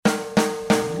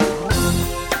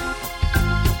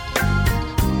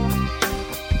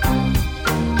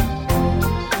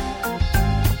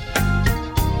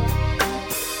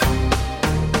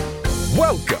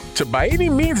By Any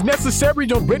Means Necessary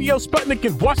on Radio Sputnik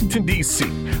in Washington, D.C.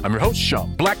 I'm your host,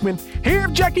 Sean Blackmon, here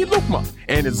with Jacquie Luqman.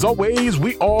 And as always,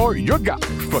 we are your guide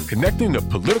for connecting the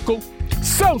political,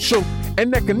 social,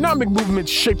 and economic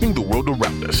movements shaping the world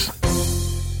around us.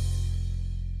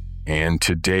 And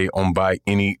today on By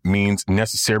Any Means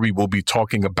Necessary, we'll be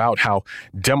talking about how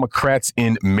Democrats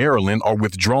in Maryland are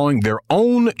withdrawing their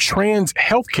own trans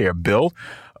healthcare bill.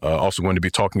 Also going to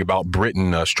be talking about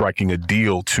Britain striking a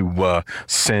deal to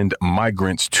send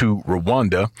migrants to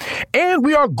Rwanda. And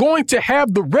we are going to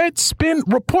have the Red Spin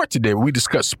Report today, where we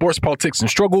discuss sports, politics, and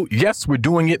struggle. Yes, we're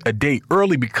doing it a day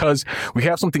early because we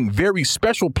have something very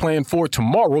special planned for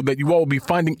tomorrow that you all will be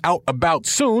finding out about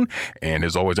soon. And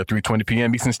as always, at 3:20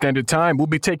 p.m. Eastern Standard Time, we'll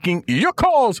be taking your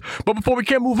calls. But before we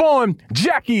can move on,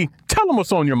 Jacquie, tell them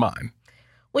what's on your mind.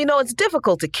 We know it's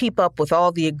difficult to keep up with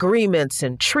all the agreements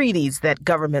and treaties that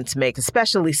governments make,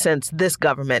 especially since this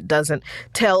government doesn't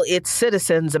tell its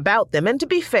citizens about them. And to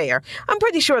be fair, I'm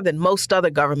pretty sure that most other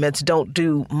governments don't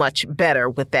do much better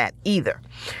with that either.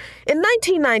 In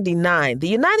 1999, the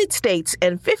United States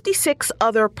and 56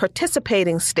 other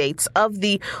participating states of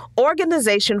the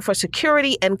Organization for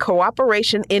Security and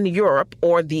Cooperation in Europe,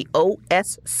 or the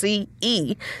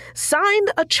OSCE,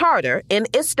 signed a charter in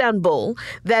Istanbul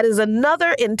that is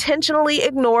another intentionally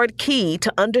ignored key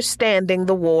to understanding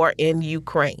the war in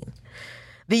Ukraine.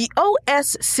 The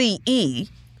OSCE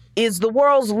is the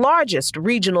world's largest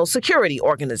regional security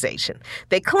organization.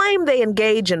 They claim they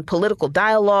engage in political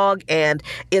dialogue and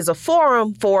is a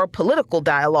forum for political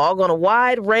dialogue on a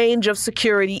wide range of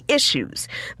security issues.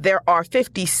 There are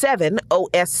 57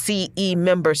 OSCE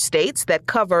member states that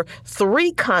cover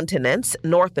 3 continents,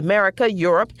 North America,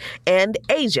 Europe, and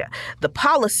Asia. The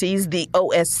policies the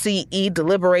OSCE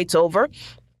deliberates over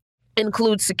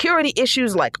include security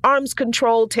issues like arms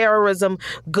control, terrorism,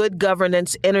 good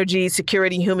governance, energy,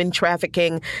 security, human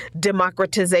trafficking,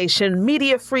 democratization,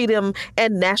 media freedom,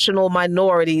 and national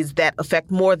minorities that affect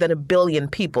more than 1 billion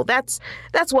people. That's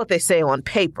what they say on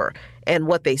paper and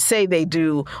what they say they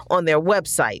do on their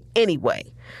website anyway.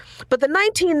 But the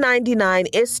 1999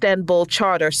 Istanbul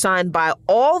Charter, signed by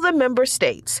all the member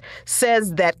states,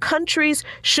 says that countries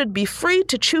should be free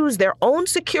to choose their own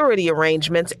security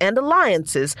arrangements and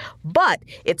alliances, but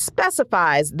it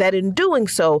specifies that in doing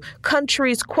so,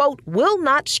 countries, quote, will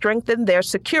not strengthen their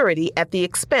security at the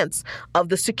expense of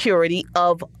the security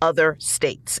of other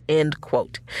states, end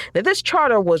quote. Now, this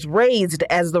charter was raised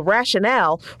as the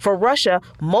rationale for Russia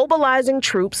mobilizing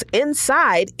troops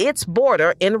inside its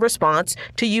border in response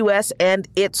to U.S. and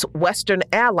its Western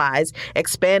allies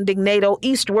expanding NATO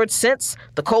eastward since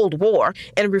the Cold War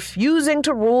and refusing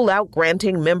to rule out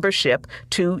granting membership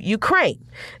to Ukraine.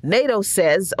 NATO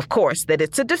says, of course, that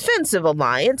it's a defensive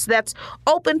alliance that's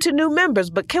open to new members.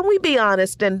 But can we be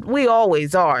honest, and we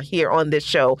always are here on this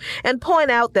show, and point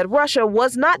out that Russia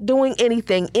was not doing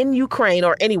anything in Ukraine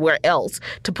or anywhere else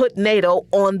to put NATO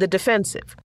on the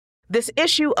defensive? This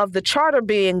issue of the charter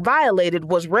being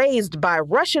violated was raised by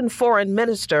Russian Foreign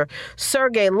Minister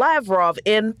Sergei Lavrov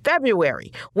in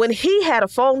February when he had a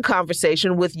phone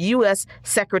conversation with U.S.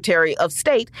 Secretary of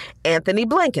State Antony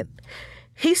Blinken.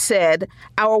 He said,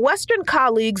 "Our Western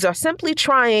colleagues are simply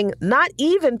trying not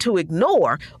even to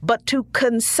ignore, but to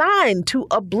consign to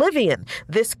oblivion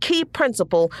this key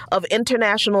principle of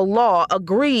international law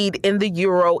agreed in the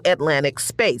Euro-Atlantic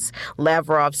space,"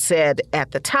 Lavrov said at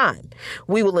the time.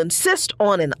 "We will insist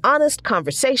on an honest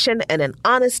conversation and an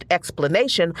honest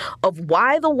explanation of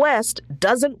why the West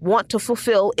doesn't want to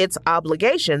fulfill its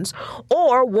obligations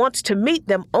or wants to meet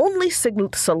them only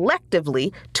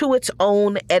selectively to its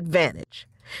own advantage."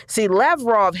 See,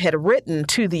 Lavrov had written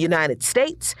to the United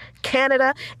States,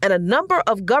 Canada, and a number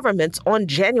of governments on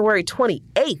January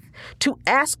 28th to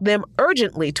ask them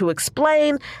urgently to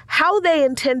explain how they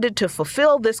intended to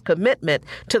fulfill this commitment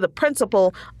to the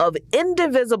principle of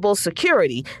indivisible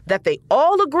security that they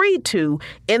all agreed to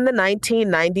in the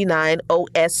 1999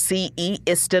 OSCE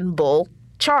Istanbul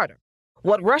Charter.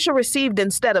 What Russia received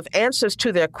instead of answers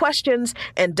to their questions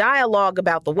and dialogue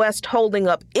about the West holding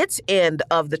up its end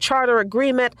of the charter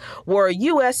agreement were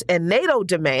U.S. and NATO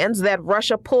demands that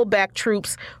Russia pull back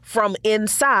troops from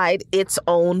inside its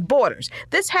own borders.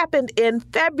 This happened in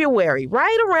February,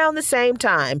 right around the same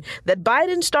time that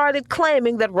Biden started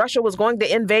claiming that Russia was going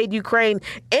to invade Ukraine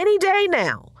any day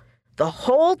now. The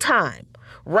whole time,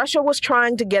 Russia was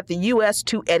trying to get the U.S.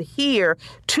 to adhere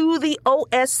to the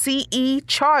OSCE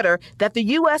charter that the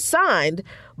U.S. signed,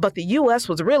 but the U.S.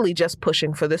 was really just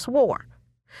pushing for this war.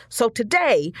 So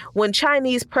today, when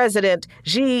Chinese President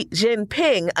Xi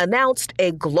Jinping announced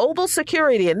a global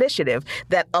security initiative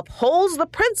that upholds the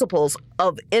principles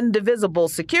of indivisible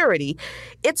security,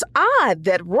 it's odd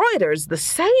that Reuters, the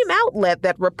same outlet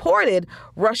that reported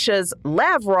Russia's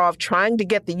Lavrov trying to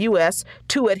get the U.S.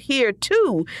 to adhere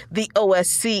to the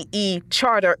OSCE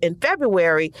Charter in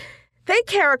February, they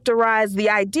characterize the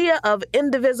idea of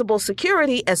indivisible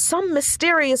security as some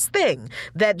mysterious thing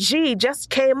that Xi just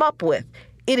came up with.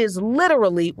 It is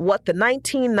literally what the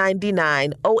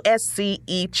 1999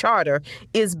 OSCE Charter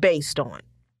is based on.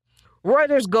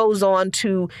 Reuters goes on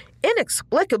to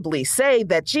inexplicably say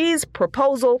that Xi's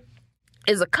proposal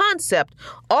is a concept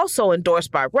also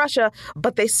endorsed by Russia,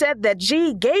 but they said that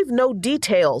Xi gave no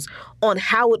details on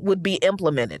how it would be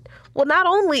implemented. Well, not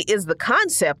only is the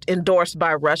concept endorsed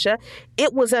by Russia,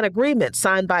 it was an agreement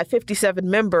signed by 57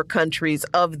 member countries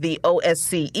of the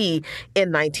OSCE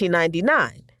in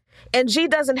 1999. And Xi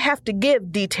doesn't have to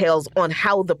give details on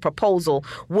how the proposal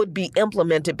would be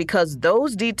implemented because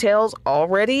those details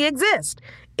already exist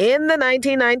in the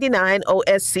 1999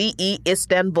 OSCE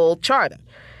Istanbul Charter.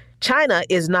 China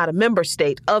is not a member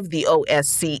state of the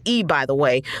OSCE, by the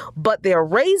way, but they're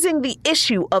raising the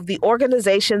issue of the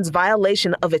organization's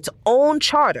violation of its own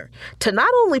charter to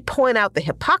not only point out the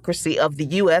hypocrisy of the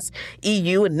U.S.,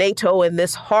 EU, and NATO in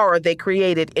this horror they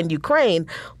created in Ukraine,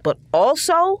 but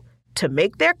also to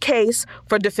make their case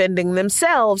for defending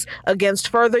themselves against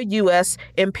further U.S.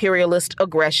 imperialist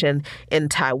aggression in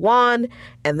Taiwan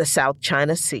and the South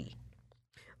China Sea.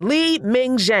 Li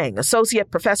Mingzhang, associate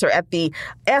professor at the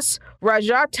S.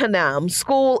 Rajaratnam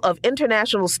School of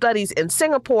International Studies in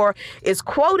Singapore, is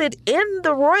quoted in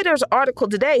the Reuters article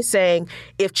today saying,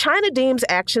 if China deems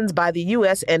actions by the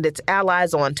U.S. and its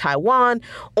allies on Taiwan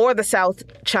or the South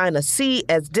China Sea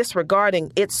as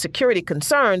disregarding its security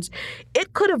concerns,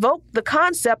 it could evoke the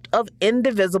concept of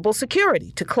indivisible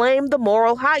security to claim the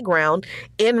moral high ground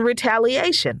in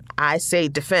retaliation. I say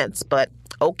defense, but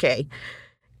okay.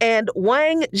 And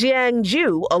Wang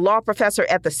Jiangju, a law professor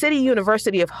at the City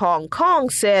University of Hong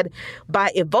Kong, said, by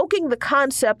evoking the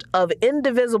concept of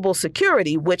indivisible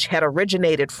security, which had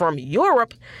originated from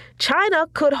Europe, China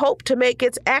could hope to make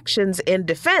its actions in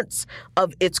defense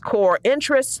of its core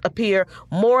interests appear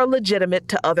more legitimate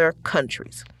to other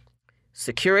countries.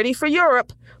 Security for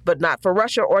Europe, but not for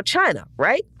Russia or China,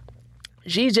 right?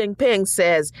 Xi Jinping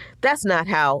says that's not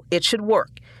how it should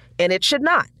work, and it should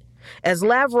not. As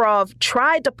Lavrov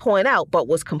tried to point out but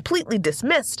was completely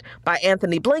dismissed by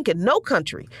Anthony Blinken, no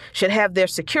country should have their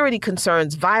security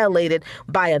concerns violated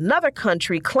by another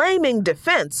country claiming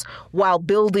defense while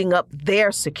building up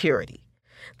their security.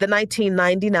 The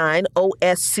 1999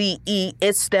 OSCE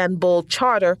Istanbul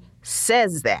Charter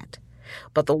says that.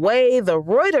 But the way the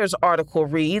Reuters article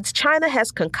reads, China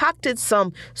has concocted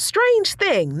some strange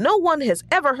thing no one has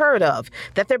ever heard of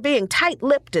that they're being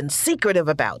tight-lipped and secretive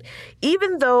about,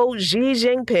 even though Xi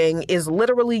Jinping is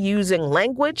literally using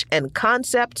language and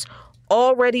concepts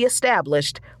already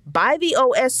established by the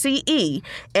OSCE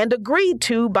and agreed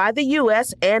to by the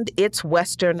U.S. and its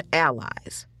Western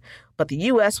allies. But the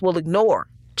U.S. will ignore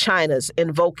China's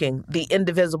invoking the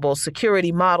indivisible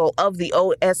security model of the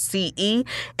OSCE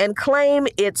and claim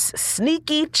it's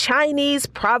sneaky Chinese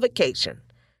provocation,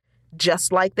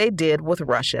 just like they did with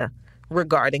Russia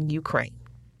regarding Ukraine.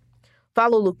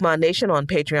 Follow Luqman Nation on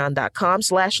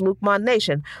patreon.com/Luqman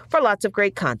Nation for lots of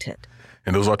great content.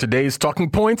 And those are today's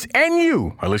talking points. And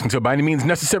you are listening to By Any Means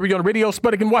Necessary on Radio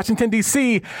Sputnik in Washington,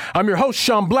 D.C. I'm your host,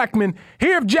 Sean Blackmon,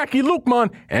 here with Jacquie Luqman.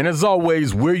 And as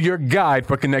always, we're your guide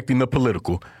for connecting the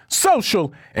political,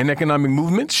 social, and economic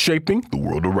movements shaping the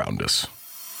world around us.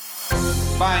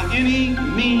 By any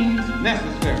means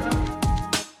necessary.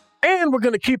 And we're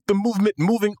going to keep the movement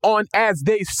moving on, as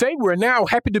they say. We're now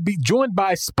happy to be joined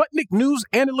by Sputnik News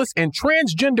Analyst and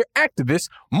transgender activist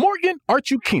Morgan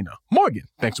Artyukhina. Morgan,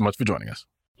 thanks so much for joining us.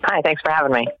 Hi, thanks for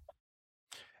having me.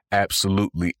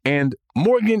 Absolutely. And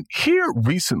Morgan, here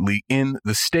recently in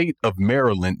the state of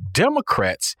Maryland,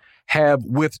 Democrats have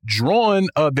withdrawn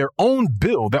their own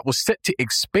bill that was set to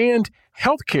expand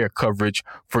healthcare coverage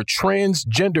for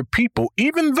transgender people,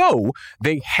 even though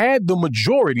they had the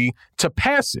majority to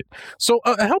pass it. So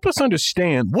help us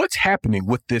understand what's happening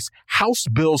with this House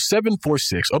Bill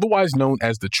 746, otherwise known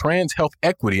as the Trans Health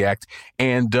Equity Act,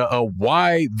 and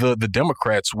why the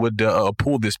Democrats would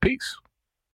pull this piece.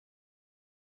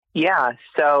 Yeah,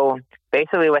 so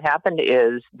basically what happened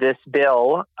is this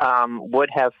bill would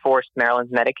have forced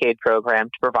Maryland's Medicaid program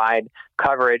to provide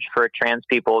coverage for trans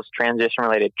people's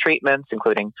transition-related treatments,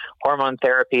 including hormone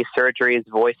therapy, surgeries,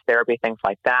 voice therapy, things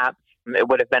like that. It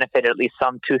would have benefited at least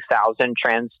some 2,000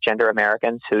 transgender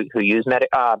Americans who use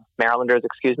Marylanders,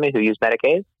 who use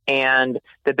Medicaid. And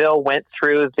the bill went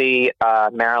through the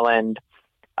Maryland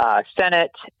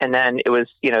Senate, and then it was,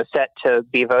 set to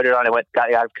be voted on. It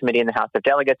got out of committee in the House of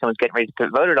Delegates and was getting ready to be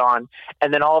voted on.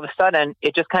 And then all of a sudden,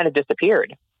 it just kind of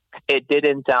disappeared. It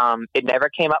didn't. It never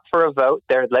came up for a vote.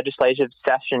 Their legislative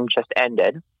session just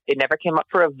ended. It never came up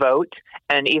for a vote,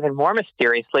 and even more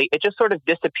mysteriously, it just sort of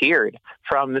disappeared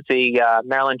from the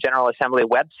Maryland General Assembly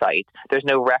website. There's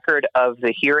no record of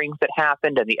the hearings that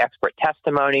happened and the expert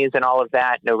testimonies and all of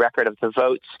that, no record of the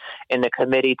votes in the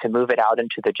committee to move it out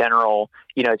into the general,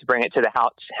 to bring it to the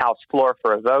House floor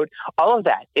for a vote. All of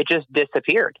that, it just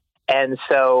disappeared. And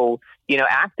so,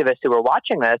 activists who were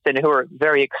watching this and who were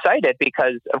very excited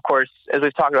because, of course, as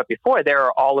we've talked about before, there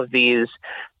are all of these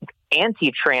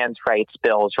anti-trans rights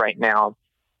bills right now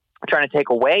trying to take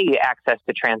away access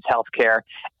to trans health care.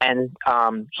 And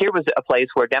here was a place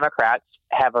where Democrats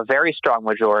have a very strong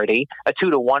majority, a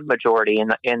 2-to-1 majority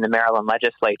in the Maryland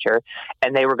legislature,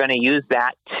 and they were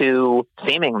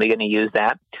seemingly going to use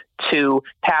that to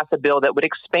pass a bill that would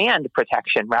expand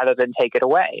protection rather than take it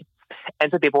away.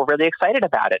 And so people were really excited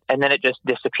about it. And then it just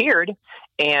disappeared.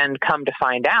 And come to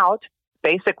find out,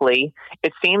 basically,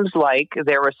 it seems like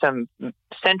there were some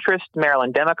centrist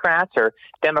Maryland Democrats or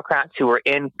Democrats who were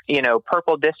in,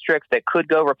 purple districts that could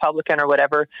go Republican or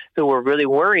whatever, who were really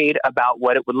worried about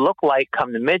what it would look like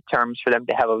come the midterms for them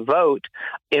to have a vote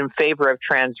in favor of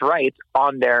trans rights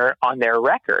on their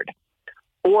record.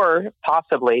 Or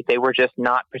possibly they were just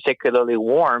not particularly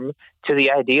warm to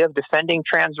the idea of defending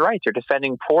trans rights or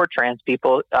defending poor trans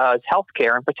people's health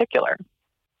care in particular.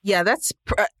 Yeah, that's,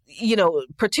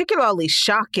 particularly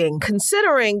shocking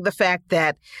considering the fact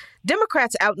that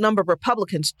Democrats outnumber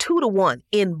Republicans 2-to-1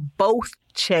 in both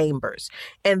chambers.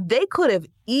 And they could have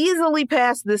easily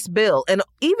passed this bill and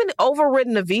even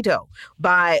overridden a veto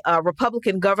by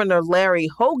Republican Governor Larry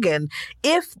Hogan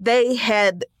if they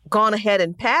had gone ahead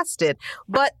and passed it.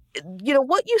 But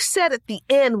what you said at the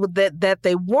end was that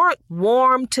they weren't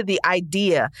warm to the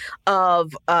idea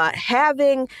of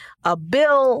having a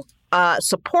bill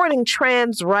supporting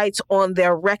trans rights on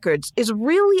their records is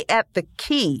really at the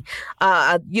key,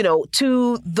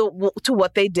 to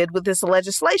what they did with this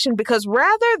legislation. Because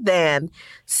rather than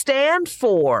stand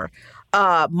for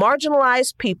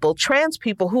marginalized people, trans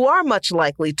people who are much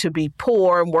likely to be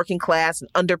poor and working class and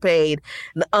underpaid,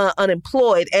 and,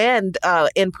 unemployed, and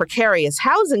in precarious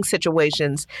housing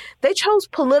situations, they chose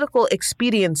political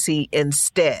expediency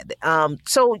instead.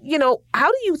 So, how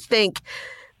do you think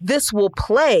this will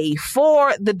play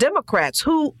for the Democrats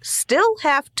who still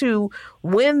have to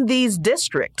win these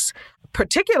districts,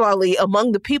 particularly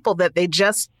among the people that they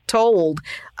just told,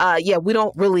 we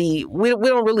don't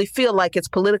really feel like it's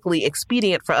politically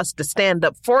expedient for us to stand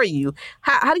up for you.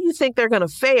 How do you think they're going to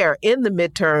fare in the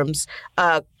midterms,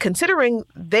 considering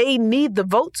they need the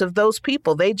votes of those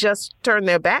people they just turned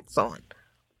their backs on?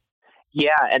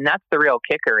 Yeah, and that's the real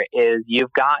kicker is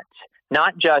you've got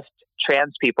not just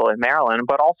trans people in Maryland,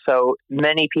 but also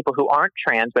many people who aren't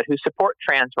trans, but who support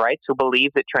trans rights, who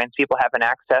believe that trans people have an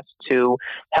access to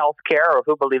health care, or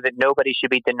who believe that nobody should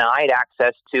be denied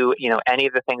access to, any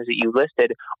of the things that you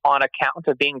listed on account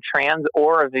of being trans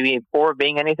or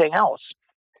being anything else.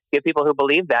 You have people who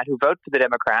believe that, who vote for the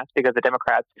Democrats, because the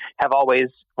Democrats have always,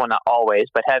 well, not always,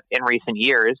 but have in recent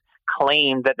years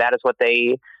claimed that is what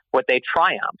they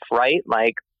triumph, right?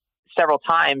 Like several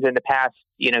times in the past,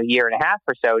 year and a half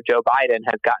or so, Joe Biden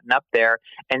has gotten up there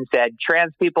and said,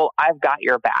 trans people, I've got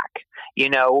your back.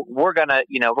 We're going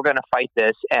to fight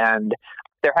this. And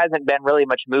there hasn't been really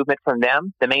much movement from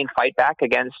them. The main fight back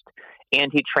against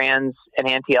anti-trans and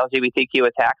anti-LGBTQ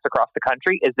attacks across the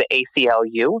country is the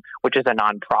ACLU, which is a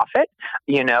nonprofit.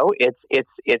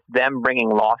 It's them bringing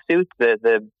lawsuits.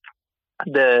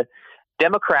 The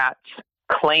Democrats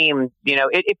claim,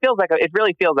 it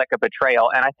really feels like a betrayal,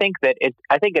 and I think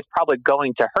it's probably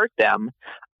going to hurt them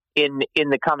in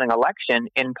the coming election,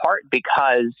 in part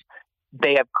because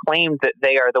they have claimed that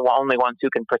they are the only ones who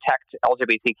can protect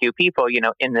LGBTQ people,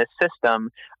 in this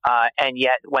system, and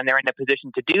yet when they're in a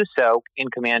position to do so, in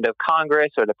command of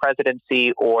Congress or the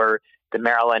presidency or the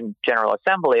Maryland General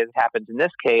Assembly, as it happens in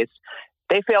this case,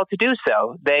 they fail to do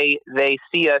so. They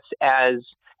see us as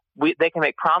they can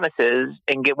make promises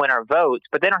and win our votes,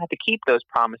 but they don't have to keep those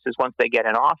promises once they get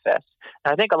in office.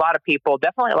 And I think a lot of people,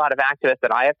 definitely a lot of activists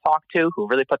that I have talked to who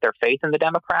really put their faith in the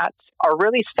Democrats, are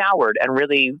really soured and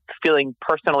really feeling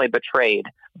personally betrayed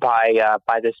by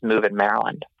this move in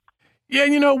Maryland.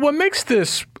 Yeah, what makes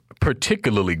this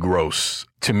particularly gross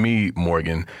to me,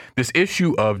 Morgan, this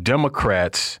issue of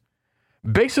Democrats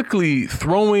basically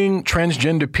throwing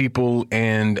transgender people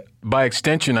and, by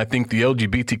extension, I think the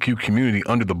LGBTQ community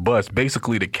under the bus,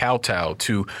 basically to kowtow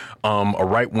to a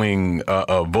right-wing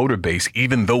voter base,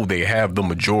 even though they have the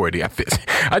majority.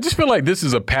 I just feel like this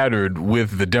is a pattern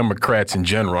with the Democrats in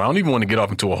general. I don't even want to get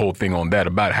off into a whole thing on that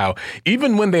about how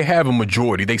even when they have a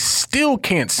majority, they still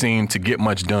can't seem to get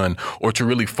much done or to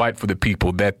really fight for the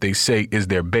people that they say is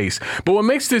their base. But what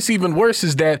makes this even worse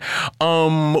is that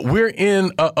we're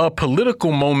in a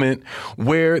political moment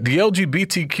where the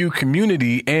LGBTQ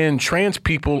community and trans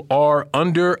people are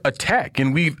under attack.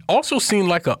 And we've also seen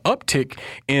like an uptick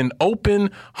in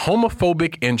open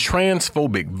homophobic and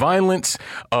transphobic violence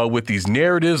with these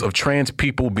narratives of trans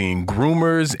people being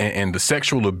groomers and the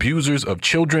sexual abusers of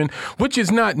children, which is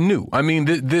not new. I mean,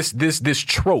 this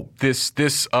trope, this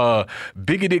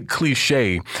bigoted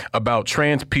cliche about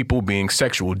trans people being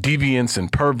sexual deviants and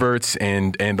perverts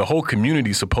and the whole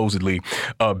community supposedly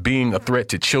being a threat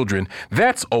to children,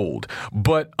 that's old.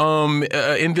 But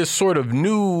in this sort of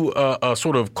new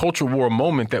sort of culture war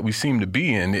moment that we seem to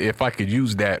be in, if I could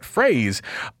use that phrase,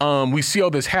 we see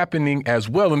all this happening as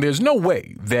well. And there's no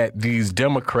way that these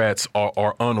Democrats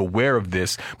are unaware of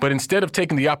this. But instead of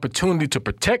taking the opportunity to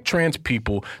protect trans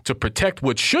people, to protect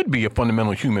what should be a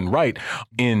fundamental human right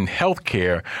in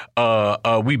healthcare,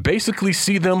 we basically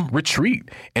see them retreat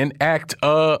and act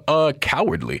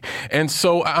cowardly. And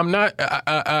so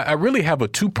I really have a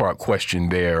two-part question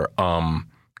there,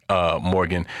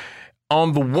 Morgan.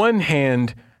 On the one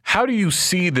hand, how do you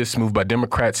see this move by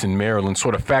Democrats in Maryland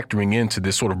sort of factoring into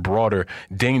this sort of broader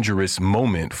dangerous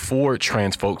moment for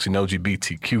trans folks and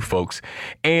LGBTQ folks?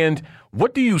 And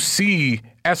what do you see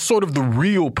as sort of the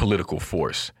real political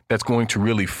force that's going to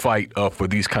really fight for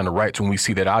these kind of rights when we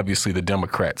see that obviously the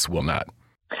Democrats will not?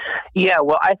 Yeah,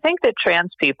 well, I think that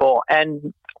trans people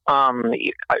and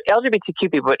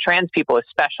LGBTQ people, but trans people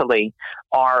especially,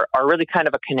 are really kind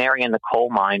of a canary in the coal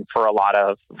mine for a lot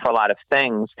of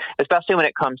things, especially when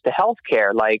it comes to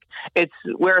healthcare. Like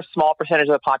we're a small percentage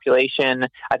of the population.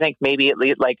 I think maybe at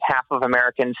least like half of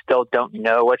Americans still don't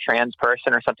know a trans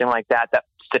person or something like that. That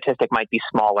statistic might be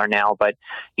smaller now, but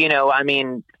it's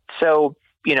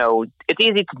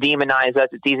easy to demonize us.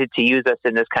 It's easy to use us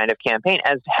in this kind of campaign.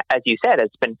 As you said,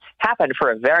 it's been happened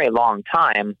for a very long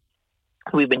time.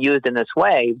 We've been used in this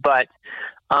way, but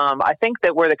I think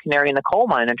that we're the canary in the coal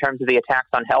mine in terms of the attacks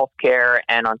on healthcare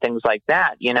and on things like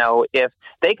that. You know, if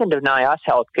they can deny us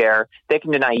healthcare, they can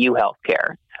deny you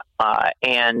healthcare,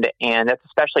 and that's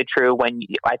especially true when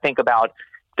I think about.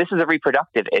 This is a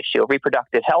reproductive issue, a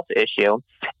reproductive health issue,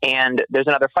 and there's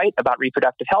another fight about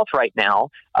reproductive health right now,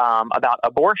 about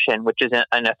abortion, which is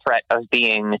a threat of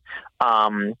being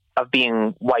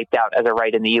wiped out as a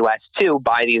right in the U.S. too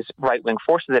by these right-wing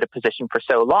forces that have positioned for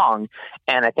so long.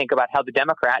 And I think about how the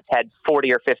Democrats had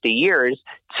 40 or 50 years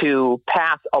to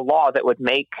pass a law that would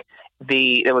make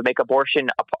abortion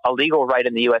a legal right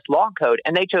in the U.S. law code,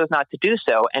 and they chose not to do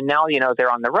so. And now,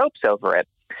 they're on the ropes over it.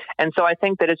 And so I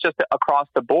think that it's just across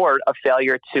the board a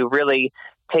failure to really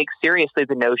take seriously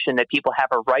the notion that people have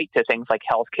a right to things like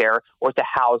healthcare or to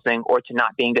housing or to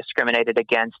not being discriminated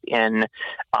against in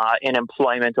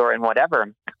employment or in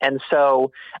whatever. And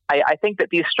so I think that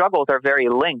these struggles are very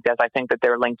linked, as I think that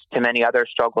they're linked to many other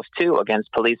struggles too,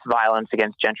 against police violence,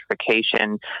 against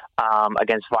gentrification,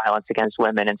 against violence against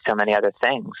women, and so many other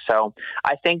things. So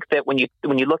I think that when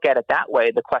you look at it that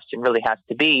way, the question really has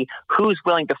to be who's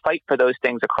willing to fight for those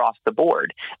things across the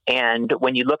board. And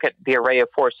when you look at the array of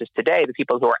forces today, the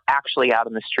people who are actually out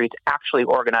in the streets, actually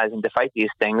organizing to fight these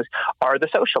things, are the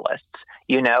socialists.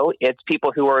 It's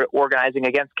people who are organizing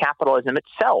against capitalism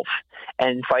itself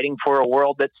and fighting for a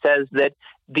world that says that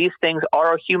these things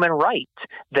are a human right,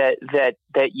 that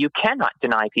you cannot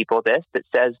deny people this, that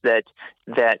says that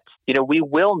we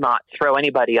will not throw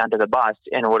anybody under the bus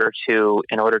in order to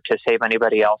save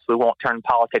anybody else. We won't turn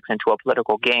politics into a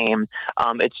political game.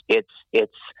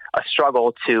 It's a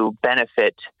struggle to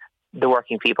benefit the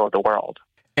working people of the world.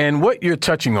 And what you're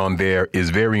touching on there is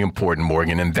very important,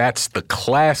 Morgan, and that's the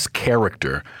class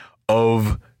character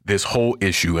of this whole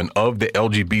issue and of the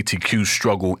LGBTQ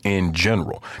struggle in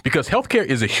general, because healthcare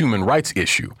is a human rights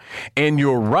issue. And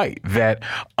you're right that,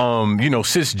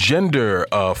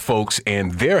 cisgender folks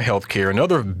and their healthcare and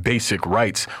other basic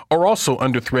rights are also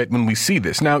under threat when we see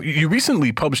this. Now, you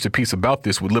recently published a piece about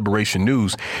this with Liberation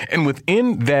News. And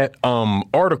within that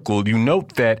article, you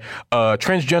note that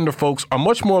transgender folks are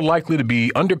much more likely to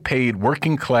be underpaid,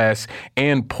 working class,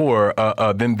 and poor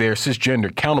than their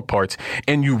cisgender counterparts.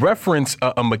 And you reference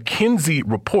a McKinsey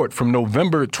report from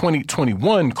November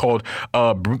 2021 called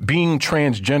Being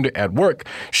Transgender at Work,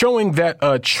 showing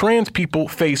that trans people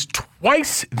face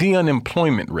twice the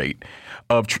unemployment rate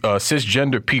of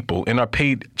cisgender people and are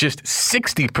paid just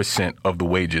 60% of the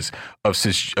wages of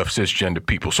cisgender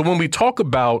people. So when we talk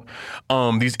about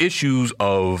these issues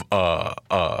of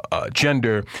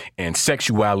gender and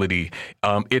sexuality,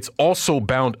 it's also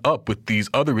bound up with these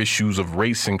other issues of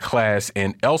race and class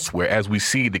and elsewhere, as we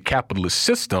see the capitalist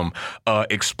system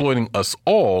exploiting us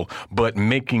all, but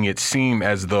making it seem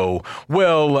as though,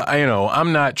 well,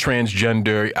 I'm not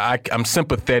transgender. I'm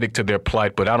sympathetic to their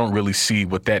plight, but I don't really see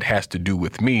what that has to do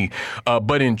with me.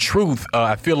 But in truth,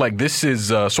 I feel like this is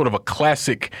sort of a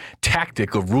classic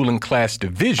tactic of ruling class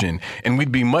division, and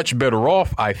we'd be much better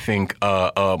off, I think,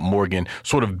 Morgan,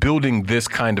 sort of building this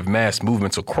kind of mass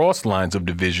movements across lines of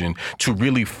division to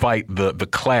really fight the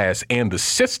class and the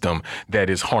system that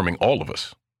is harming all of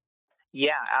us.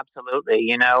 Yeah,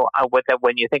 absolutely.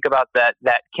 When you think about that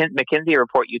McKinsey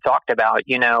report you talked about,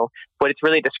 what it's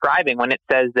really describing when it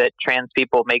says that trans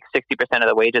people make 60% of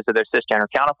the wages of their cisgender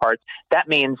counterparts, that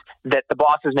means that the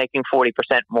boss is making 40%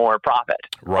 more profit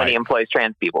when he employs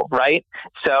trans people, right?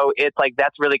 So it's like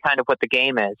that's really kind of what the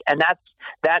game is. And that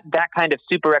kind of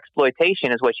super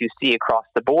exploitation is what you see across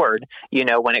the board,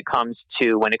 when it comes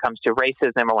to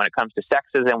racism or when it comes to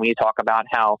sexism, when you talk about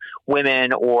how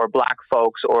women or black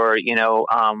folks or,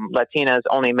 Latinas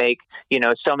only make,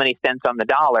 so many cents on the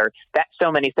dollar, that's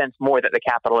so many cents more that the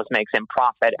capitalist makes in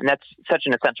profit. And that's such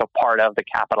an essential part of the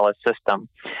capitalist system.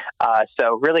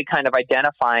 So really kind of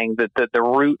identifying the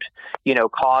root,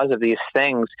 cause of these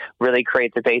things really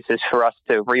creates a basis for us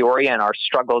to reorient our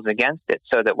struggles against it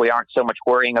so that we aren't so much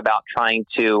worrying about trying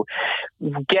to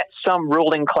get some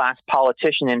ruling class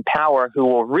politician in power who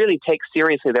will really take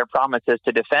seriously their promises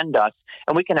to defend us.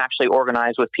 And we can actually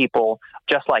organize with people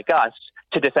just like us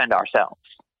to defend ourselves.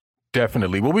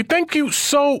 Definitely. Well, we thank you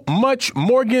so much,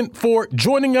 Morgan, for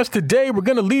joining us today. We're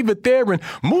going to leave it there and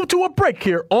move to a break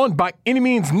here on By Any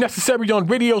Means Necessary on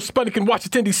Radio Sputnik in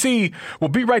Washington, D.C. We'll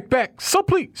be right back, so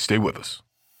please stay with us.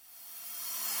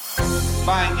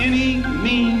 By any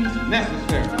means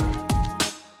necessary.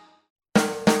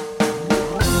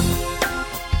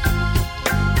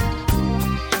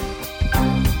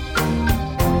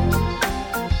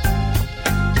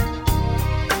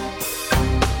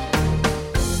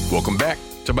 Welcome back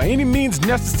to By Any Means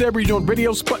Necessary on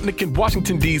Radio Sputnik in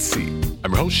Washington, D.C.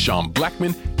 I'm your host, Sean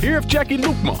Blackmon, here with Jacquie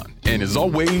Luqman. And as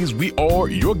always, we are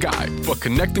your guide for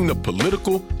connecting the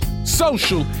political,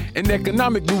 social, and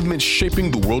economic movements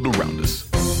shaping the world around us.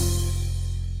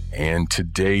 And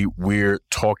today we're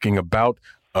talking about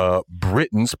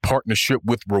Britain's partnership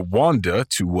with Rwanda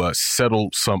to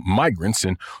settle some migrants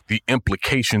and the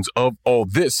implications of all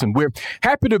this. And we're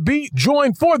happy to be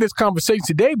joined for this conversation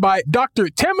today by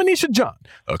Dr.Tamanisha John,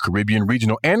 a Caribbean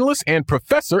regional analyst and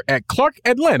professor at Clark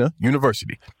Atlanta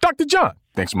University. Dr. John,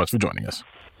 thanks so much for joining us.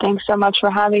 Thanks so much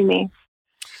for having me.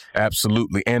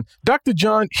 Absolutely. And Dr.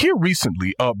 John, here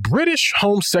recently, British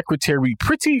Home Secretary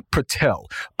Priti Patel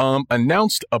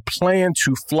announced a plan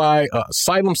to fly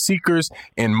asylum seekers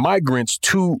and migrants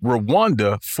to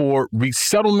Rwanda for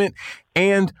resettlement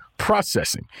and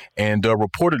processing. And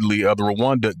reportedly, the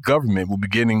Rwanda government will be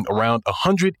getting around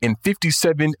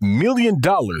 $157 million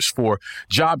for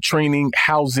job training,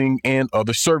 housing, and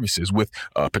other services, with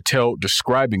Patel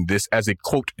describing this as a,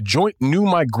 quote, joint new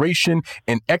migration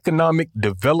and economic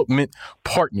development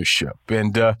partnership.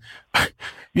 And,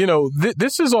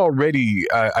 this has already,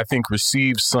 I think,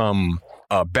 received some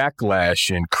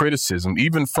backlash and criticism,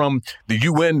 even from the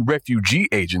UN Refugee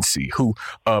Agency, who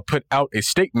put out a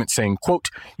statement saying, quote,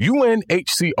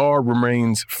 UNHCR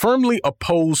remains firmly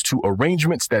opposed to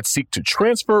arrangements that seek to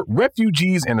transfer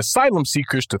refugees and asylum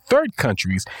seekers to third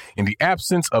countries in the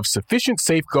absence of sufficient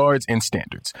safeguards and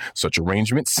standards. Such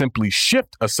arrangements simply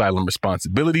shift asylum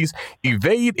responsibilities,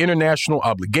 evade international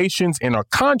obligations, and are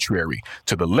contrary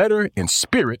to the letter and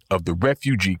spirit of the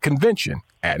Refugee Convention.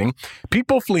 Adding,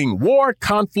 people fleeing war,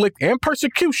 conflict, and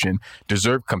persecution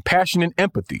deserve compassion and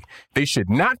empathy. They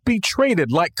should not be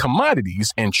traded like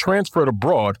commodities and transferred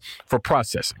abroad for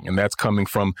processing. And that's coming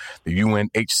from the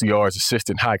UNHCR's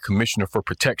Assistant High Commissioner for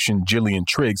Protection, Gillian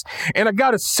Triggs. And I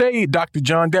got to say, Dr.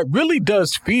 John, that really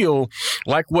does feel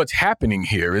like what's happening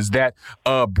here is that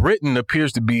Britain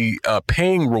appears to be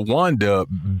paying Rwanda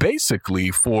basically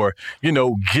for,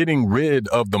 getting rid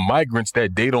of the migrants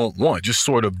that they don't want, just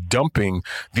sort of dumping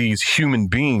these human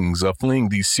beings fleeing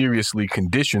these seriously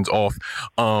conditions off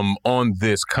on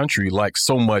this country like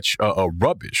so much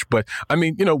rubbish. But I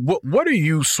mean, what are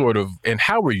you sort of, and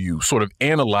how are you sort of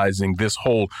analyzing this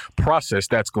whole process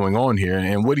that's going on here?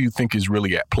 And what do you think is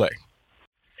really at play?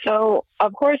 So,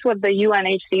 of course, what the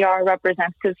UNHCR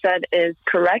representative said is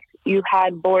correct. You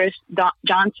had Boris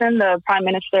Johnson, the Prime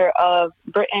Minister of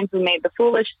Britain, who made the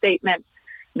foolish statement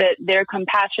that their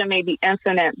compassion may be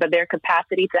infinite, but their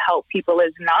capacity to help people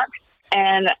is not.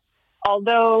 And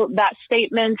although that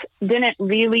statement didn't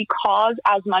really cause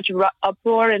as much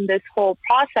uproar in this whole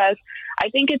process, I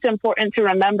think it's important to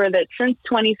remember that since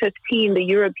 2015, the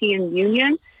European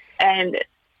Union, and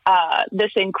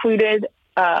this included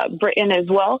Britain as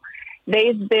well,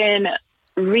 they've been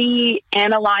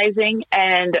reanalyzing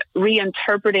and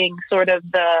reinterpreting sort of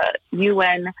the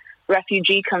UN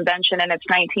Refugee Convention and its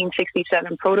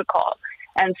 1967 protocol.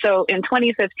 And so in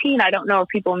 2015, I don't know if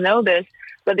people know this,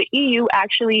 but the EU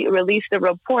actually released a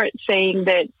report saying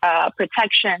that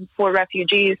protection for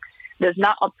refugees does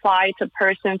not apply to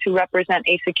persons who represent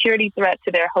a security threat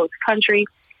to their host country,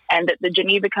 and that the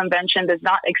Geneva Convention does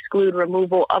not exclude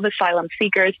removal of asylum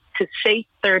seekers to safe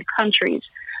third countries.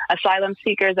 Asylum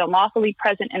seekers unlawfully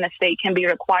present in a state can be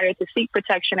required to seek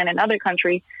protection in another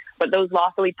country, but those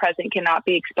lawfully present cannot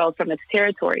be expelled from its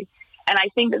territory. And I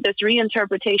think that this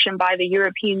reinterpretation by the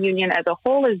European Union as a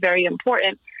whole is very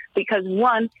important because,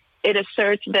 one, it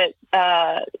asserts that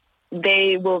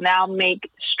they will now make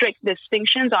strict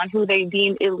distinctions on who they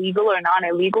deem illegal or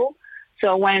non-illegal.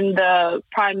 So when the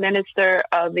Prime Minister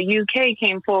of the UK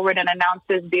came forward and announced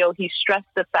this deal, he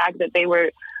stressed the fact that they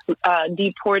were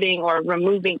deporting or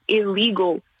removing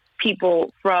illegal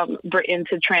people from Britain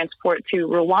to transport to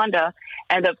Rwanda.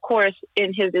 And of course,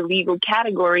 in his illegal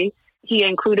category, he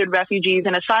included refugees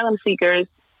and asylum seekers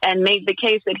and made the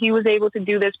case that he was able to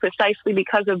do this precisely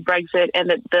because of Brexit and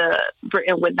that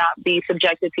Britain would not be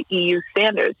subjected to EU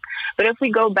standards. But if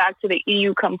we go back to the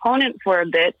EU component for a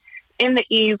bit, in the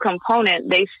EU component,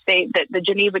 they state that the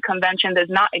Geneva Convention does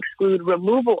not exclude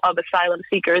removal of asylum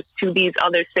seekers to these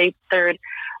other safe third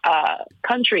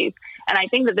countries. And I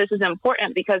think that this is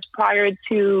important because prior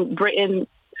to Britain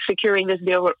securing this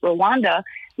deal with Rwanda,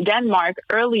 Denmark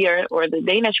earlier, or the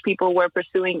Danish people, were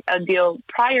pursuing a deal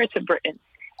prior to Britain.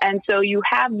 And so you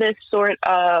have this sort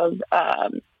of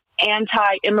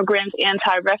anti-immigrant,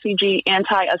 anti-refugee,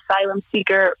 anti-asylum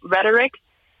seeker rhetoric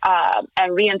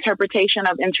and reinterpretation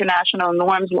of international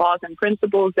norms, laws, and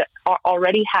principles that are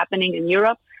already happening in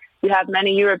Europe. You have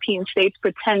many European states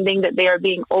pretending that they are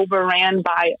being overran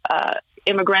by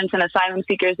immigrants and asylum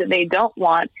seekers that they don't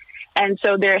want. And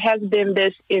so there has been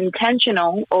this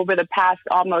intentional, over the past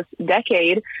almost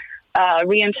decade,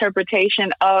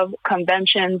 reinterpretation of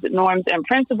conventions, norms, and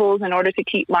principles in order to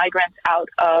keep migrants out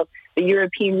of the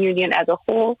European Union as a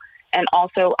whole and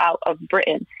also out of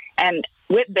Britain. And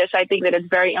with this, I think that it's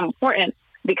very important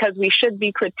because we should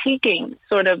be critiquing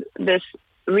sort of this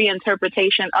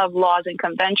reinterpretation of laws and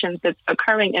conventions that's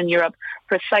occurring in Europe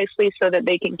precisely so that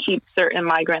they can keep certain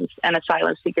migrants and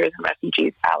asylum seekers and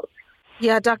refugees out.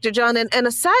 Yeah, Dr. John, and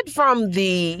aside from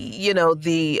the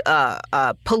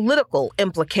political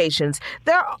implications,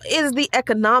 there is the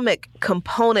economic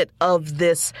component of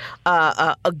this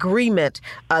agreement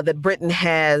that Britain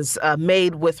has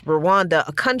made with Rwanda,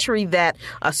 a country that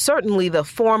certainly the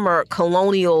former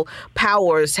colonial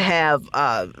powers have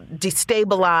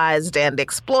destabilized and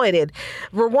exploited.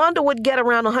 Rwanda would get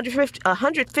around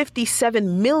 $157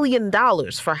 million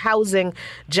for housing,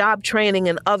 job training,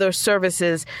 and other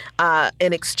services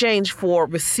in exchange for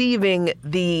receiving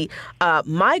the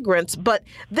migrants. But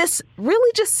this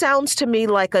really just sounds to me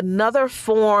like another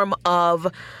form of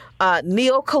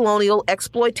neo-colonial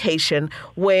exploitation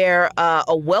where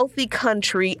a wealthy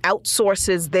country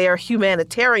outsources their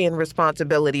humanitarian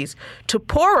responsibilities to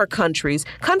poorer countries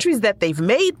that they've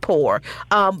made poor,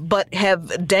 but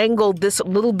have dangled this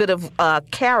little bit of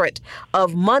carrot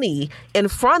of money in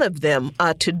front of them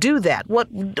to do that. What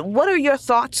are your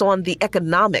thoughts on the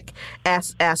economic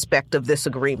aspect of this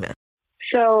agreement?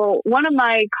 So one of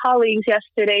my colleagues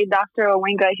yesterday, Dr.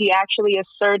 Owinga, he actually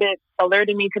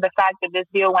alerted me to the fact that this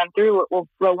deal went through with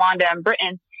Rwanda and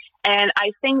Britain. And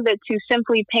I think that to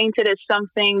simply paint it as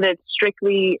something that's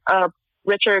strictly a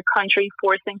richer country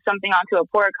forcing something onto a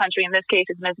poorer country, in this case,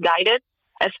 is misguided,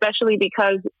 especially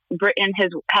because Britain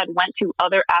had went to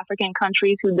other African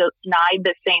countries who denied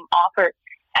the same offer.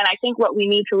 And I think what we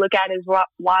need to look at is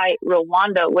why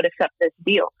Rwanda would accept this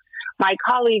deal. My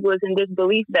colleague was in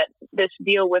disbelief that this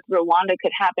deal with Rwanda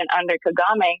could happen under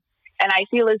Kagame. And I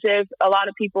feel as if a lot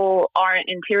of people aren't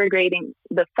interrogating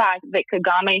the fact that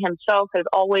Kagame himself has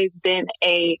always been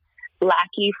a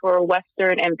lackey for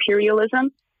Western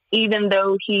imperialism, even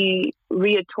though he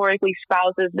rhetorically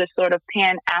spouses this sort of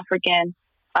pan-African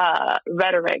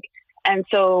rhetoric. And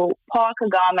so Paul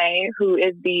Kagame, who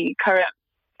is the current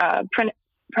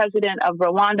president of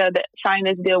Rwanda that signed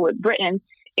this deal with Britain,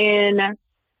 in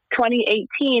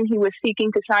 2018, he was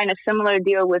seeking to sign a similar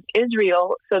deal with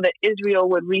Israel so that Israel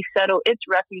would resettle its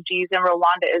refugees in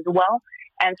Rwanda as well.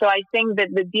 And so I think that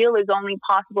the deal is only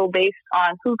possible based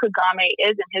on who Kagame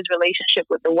is and his relationship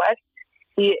with the West.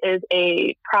 He is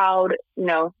a proud,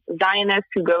 Zionist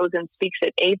who goes and speaks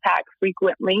at AIPAC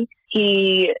frequently.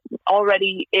 He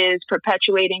already is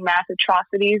perpetuating mass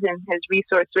atrocities in his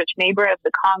resource-rich neighbor of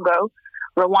the Congo.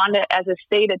 Rwanda as a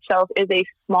state itself is a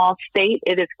small state.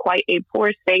 It is quite a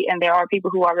poor state, and there are people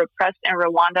who are repressed in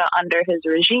Rwanda under his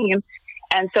regime.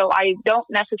 And so I don't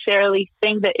necessarily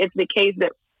think that it's the case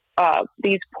that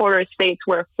these poorer states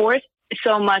were forced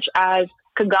so much as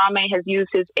Kagame has used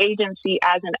his agency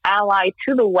as an ally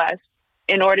to the West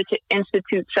in order to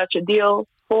institute such a deal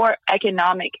for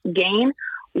economic gain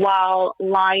while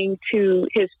lying to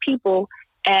his people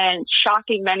and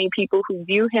shocking many people who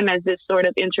view him as this sort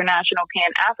of international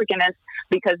Pan-Africanist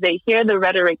because they hear the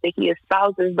rhetoric that he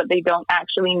espouses, but they don't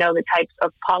actually know the types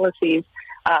of policies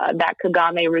that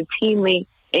Kagame routinely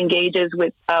engages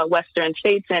with Western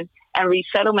states in. And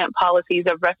resettlement policies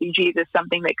of refugees is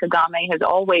something that Kagame has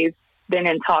always been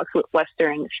in talks with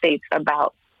Western states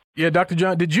about. Yeah, Dr.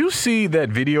 John, did you see that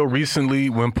video recently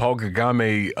when Paul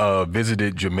Kagame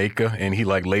visited Jamaica and he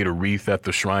laid a wreath at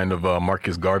the shrine of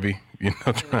Marcus Garvey? Any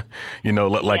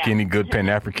good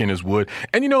Pan-Africanist would.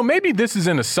 And, maybe this is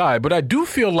an aside, but I do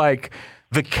feel like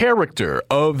the character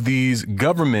of these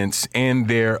governments and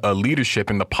their leadership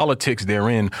and the politics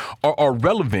therein are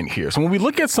relevant here. So when we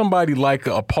look at somebody like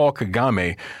Paul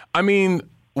Kagame, I mean,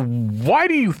 why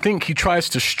do you think he tries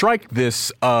to strike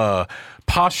this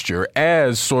posture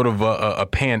as sort of a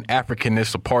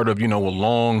Pan-Africanist, a part of, a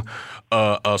long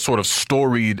sort of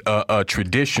storied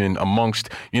tradition amongst,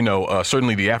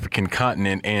 certainly the African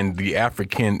continent and the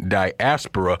African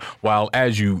diaspora, while,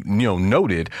 as you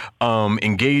noted,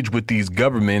 engage with these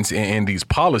governments and these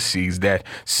policies that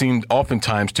seemed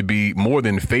oftentimes to be more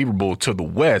than favorable to the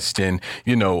West and,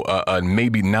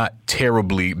 maybe not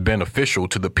terribly beneficial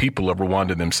to the people of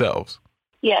Rwanda themselves?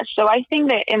 Yes, so I think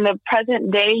that in the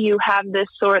present day, you have this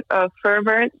sort of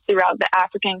fervor throughout the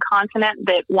African continent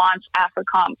that wants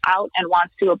AFRICOM out and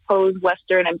wants to oppose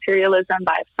Western imperialism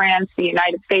by France, the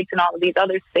United States, and all of these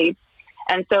other states.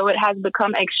 And so it has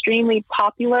become extremely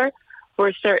popular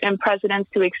for certain presidents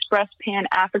to express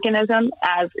Pan-Africanism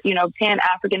as,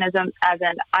 Pan-Africanism as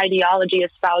an ideology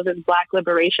espouses Black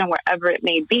liberation wherever it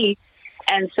may be.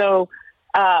 And so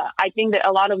I think that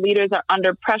a lot of leaders are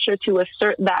under pressure to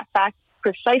assert that fact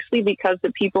precisely because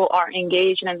the people are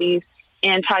engaged in these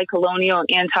anti-colonial and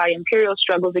anti-imperial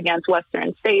struggles against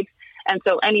Western states. And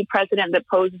so any president that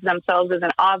poses themselves as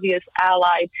an obvious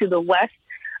ally to the West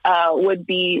would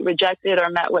be rejected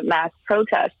or met with mass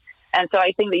protest. And so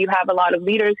I think that you have a lot of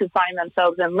leaders who find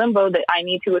themselves in limbo that I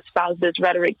need to espouse this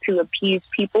rhetoric to appease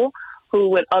people who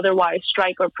would otherwise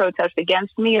strike or protest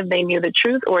against me if they knew the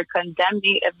truth or condemn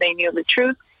me if they knew the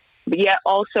truth, but yet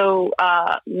also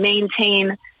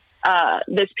maintain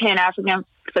this Pan-African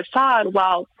facade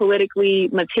while politically,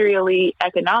 materially,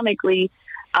 economically,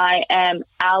 I am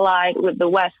allied with the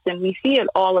West. And we see it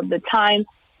all of the time.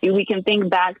 We can think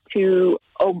back to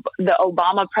the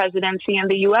Obama presidency in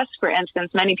the U.S., for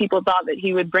instance. Many people thought that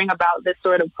he would bring about this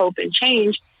sort of hope and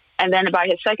change. And then by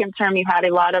his second term, you had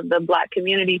a lot of the Black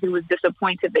community who was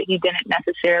disappointed that he didn't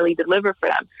necessarily deliver for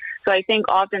them. So I think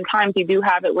oftentimes you do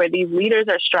have it where these leaders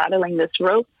are straddling this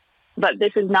rope. But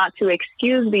this is not to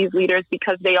excuse these leaders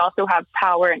because they also have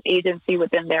power and agency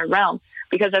within their realm.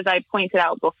 Because as I pointed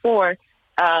out before,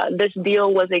 this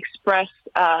deal was expressed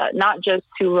not just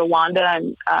to Rwanda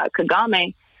and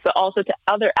Kagame, but also to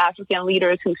other African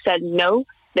leaders who said no,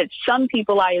 that some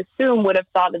people, I assume, would have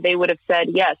thought that they would have said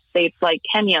yes. States like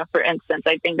Kenya, for instance.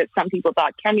 I think that some people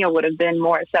thought Kenya would have been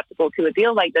more acceptable to a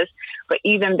deal like this, but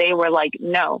even they were like,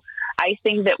 no. I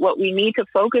think that what we need to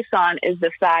focus on is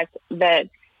the fact that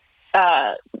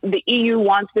the EU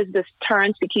wants this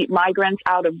deterrence to keep migrants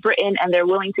out of Britain, and they're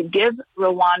willing to give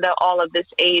Rwanda all of this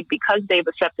aid because they've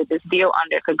accepted this deal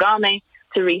under Kagame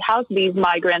to rehouse these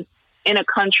migrants in a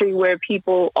country where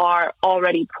people are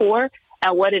already poor,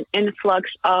 and what an influx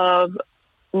of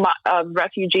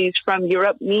refugees from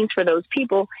Europe means for those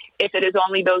people if it is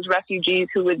only those refugees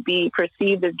who would be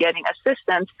perceived as getting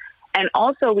assistance. And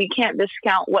also, we can't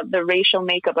discount what the racial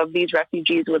makeup of these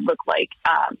refugees would look like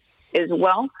as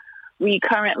well. We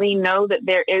currently know that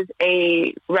there is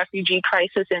a refugee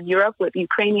crisis in Europe with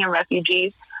Ukrainian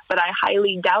refugees, but I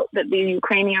highly doubt that the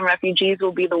Ukrainian refugees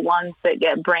will be the ones that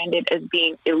get branded as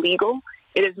being illegal.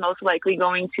 It is most likely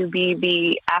going to be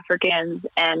the Africans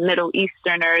and Middle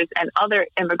Easterners and other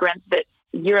immigrants that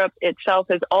Europe itself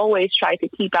has always tried to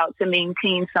keep out to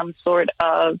maintain some sort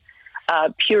of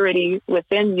purity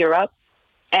within Europe.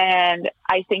 And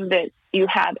I think that you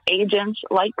have agents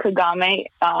like Kagame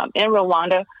in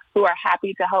Rwanda who are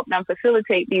happy to help them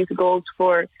facilitate these goals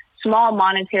for small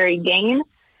monetary gain,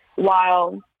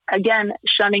 while, again,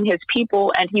 shunning his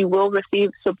people. And he will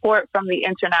receive support from the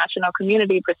international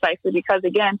community precisely because,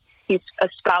 again, he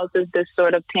espouses this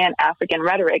sort of pan-African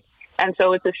rhetoric. And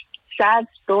so it's a sad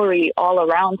story all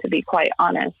around, to be quite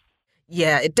honest.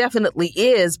 Yeah, it definitely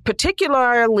is,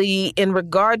 particularly in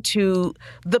regard to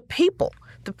the people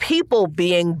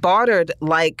being bartered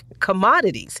like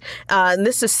commodities. And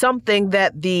this is something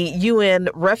that the UN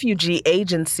Refugee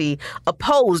Agency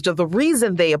opposed, or the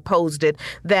reason they opposed it,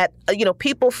 that,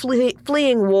 people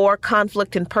fleeing war,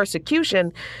 conflict, and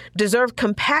persecution deserve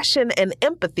compassion and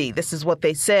empathy. This is what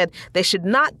they said. They should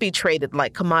not be traded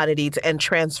like commodities and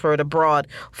transferred abroad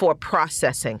for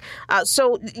processing.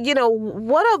 So,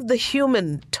 what of the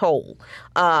human toll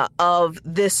of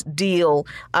this deal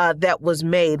that was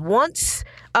made? Once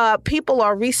people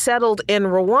are resettled in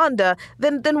Rwanda,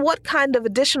 then what kind of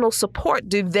additional support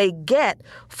do they get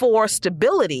for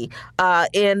stability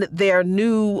in their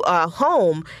new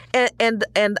home?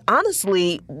 And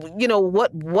honestly,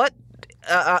 what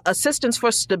assistance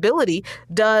for stability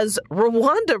does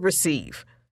Rwanda receive?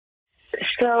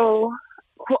 So,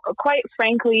 quite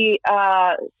frankly,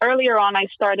 earlier on, I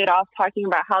started off talking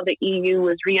about how the EU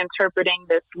was reinterpreting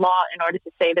this law in order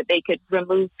to say that they could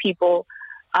remove people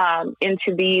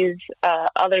into these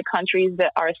other countries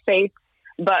that are safe.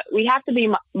 But we have to be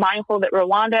mindful that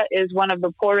Rwanda is one of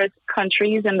the poorest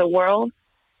countries in the world.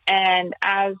 And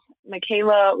as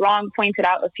Michaela Wrong pointed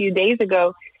out a few days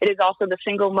ago, it is also the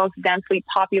single most densely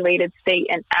populated state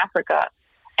in Africa.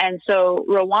 And so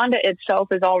Rwanda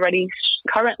itself is already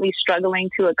currently struggling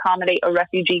to accommodate a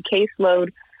refugee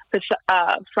caseload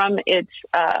from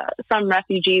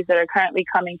refugees that are currently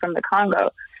coming from the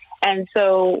Congo. And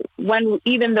so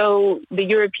even though the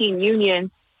European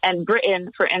Union and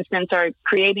Britain, for instance, are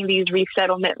creating these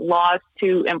resettlement laws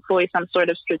to employ some sort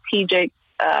of strategic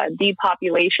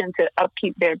depopulation to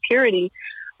upkeep their purity,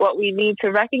 what we need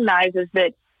to recognize is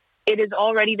that it is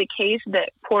already the case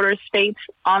that poorer states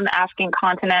on the African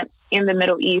continent, in the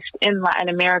Middle East, in Latin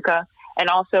America, and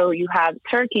also you have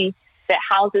Turkey that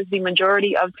houses the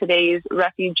majority of today's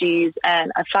refugees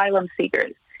and asylum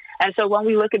seekers. And so when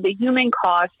we look at the human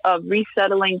cost of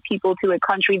resettling people to a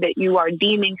country that you are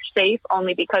deeming safe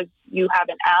only because you have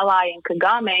an ally in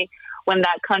Kagame, when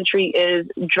that country is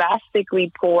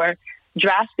drastically poor,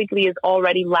 drastically is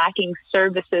already lacking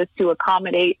services to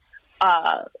accommodate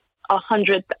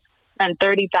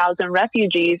 130,000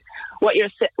 refugees, what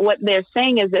they're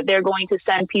saying is that they're going to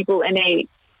send people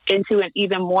into an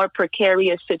even more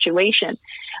precarious situation.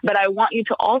 But I want you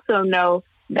to also know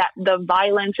that the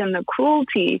violence and the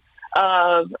cruelty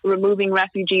of removing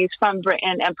refugees from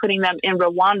Britain and putting them in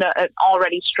Rwanda, an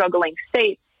already struggling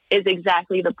state, is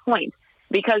exactly the point.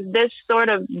 Because this sort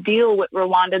of deal with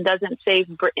Rwanda doesn't save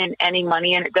Britain any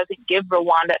money, and it doesn't give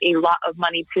Rwanda a lot of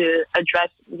money to address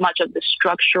much of the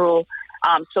structural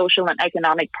social and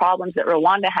economic problems that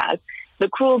Rwanda has. The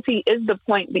cruelty is the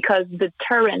point because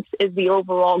deterrence is the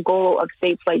overall goal of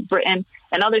states like Britain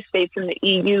and other states in the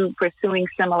EU pursuing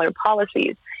similar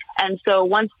policies. And so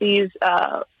once these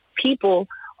people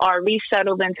are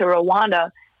resettled into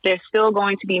Rwanda, they're still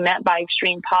going to be met by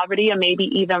extreme poverty and maybe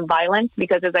even violence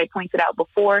because, as I pointed out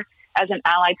before, as an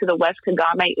ally to the West,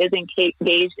 Kagame is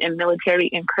engaged in military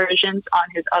incursions on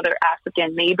his other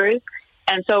African neighbors.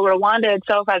 And so Rwanda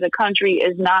itself as a country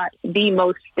is not the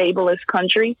most stablest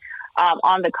country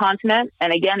on the continent.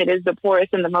 And again, it is the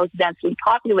poorest and the most densely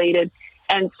populated.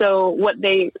 And so what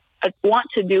they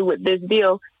want to do with this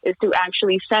deal is to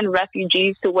actually send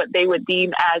refugees to what they would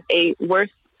deem as a worse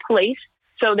place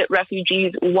so that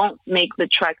refugees won't make the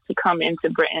trek to come into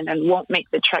Britain and won't make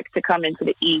the trek to come into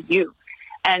the EU.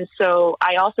 And so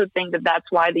I also think that that's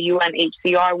why the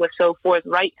UNHCR was so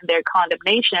forthright in their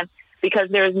condemnation, because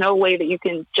there is no way that you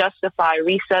can justify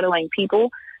resettling people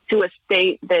to a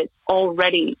state that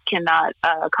already cannot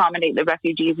accommodate the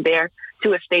refugees there,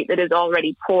 to a state that is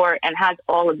already poor and has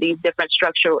all of these different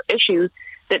structural issues,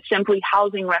 that simply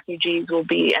housing refugees will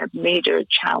be a major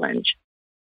challenge.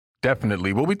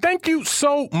 Definitely. Well, we thank you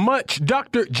so much,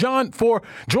 Dr. John, for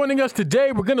joining us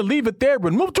today. We're going to leave it there.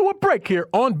 We'll move to a break here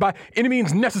on By Any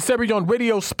Means Necessary on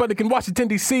Radio Sputnik in Washington,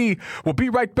 D.C. We'll be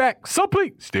right back, so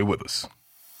please stay with us.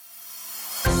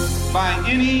 By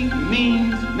any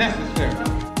means necessary.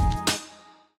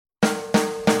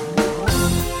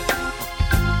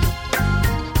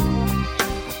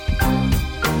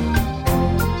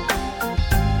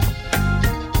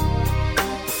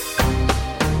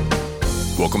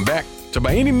 Welcome back to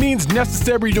By Any Means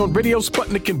Necessary on Radio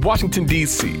Sputnik in Washington,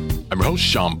 D.C. I'm your host,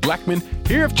 Sean Blackmon,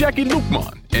 here with Jacquie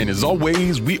Luqman And as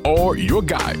always, we are your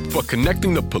guide for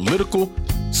connecting the political,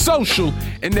 social,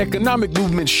 and economic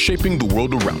movements shaping the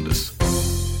world around us.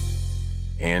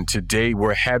 And today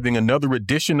we're having another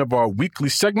edition of our weekly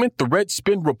segment, The Red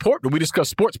Spin Report, where we discuss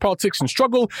sports, politics, and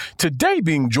struggle. Today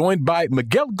being joined by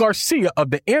Miguel Garcia of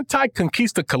the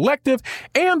ANTICONQUISTA Collective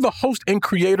and the host and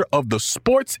creator of the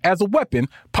Sports as a Weapon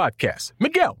podcast.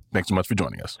 Miguel, thanks so much for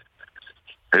joining us.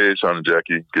 Hey, Sean and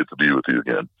Jacquie. Good to be with you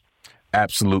again.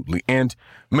 Absolutely. And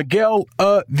Miguel,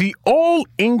 the All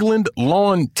England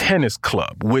Lawn Tennis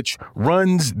Club, which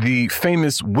runs the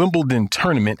famous Wimbledon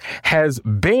tournament, has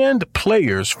banned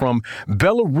players from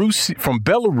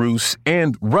Belarus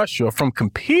and Russia from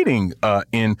competing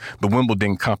in the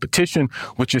Wimbledon competition,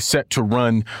 which is set to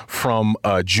run from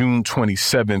June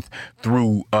 27th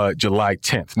through July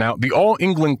 10th. Now, the All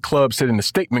England Club said in a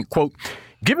statement, quote,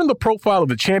 "Given the profile of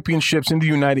the championships in the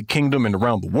United Kingdom and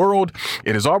around the world,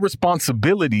 it is our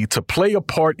responsibility to play a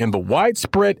part in the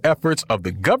widespread efforts of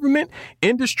the government,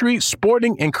 industry,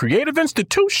 sporting, and creative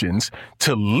institutions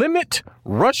to limit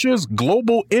Russia's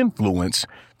global influence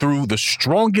through the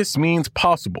strongest means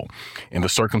possible. In the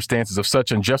circumstances of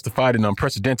such unjustified and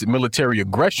unprecedented military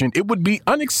aggression, it would be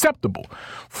unacceptable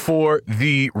for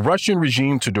the Russian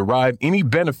regime to derive any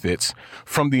benefits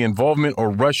from the involvement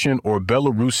of Russian or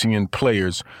Belarusian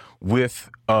players with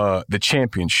the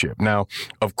championship." Now,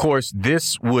 of course,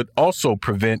 this would also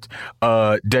prevent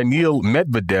Daniil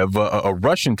Medvedev, a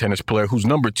Russian tennis player who's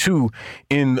number 2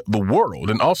 in the world,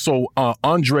 and also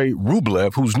Andrei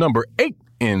Rublev, who's number 8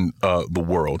 in the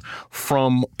world,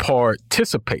 from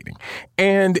participating.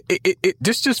 And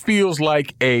this just feels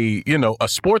like a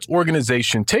sports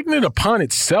organization taking it upon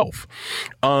itself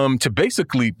to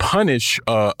basically punish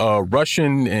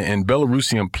Russian and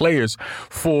Belarusian players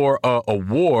for a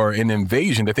war, an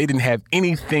invasion that they didn't have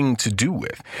anything to do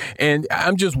with. And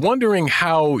I'm just wondering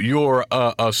how you're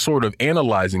sort of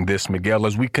analyzing this, Miguel,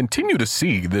 as we continue to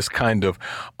see this kind of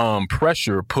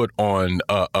pressure put on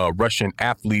Russian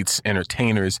athletes,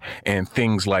 entertainers, and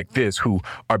things like this, who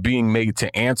are being made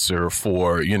to answer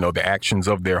for, the actions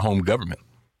of their home government.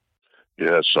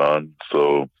 Yeah, Sean.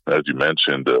 So, as you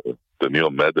mentioned, Daniil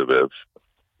Medvedev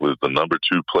was the number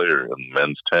 2 player in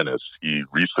men's tennis. He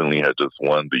recently had just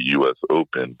won the U.S.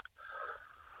 Open,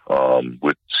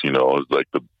 which,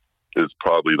 is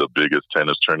probably the biggest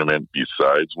tennis tournament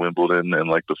besides Wimbledon and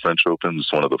the French Open.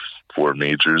 It's one of the 4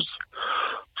 majors.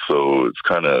 So it's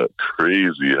kind of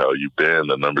crazy how you ban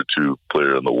the number 2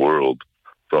 player in the world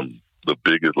from the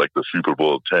biggest, the Super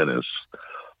Bowl of tennis,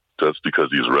 just because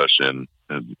he's Russian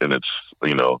and it's,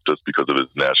 just because of his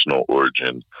national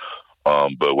origin.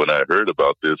 But when I heard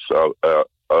about this, I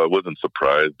wasn't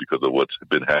surprised because of what's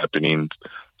been happening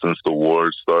since the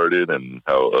war started and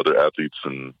how other athletes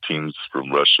and teams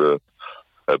from Russia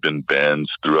have been banned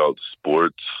throughout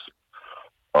sports.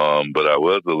 But I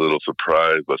was a little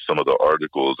surprised by some of the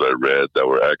articles I read that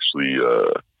were actually,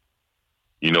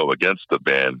 against the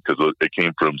ban, because it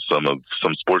came from some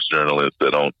sports journalists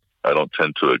that I don't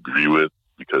tend to agree with,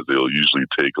 because they'll usually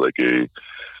take a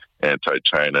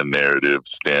anti-China narrative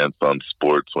stance on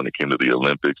sports when it came to the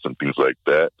Olympics and things like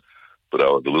that. But I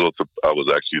was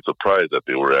actually surprised that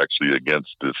they were actually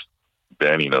against this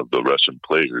banning of the Russian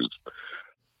players.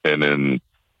 And then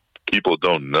people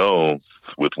don't know,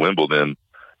 with Wimbledon,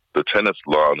 the Tennis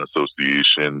Law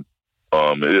Association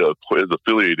is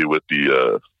affiliated with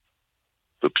the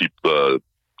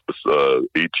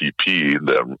ATP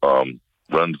that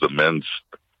runs the men's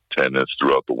tennis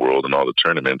throughout the world and all the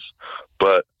tournaments.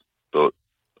 But the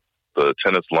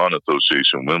Tennis Law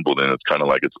Association, Wimbledon, is kind of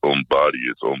like its own body,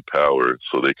 its own power,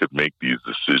 so they could make these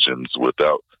decisions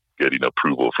without getting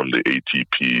approval from the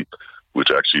ATP, which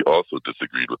actually also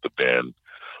disagreed with the ban.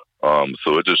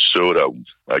 So it just showed how,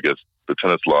 I guess, the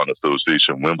Tennis Law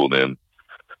Association, Wimbledon,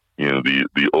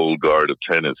 the old guard of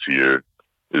tennis here,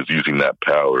 is using that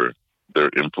power, their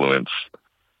influence,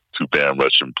 to ban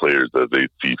Russian players as they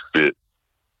see fit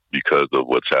because of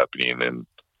what's happening in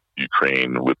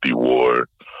Ukraine with the war.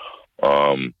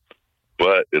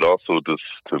 But it also,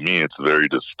 to me, it's very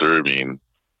disturbing.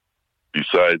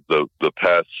 Besides the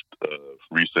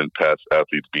recent past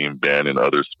athletes being banned in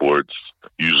other sports,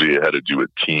 usually it had to do with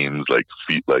teams like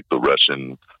the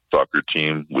Russian soccer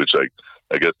team, which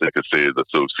I guess they could say is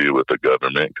associated with the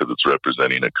government because it's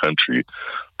representing a country.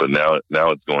 But now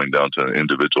it's going down to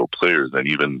individual players and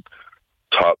even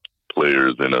top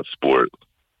players in a sport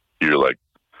here, like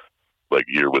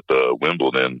here with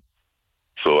Wimbledon.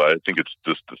 So I think it's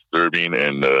just disturbing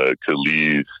and could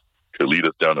lead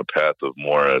us down a path of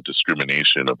more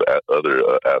discrimination of other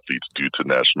athletes due to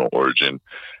national origin.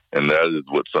 And that is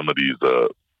what some of these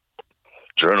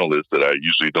journalists that I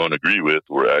usually don't agree with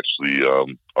were actually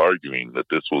arguing that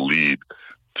this will lead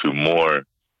to more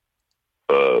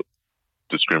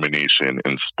discrimination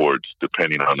in sports,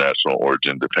 depending on national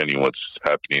origin, depending what's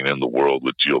happening in the world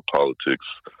with geopolitics.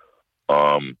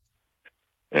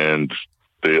 And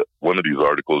one of these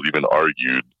articles even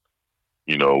argued,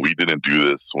 we didn't do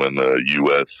this when the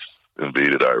U.S.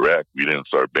 invaded Iraq. We didn't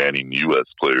start banning U.S.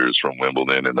 players from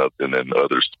Wimbledon and then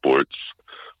other sports.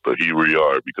 But here we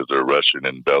are because they're Russian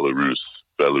and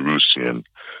Belarusian,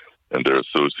 and they're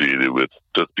associated with,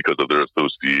 just because of their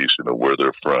association of where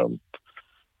they're from,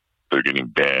 they're getting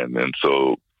banned. And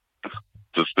so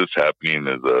just this happening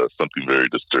is something very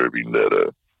disturbing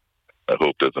that I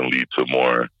hope doesn't lead to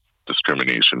more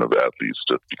discrimination of athletes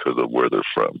just because of where they're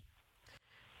from.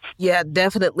 Yeah,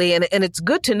 definitely. And it's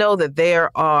good to know that there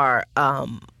are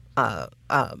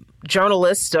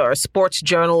journalists or sports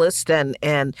journalists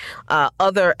and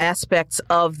other aspects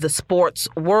of the sports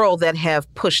world that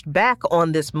have pushed back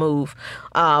on this move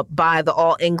by the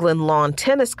All England Lawn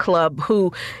Tennis Club,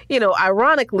 who,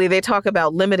 ironically, they talk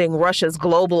about limiting Russia's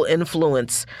global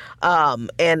influence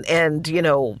and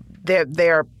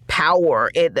their power.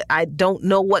 I don't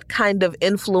know what kind of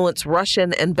influence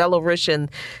Russian and Belarusian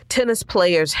tennis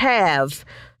players have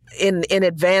in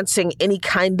advancing any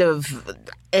kind of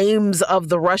aims of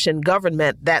the Russian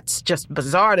government. That's just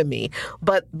bizarre to me.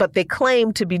 But they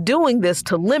claim to be doing this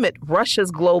to limit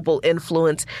Russia's global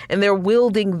influence, and they're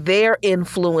wielding their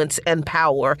influence and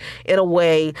power in a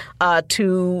way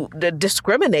to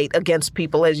discriminate against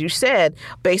people, as you said,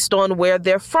 based on where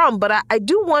they're from. But I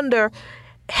do wonder,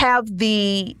 have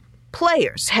the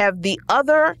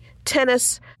other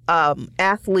tennis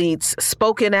athletes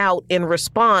spoken out in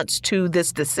response to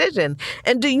this decision?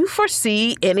 And do you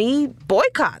foresee any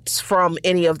boycotts from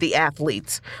any of the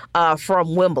athletes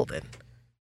from Wimbledon?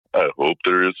 I hope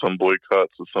there is some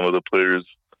boycotts of some of the players.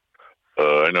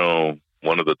 I know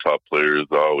one of the top players,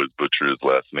 I always butcher his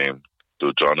last name,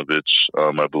 Dojanovic,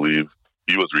 I believe.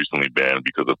 He was recently banned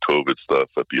because of COVID stuff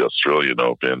at the Australian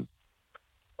Open.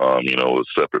 It was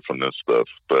separate from this stuff.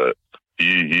 But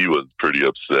he was pretty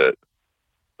upset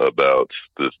about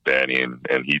this banning,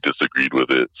 and he disagreed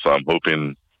with it. So I'm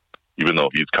hoping, even though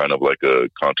he's kind of like a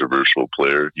controversial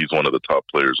player, he's one of the top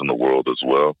players in the world as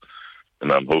well.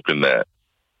 And I'm hoping that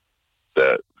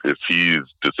if he's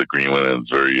disagreeing with and is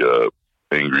very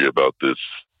angry about this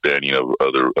banning of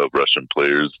Russian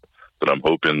players, then I'm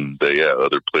hoping that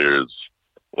other players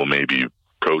will maybe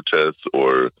protest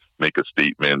or make a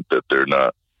statement that they're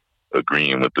not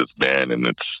agreeing with this ban, and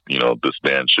it's, this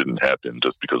ban shouldn't happen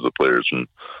just because the players from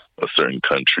a certain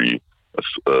country, a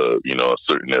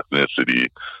certain ethnicity.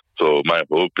 So my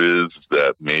hope is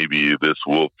that maybe this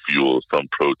will fuel some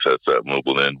protests at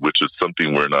Wimbledon, which is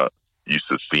something we're not used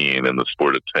to seeing in the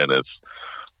sport of tennis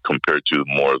compared to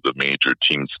more of the major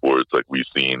team sports like we've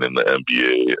seen in the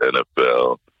NBA,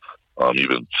 NFL,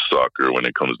 even soccer when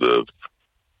it comes to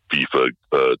FIFA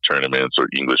tournaments or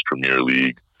English Premier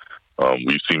League.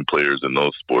 We've seen players in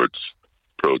those sports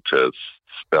protest.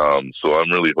 So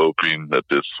I'm really hoping that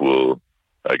this will,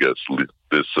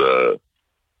 this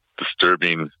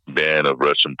disturbing ban of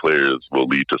Russian players will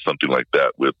lead to something like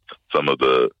that with some of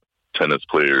the tennis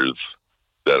players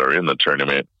that are in the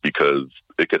tournament, because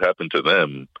it could happen to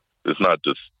them. It's not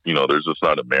just, there's just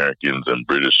not Americans and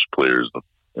British players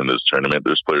in this tournament.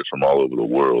 There's players from all over the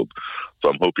world. So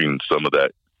I'm hoping some of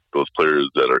those players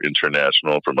that are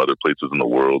international from other places in the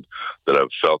world that have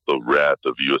felt the wrath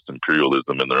of U.S.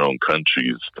 imperialism in their own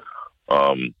countries,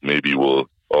 maybe will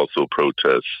also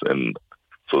protest. And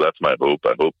so that's my hope.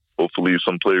 I hope hopefully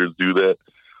some players do that.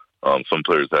 Some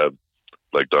players have,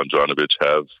 like Dojanovic,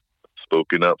 have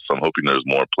spoken up. So I'm hoping there's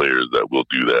more players that will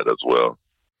do that as well.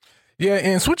 Yeah,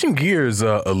 and switching gears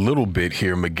a little bit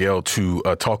here, Miguel, to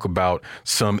talk about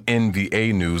some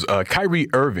NBA news. Kyrie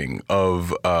Irving of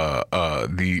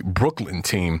the Brooklyn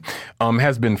team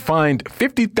has been fined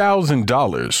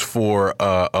 $50,000 for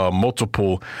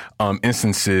multiple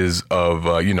instances of,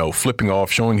 flipping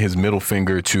off, showing his middle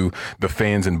finger to the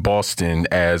fans in Boston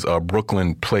as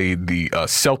Brooklyn played the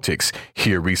Celtics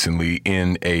here recently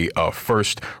in a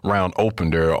first round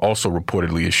opener. Also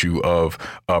reportedly issue of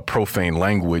profane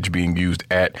language being used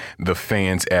at the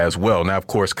fans as well. Now, of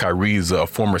course, Kyrie's a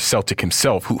former Celtic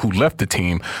himself who left the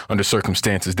team under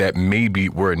circumstances that maybe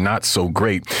were not so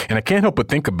great. And I can't help but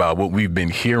think about what we've been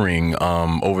hearing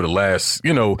over the last,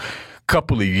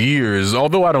 couple of years,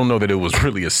 although I don't know that it was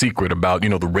really a secret about, the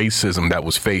racism that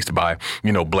was faced by,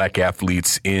 black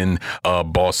athletes in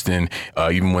Boston,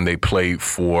 even when they played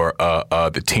for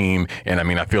the team. And I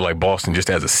mean, I feel like Boston just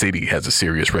as a city has a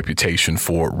serious reputation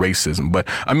for racism. But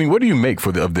I mean, what do you make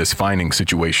of this fining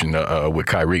situation with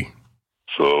Kyrie?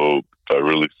 So I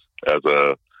really, as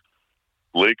a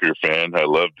Laker fan, I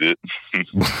loved it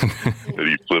that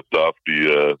he flipped off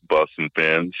the Boston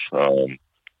fans.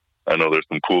 I know there's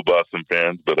some cool Boston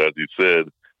fans, but as you said,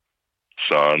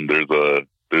 Sean, there's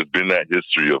been that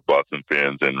history of Boston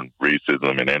fans and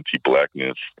racism and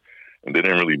anti-blackness, and they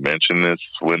didn't really mention this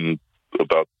in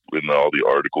all the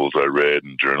articles I read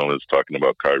and journalists talking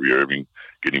about Kyrie Irving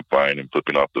getting fined and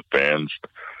flipping off the fans.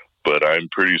 But I'm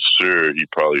pretty sure he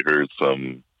probably heard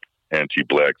some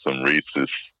anti-black, some racist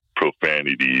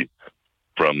profanity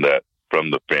from the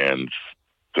fans,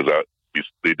 because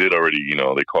they did already,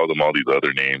 they called them all these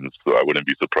other names, so I wouldn't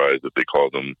be surprised if they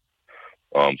called them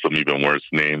some even worse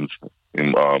names.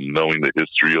 Knowing the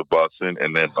history of Boston,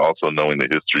 and then also knowing the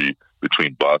history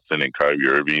between Boston and Kyrie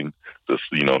Irving,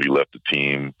 he left the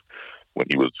team when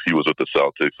he was with the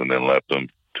Celtics, and then left them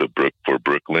for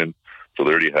Brooklyn. So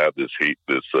they already have this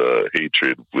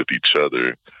hatred with each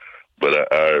other. But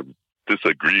I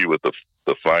disagree with the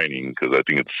fining, because I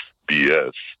think it's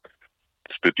BS.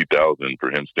 It's $50,000 for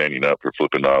him standing up for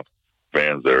flipping off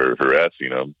fans that are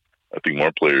harassing him. I think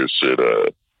more players should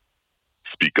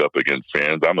speak up against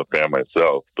fans. I'm a fan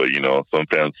myself, but some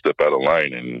fans step out of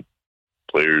line, and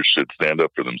players should stand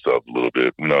up for themselves a little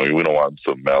bit. We don't want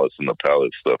some malice in the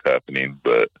palace stuff happening,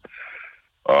 but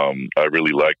I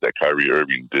really like that Kyrie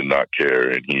Irving did not care,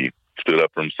 and he stood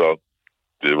up for himself,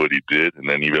 did what he did, and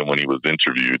then even when he was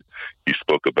interviewed, he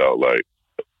spoke about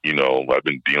I've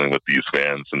been dealing with these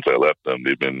fans since I left them.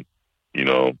 They've been,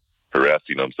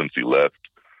 harassing him since he left.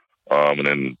 And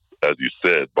then, as you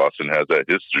said, Boston has that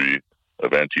history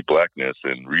of anti-blackness,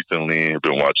 and recently I've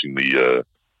been watching the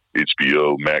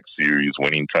HBO Max series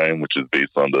Winning Time, which is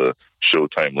based on the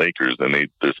Showtime Lakers, and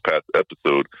this past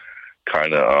episode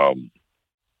kind of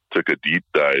took a deep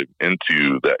dive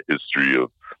into that history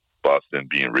of Boston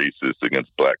being racist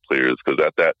against black players, because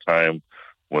at that time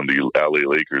when the LA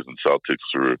Lakers and Celtics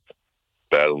were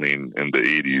battling in the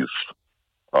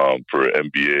 80s for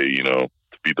NBA, to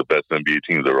be the best NBA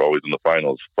teams, they were always in the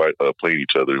finals playing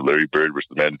each other, Larry Bird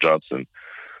versus Magic Johnson.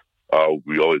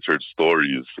 We always heard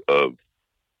stories of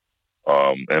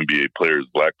NBA players,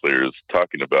 black players,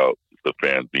 talking about the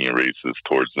fans being racist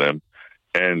towards them.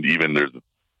 And even there's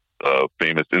a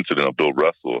famous incident of Bill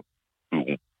Russell,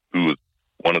 who was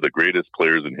one of the greatest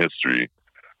players in history,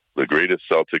 the greatest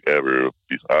Celtic ever.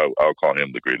 I'll call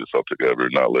him the greatest Celtic ever,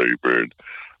 not Larry Bird.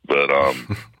 But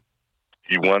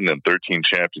he won them 13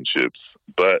 championships,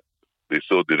 but they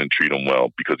still didn't treat him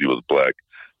well because he was black.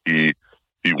 He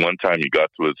one time he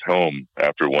got to his home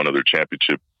after one of their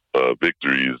championship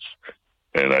victories,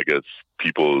 and I guess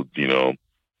people, did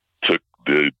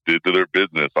their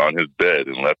business on his bed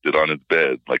and left it on his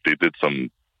bed. Like, they did some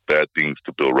bad things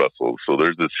to Bill Russell. So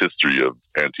there's this history of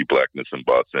anti-blackness in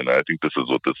Boston. I think this is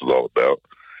what this is all about.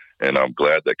 And I'm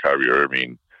glad that Kyrie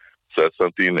Irving said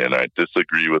something, and I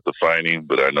disagree with the fining,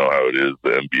 but I know how it is. The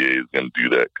NBA is going to do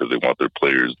that because they want their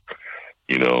players,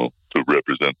 to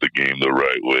represent the game the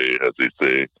right way, as they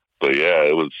say. But yeah,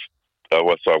 so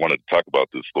I wanted to talk about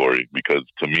this story because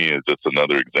to me it's just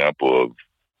another example of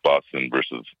Boston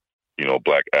versus,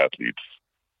 black athletes.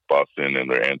 Boston and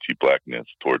their anti-blackness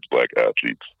towards black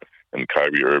athletes. And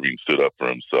Kyrie Irving stood up for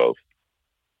himself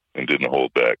and didn't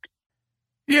hold back.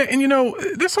 Yeah, and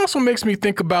this also makes me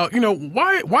think about,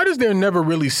 why does there never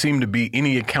really seem to be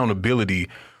any accountability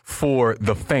for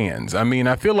the fans? I mean,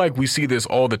 I feel like we see this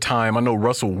all the time. I know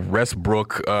Russell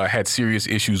Westbrook had serious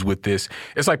issues with this.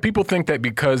 It's like people think that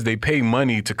because they pay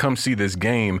money to come see this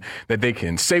game, that they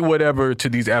can say whatever to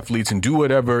these athletes and do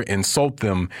whatever, insult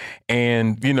them.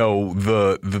 And,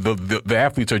 the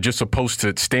athletes are just supposed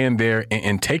to stand there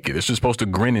and take it. It's just supposed to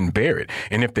grin and bear it.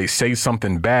 And if they say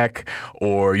something back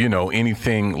or,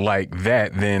 anything like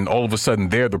that, then all of a sudden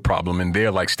they're the problem and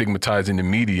they're like stigmatizing the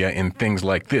media and things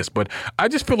like this. But I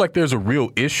just feel like there's a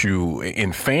real issue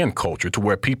in fan culture to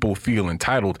where people feel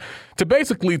entitled to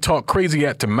basically talk crazy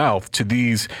at the mouth to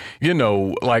these,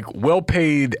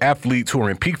 well-paid athletes who are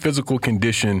in peak physical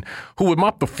condition, who would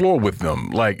mop the floor with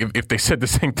them, like if they said the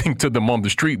same thing to them on the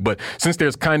street. But since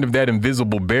there's kind of that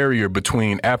invisible barrier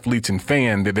between athletes and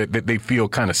fans, that they feel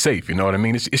kind of safe. You know what I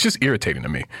mean? It's just irritating to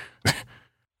me.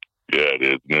 Yeah,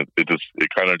 it is. It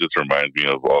kind of just reminds me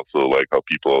of also like how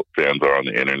fans are on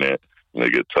the internet and they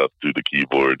get tough through the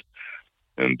keyboard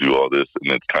and do all this,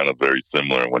 and it's kind of very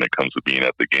similar when it comes to being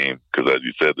at the game. Because as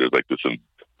you said, there's like this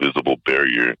visible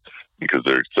barrier because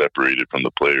they're separated from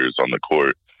the players on the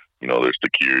court. You know, there's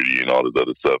security and all this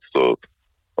other stuff. So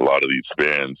a lot of these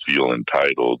fans feel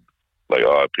entitled, like,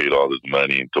 oh, I paid all this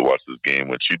money to watch this game,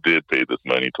 which you did pay this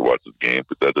money to watch this game,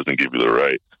 but that doesn't give you the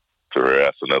right to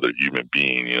harass another human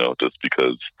being, you know, just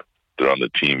because they're on the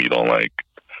team you don't like.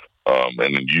 And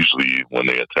then usually when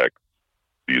they attack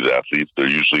these athletes, they're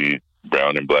usually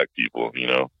brown and black people, you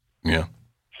know? Yeah.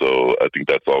 So I think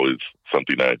that's always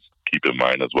something I keep in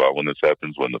mind as well when this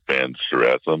happens, when the fans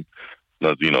harass them.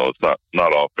 You know, it's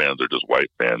not all fans are just white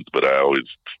fans, but I always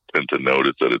tend to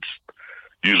notice that it's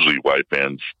usually white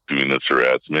fans doing this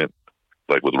harassment,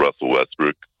 like with Russell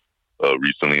Westbrook.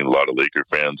 Recently, a lot of Laker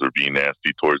fans are being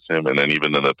nasty towards him. And then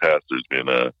even in the past, there's been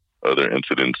other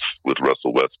incidents with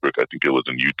Russell Westbrook. I think it was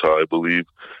in Utah, I believe,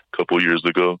 a couple of years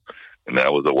ago. And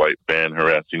that was a white fan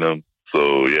harassing him.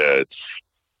 So, yeah,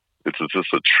 it's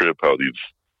just a trip how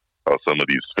some of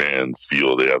these fans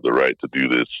feel they have the right to do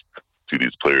this to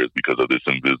these players because of this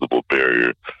invisible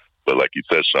barrier. But like you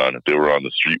said, Sean, if they were on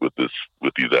the street with these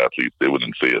athletes, they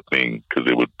wouldn't say a thing because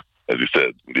they would, as you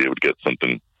said, they would get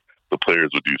something. The players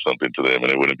would do something to them,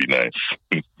 and it wouldn't be nice.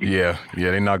 Yeah,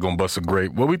 they're not going to bust a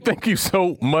grape. Well, we thank you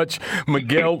so much,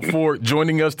 Miguel, for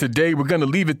joining us today. We're going to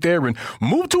leave it there and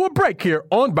move to a break here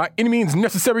on By Any Means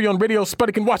Necessary on Radio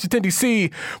Sputnik in Washington,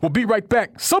 D.C. We'll be right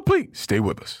back, so please stay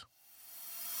with us.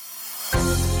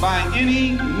 By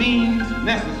any means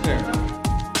necessary.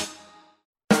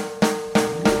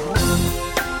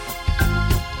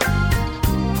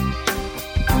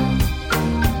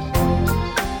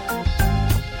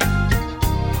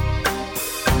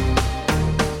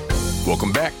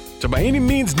 Welcome back to By Any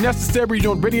Means Necessary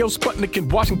on Radio Sputnik in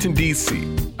Washington, D.C.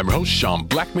 I'm your host, Sean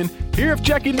Blackmon, here with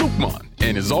Jacquie Luqman.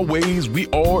 And as always, we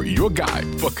are your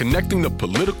guide for connecting the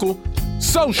political,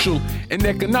 social, and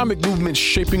economic movements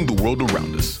shaping the world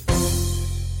around us.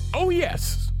 Oh,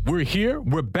 yes, we're here.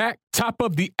 We're back. Top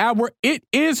of the hour. It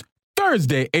is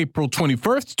Thursday, April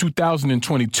 21st,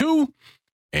 2022.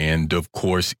 And, of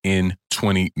course, in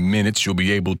 20 minutes, you'll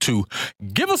be able to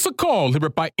give us a call here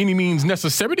By Any Means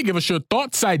Necessary to give us your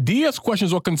thoughts, ideas,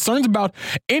 questions, or concerns about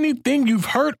anything you've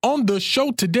heard on the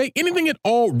show today, anything at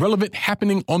all relevant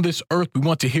happening on this earth. We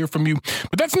want to hear from you.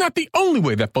 But that's not the only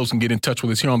way that folks can get in touch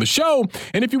with us here on the show.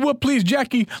 And if you would, please,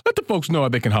 Jacquie, let the folks know how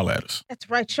they can holler at us. That's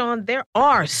right, Sean. There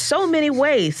are so many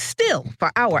ways still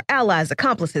for our allies,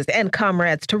 accomplices, and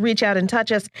comrades to reach out and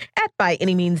touch us at By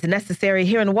Any Means Necessary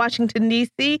here in Washington,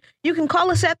 D.C. You can call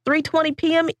us at 3:20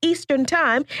 p.m. Eastern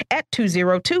Time at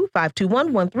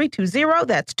 202-521-1320.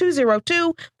 That's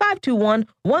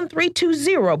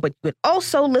 202-521-1320. But you can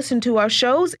also listen to our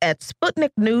shows at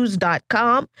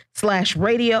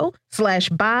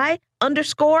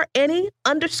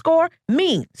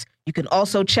SputnikNews.com/radio/by_any_means. You can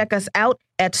also check us out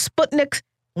at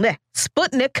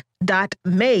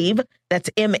Sputnik.mave. That's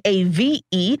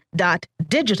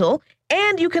MAVE.digital.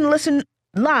 And you can listen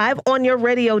live on your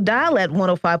radio dial at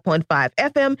 105.5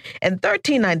 FM and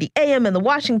 1390 AM in the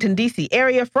Washington, D.C.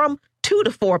 area from 2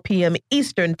 to 4 p.m.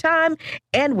 Eastern Time.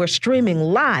 And we're streaming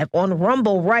live on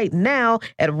Rumble right now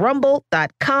at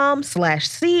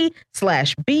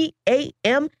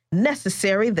rumble.com/C/BAM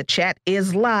necessary. The chat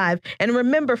is live. And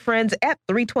remember, friends, at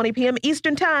 3:20 p.m.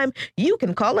 Eastern Time, you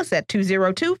can call us at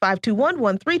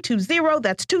 202-521-1320.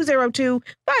 That's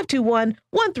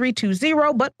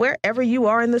 202-521-1320. But wherever you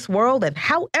are in this world and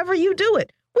however you do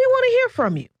it, we want to hear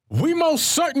from you. We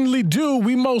most certainly do.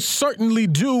 We most certainly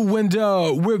do. And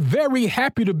we're very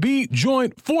happy to be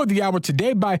joined for the hour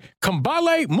today by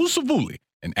Kambale Musavuli,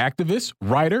 an activist,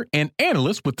 writer, and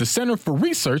analyst with the Center for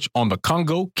Research on the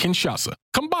Congo-Kinshasa.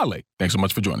 Kambale, thanks so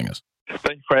much for joining us.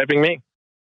 Thank you for having me.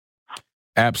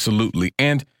 Absolutely.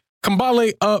 And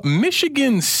Kambale,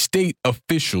 Michigan state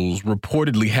officials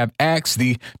reportedly have asked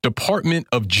the Department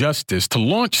of Justice to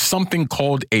launch something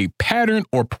called a pattern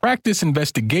or practice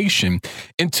investigation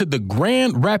into the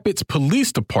Grand Rapids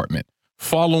Police Department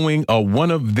following one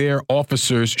of their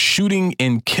officers shooting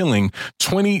and killing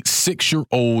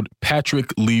 26-year-old Patrick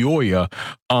Lyoya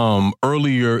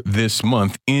earlier this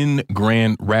month in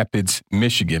Grand Rapids,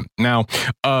 Michigan. Now,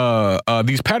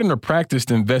 these pattern or practice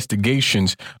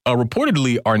investigations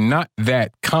reportedly are not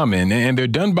that common, and they're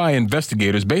done by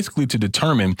investigators basically to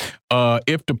determine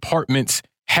if departments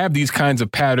have these kinds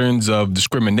of patterns of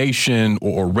discrimination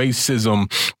or racism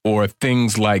or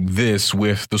things like this,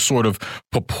 with the sort of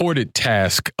purported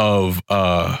task of,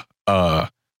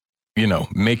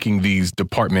 making these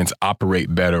departments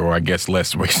operate better, or I guess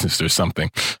less racist or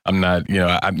something. I'm not,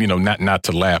 not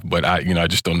to laugh, but I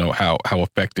just don't know how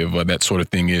effective that sort of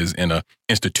thing is in a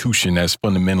institution as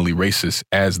fundamentally racist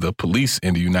as the police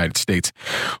in the United States.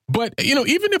 But,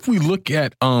 even if we look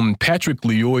at Patrick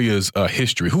Lyoya's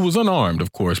history, who was unarmed,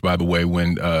 of course, by the way,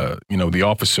 when, the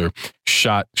officer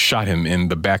shot him in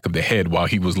the back of the head while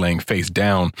he was laying face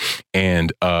down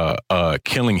and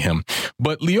killing him.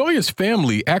 But Lyoya's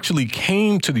family actually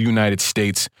came to the United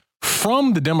States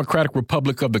from the Democratic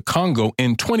Republic of the Congo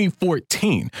in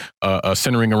 2014,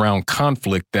 centering around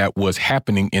conflict that was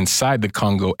happening inside the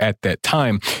Congo at that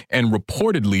time, and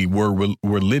reportedly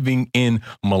were living in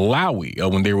Malawi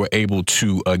when they were able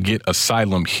to get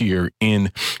asylum here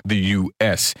in the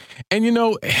U.S. And,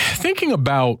 thinking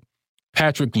about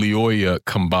Patrick Lyoya,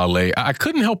 Kambale, I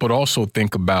couldn't help but also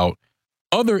think about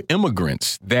other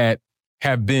immigrants that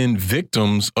have been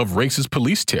victims of racist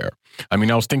police terror. I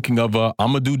was thinking of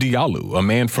Amadou Diallo, a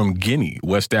man from Guinea,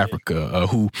 West Africa,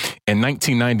 who in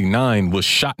 1999 was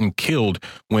shot and killed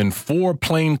when 4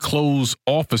 plainclothes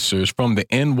officers from the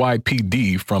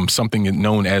NYPD, from something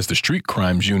known as the Street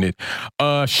Crimes Unit,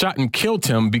 shot and killed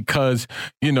him because,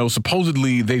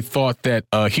 supposedly they thought that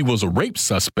he was a rape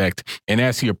suspect. And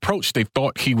as he approached, they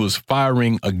thought he was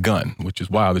firing a gun, which is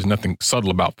wild. There's nothing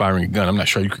subtle about firing a gun. I'm not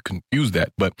sure you could confuse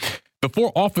that. But the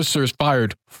 4 officers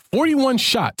fired 41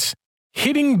 shots,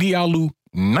 hitting Diallo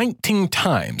 19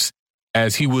 times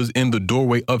as he was in the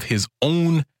doorway of his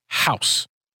own house,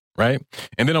 right?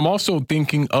 And then I'm also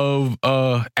thinking of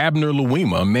Abner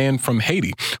Louima, a man from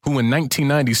Haiti, who in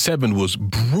 1997 was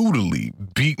brutally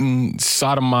beaten,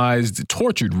 sodomized,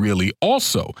 tortured, really,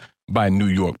 also by New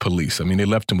York police. They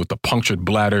left him with a punctured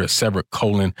bladder, a severed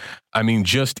colon.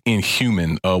 Just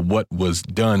inhuman what was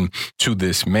done to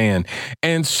this man.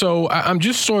 And so I'm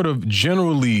just sort of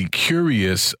generally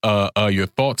curious your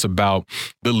thoughts about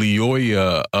the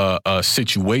Lyoya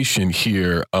situation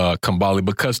here, Kambale,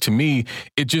 because to me,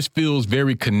 it just feels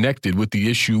very connected with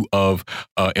the issue of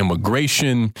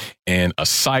immigration and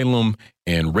asylum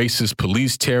and racist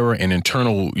police terror and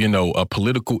internal,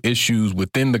 political issues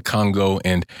within the Congo.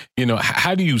 And,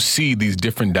 how do you see these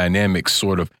different dynamics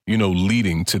sort of,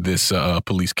 leading to this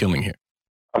police killing here?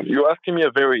 You're asking me a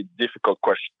very difficult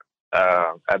question.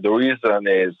 And the reason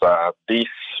is this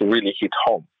really hit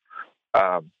home.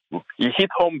 It hit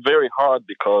home very hard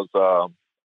because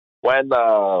when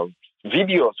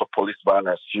videos of police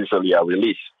violence usually are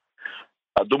released,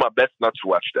 I do my best not to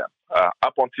watch them.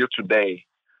 Up until today,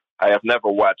 I have never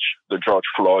watched the George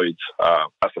Floyd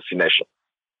assassination.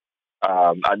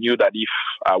 I knew that if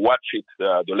I watch it,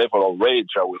 the level of rage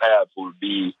I will have will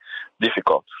be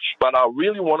difficult. But I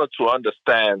really wanted to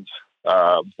understand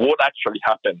what actually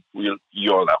happened with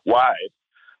Yola. Why?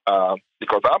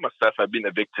 Because I myself have been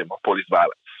a victim of police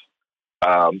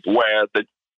violence, where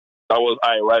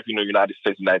I arrived in the United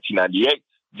States in 1998,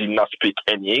 did not speak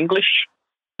any English.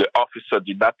 The officer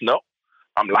did not know.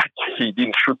 I'm like, he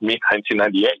didn't shoot me in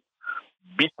 1998.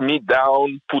 Beat me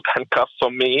down, put handcuffs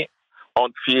on me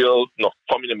until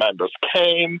family members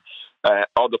came,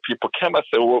 other people came and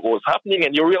said what was happening,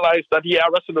 and you realize that he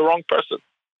arrested the wrong person.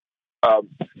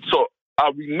 So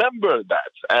I remember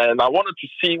that, and I wanted to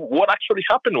see what actually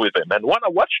happened with him. And when I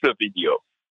watched the video,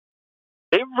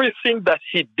 everything that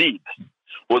he did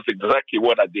was exactly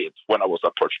what I did when I was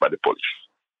approached by the police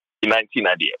in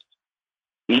 1998.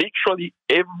 Literally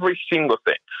every single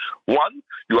thing. One,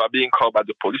 you are being called by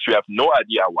the police. You have no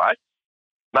idea why.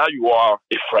 Now you are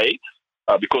afraid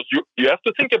because you have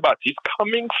to think about it. He's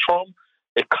coming from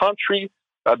a country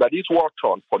that is worked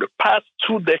on for the past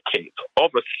 2 decades.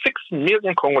 Over 6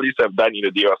 million Congolese have died in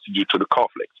the DRC due to the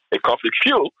conflict. A conflict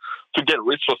fuel to get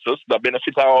resources that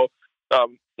benefit our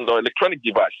electronic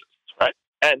devices, right?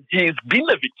 And he's been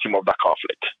a victim of that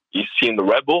conflict. He's seen the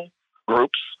rebel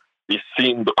groups. He's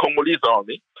seen the Congolese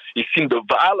army. He's seen the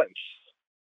violence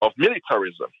of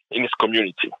militarism in his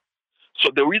community. So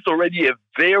there is already a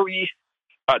very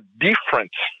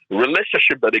different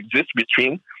relationship that exists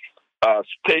between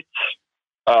state,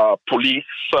 police,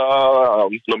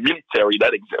 the military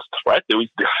that exists, right? There is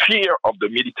the fear of the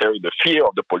military, the fear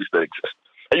of the police that exists.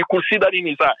 And you could see that in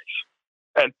his eyes.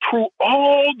 And through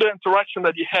all the interaction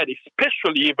that he had,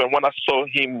 especially even when I saw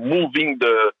him moving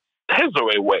the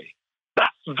taser away,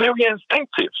 that's very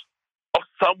instinctive of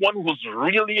someone who's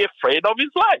really afraid of his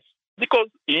life because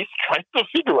he's trying to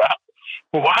figure out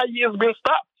why he has been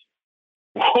stopped.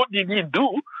 What did he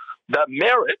do that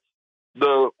merits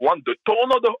the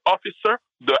tone of the officer,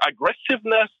 the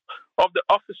aggressiveness of the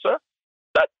officer,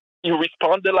 that he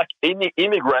responded like any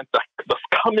immigrant that's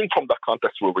coming from the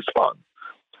context will respond.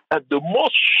 And the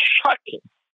most shocking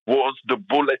was the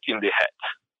bullet in the head.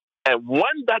 And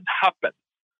when that happened,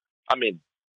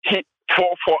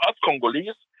 for us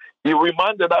Congolese, he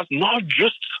reminded us not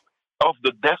just of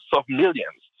the deaths of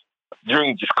millions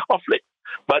during this conflict,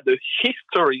 but the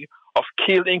history of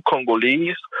killing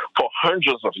Congolese for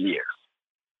hundreds of years.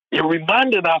 It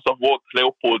reminded us of what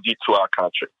Leopold did to our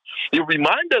country. It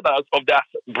reminded us of the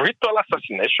brutal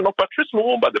assassination of Patrice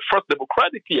Lumumba, the first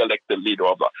democratically elected leader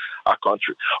of our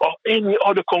country, or any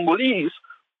other Congolese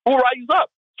who rise up.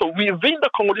 So within the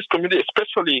Congolese community,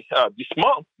 especially this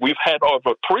month, we've had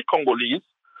over three Congolese.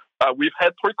 We've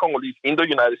had three Congolese in the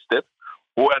United States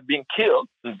who have been killed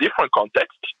in different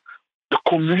contexts. The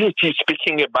community is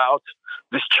speaking about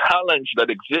this challenge that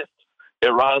exists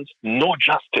around no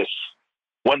justice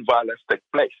when violence takes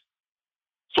place.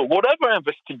 So whatever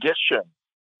investigation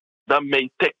that may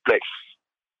take place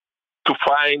to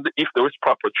find if there is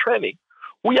proper training,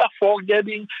 we are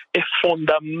forgetting a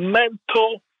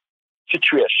fundamental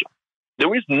situation.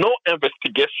 There is no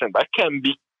investigation that can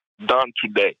be done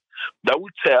today that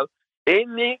would tell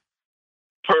any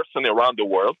person around the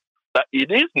world that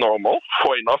it is normal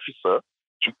for an officer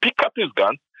to pick up his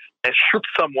gun and shoot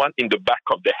someone in the back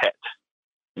of the head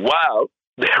while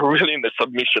they're really in a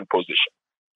submission position.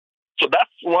 So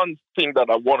that's one thing that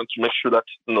I wanted to make sure that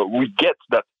we get,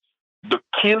 that the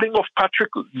killing of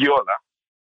Patrick Lyoya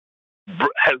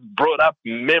has brought up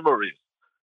memories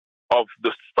of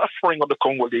the suffering of the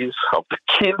Congolese, of the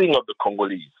killing of the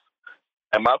Congolese.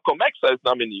 And Malcolm X says,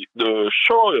 the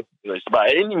show is by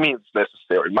any means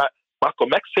necessary.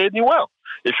 Malcolm X said it well.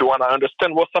 If you want to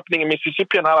understand what's happening in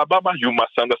Mississippi and Alabama, you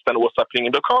must understand what's happening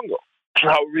in the Congo.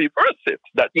 Now reverse it,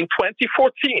 that in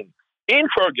 2014, in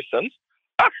Ferguson,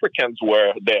 Africans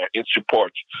were there in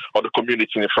support of the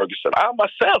community in Ferguson. I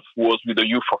myself was with the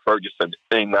youth of Ferguson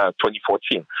in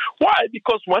 2014. Why?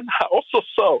 Because when I also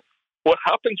saw what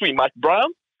happened with Mike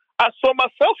Brown, I saw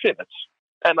myself in it.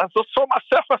 And as I saw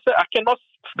myself, I said, I cannot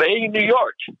stay in New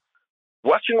York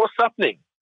watching what's happening.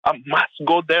 I must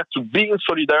go there to be in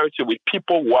solidarity with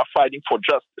people who are fighting for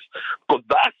justice. Because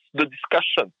that's the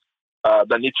discussion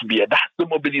that needs to be had. That's the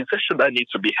mobilization that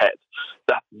needs to be had.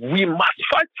 That we must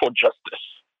fight for justice.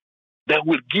 That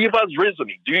will give us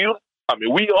reasoning.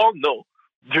 We all know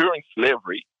during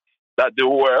slavery that there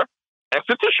were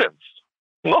institutions.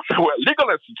 Not there were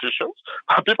legal institutions.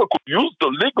 People could use the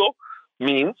legal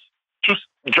means to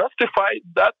justify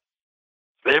that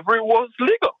slavery was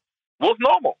legal, was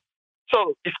normal.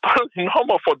 So it's totally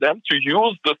normal for them to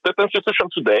use the state institution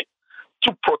today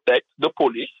to protect the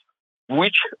police,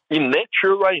 which in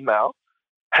nature right now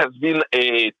has been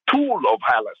a tool of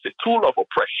violence, a tool of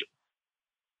oppression.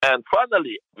 And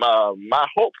finally, my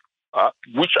hope,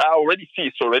 which I already see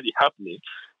is already happening,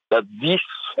 that this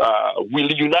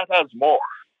will unite us more.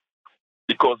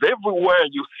 Because everywhere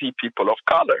you see people of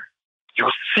color, you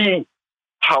see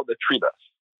how they treat us.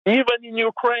 Even in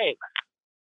Ukraine,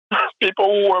 people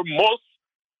who were most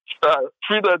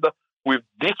treated with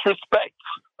disrespect,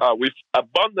 with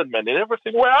abandonment and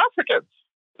everything, were Africans.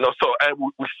 And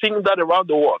we're seeing that around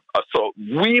the world. So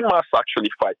we must actually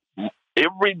fight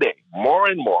every day, more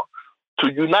and more,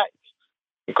 to unite.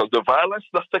 Because the violence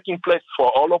that's taking place for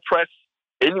all oppressed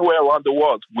anywhere around the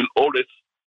world will always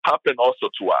happen also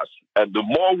to us. And the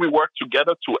more we work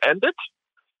together to end it,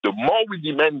 the more we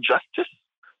demand justice.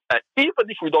 And even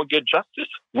if we don't get justice,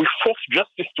 we force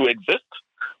justice to exist.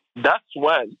 That's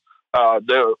when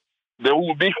there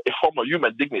will be a form of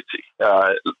human dignity.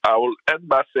 I will end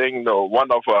by saying,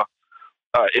 one of a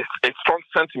strong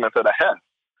sentiment that I have,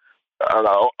 and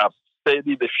I've said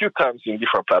it a few times in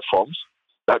different platforms,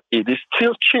 that it is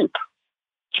still cheap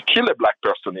to kill a black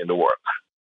person in the world.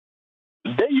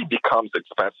 The day it becomes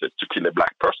expensive to kill a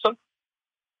black person,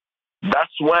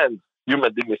 that's when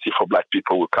human dignity for black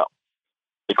people will come.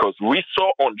 Because we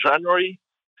saw on January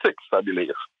 6th, I believe,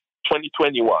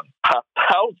 2021, how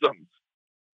thousands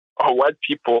of white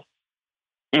people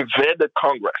invaded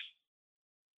Congress.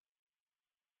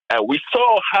 And we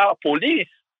saw how police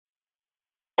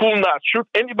could not shoot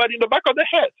anybody in the back of the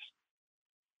head.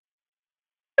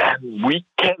 And we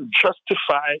can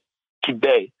justify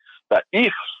today that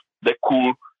if they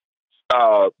could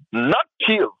not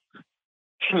kill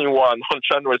anyone on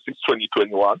January 6,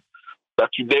 2021, that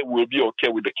today we'll be okay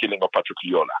with the killing of Patrick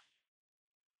Lyoya.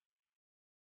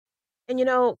 And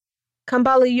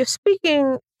Kambale, you're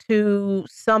speaking to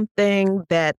something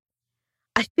that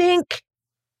I think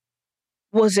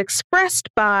was expressed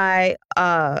by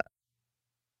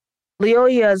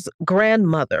Lyoya's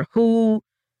grandmother, who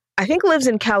I think lives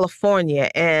in California,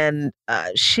 and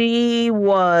she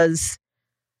was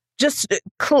just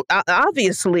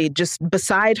obviously just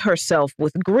beside herself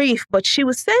with grief, but she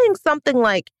was saying something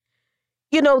like,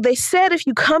 they said if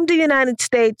you come to the United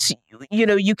States,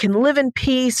 you can live in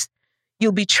peace,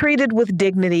 you'll be treated with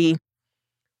dignity,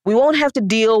 We won't have to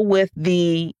deal with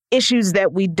the issues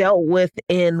that we dealt with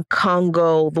in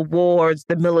Congo, the wars,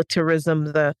 the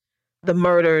militarism, the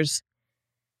murders.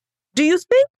 Do you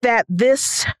think that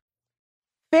this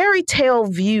fairy tale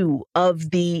view of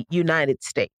the United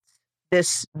States,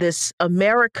 this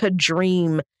American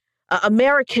dream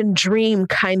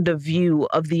kind of view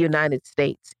of the United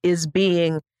States is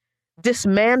being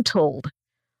dismantled,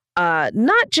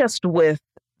 not just with,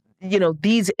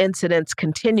 these incidents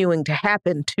continuing to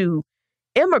happen to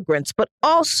immigrants, but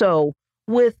also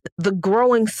with the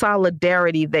growing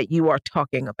solidarity that you are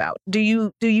talking about? Do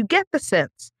you get the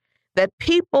sense that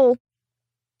people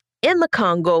in the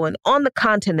Congo and on the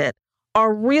continent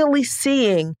are really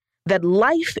seeing that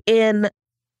life in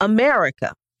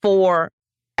America for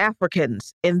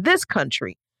Africans in this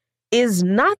country is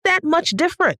not that much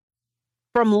different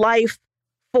from life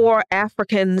for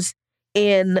Africans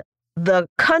in the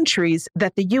countries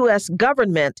that the U.S.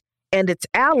 government and its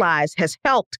allies has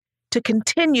helped to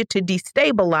continue to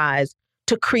destabilize,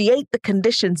 to create the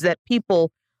conditions that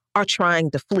people are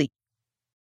trying to flee?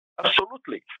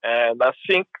 Absolutely. And I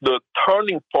think the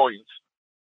turning point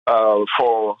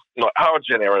for our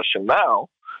generation now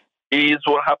is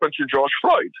what happened to George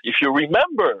Floyd. If you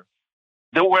remember,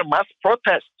 there were mass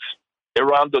protests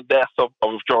around the death of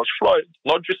George Floyd,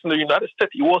 not just in the United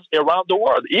States, it was around the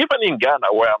world, even in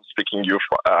Ghana, where I'm speaking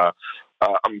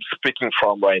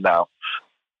from right now.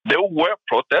 There were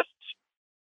protests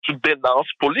to denounce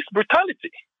police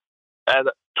brutality and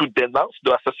to denounce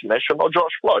the assassination of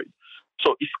George Floyd.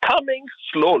 So it's coming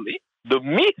slowly. The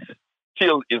myth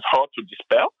still is hard to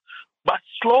dispel, but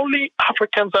slowly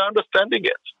Africans are understanding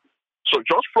it. So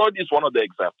George Floyd is one of the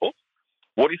examples.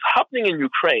 What is happening in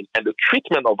Ukraine and the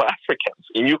treatment of Africans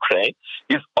in Ukraine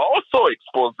is also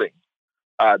exposing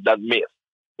that myth.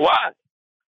 Why?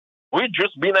 We've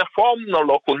just been informed in the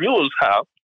local news how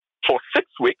for 6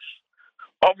 weeks,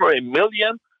 over 1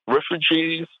 million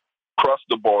refugees crossed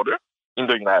the border in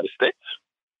the United States,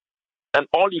 and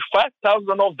only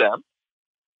 5,000 of them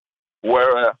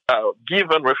were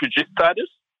given refugee status.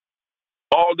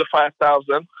 All the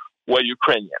 5,000 were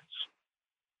Ukrainians.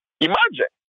 Imagine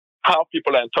how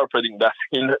people are interpreting that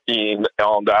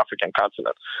on the African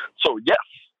continent. So yes,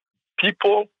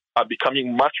 people are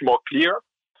becoming much more clear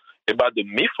about the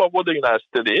myth of what the United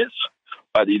States is,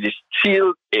 but it is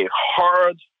still a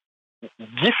hard,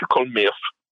 difficult myth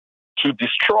to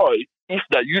destroy if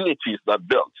the unity is not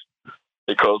built.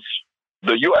 Because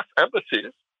the U.S.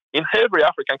 embassies in every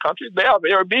African country, they are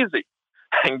very busy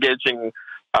engaging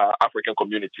African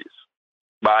communities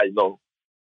by,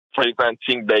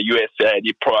 presenting the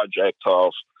USAID project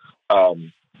of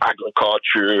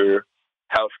agriculture,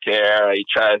 healthcare,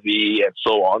 HIV, and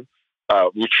so on,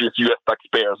 which is U.S.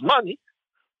 taxpayers' money.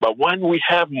 But when we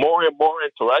have more and more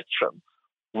interaction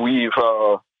with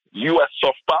U.S.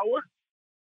 soft power,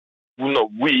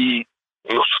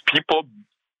 people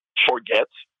forget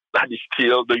that it's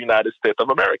still the United States of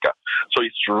America. So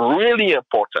it's really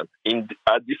important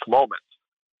at this moment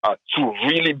to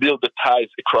really build the ties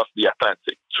across the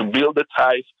Atlantic, to build the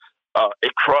ties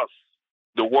across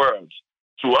the world,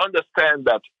 to understand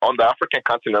that on the African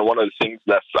continent, one of the things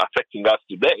that's affecting us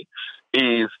today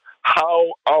is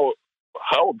how our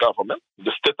government,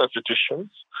 the state institutions,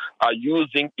 are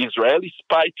using Israeli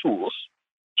spy tools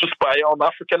to spy on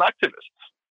African activists.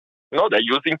 They're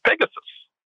using Pegasus.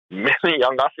 Many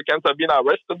young Africans have been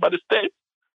arrested by the state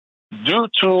due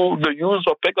to the use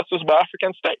of Pegasus by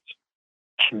African states.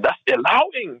 That's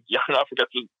allowing young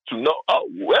Africans to know, oh,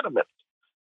 wait a minute.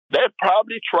 They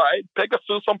probably tried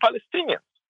Pegasus on Palestinians.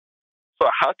 So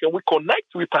how can we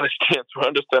connect with Palestinians to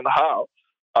understand how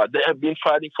they have been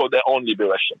fighting for their own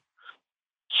liberation?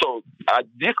 So at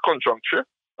this conjuncture,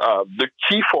 the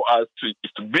key for us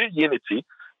is to build unity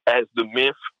as the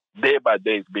myth day by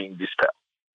day is being dispelled.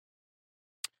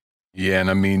 Yeah, and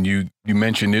I mean, you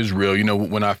mentioned Israel.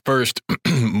 When I first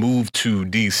moved to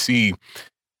D.C.,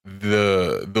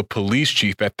 the police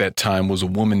chief at that time was a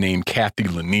woman named Kathy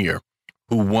Lanier,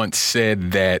 who once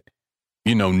said that,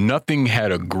 nothing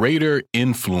had a greater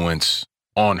influence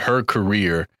on her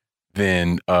career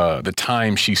than the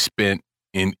time she spent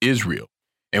in Israel.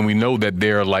 And we know that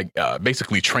there are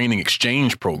basically training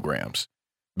exchange programs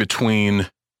between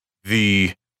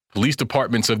the police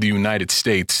departments of the United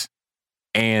States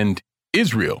and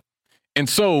Israel. And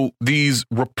so these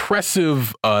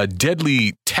repressive,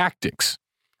 deadly tactics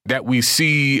that we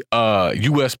see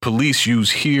U.S. police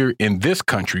use here in this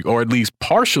country, or at least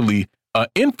partially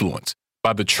influenced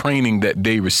by the training that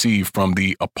they receive from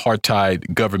the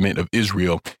apartheid government of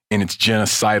Israel in its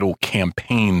genocidal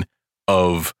campaign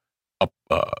of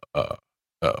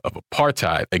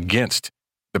apartheid against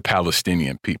the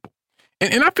Palestinian people.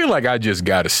 And I feel like I just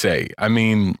got to say, I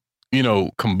mean, you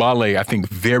know, Kambale, I think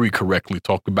very correctly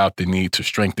talked about the need to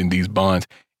strengthen these bonds.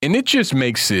 And it just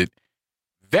makes it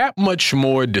that much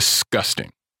more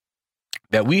disgusting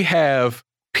that we have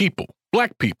people,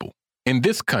 Black people in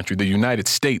this country, the United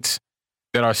States,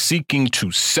 that are seeking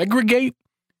to segregate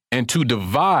and to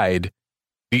divide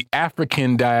the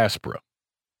African diaspora.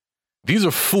 These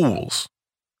are fools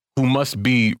who must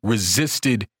be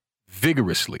resisted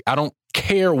vigorously. I don't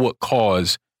care what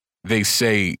cause they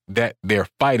say that they're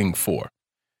fighting for.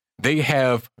 They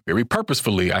have very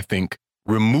purposefully, I think,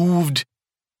 removed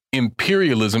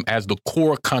imperialism as the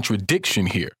core contradiction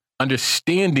here,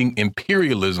 understanding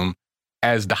imperialism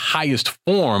as the highest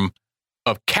form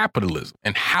of capitalism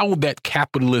and how that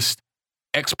capitalist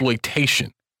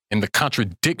exploitation and the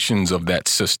contradictions of that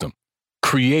system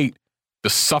create the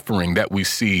suffering that we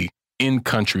see in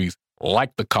countries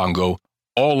like the Congo,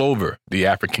 all over the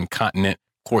African continent.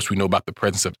 Of course, we know about the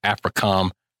presence of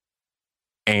AFRICOM,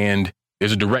 and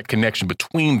there's a direct connection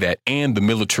between that and the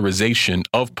militarization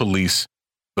of police,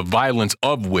 the violence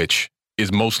of which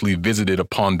is mostly visited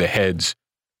upon the heads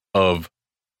of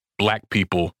Black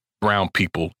people, brown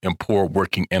people, and poor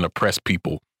working and oppressed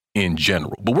people in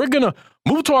general. But we're going to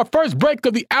move to our first break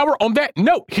of the hour on that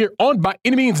note here on By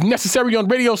Any Means Necessary on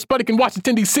Radio Sputnik in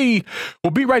Washington, D.C.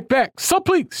 We'll be right back, so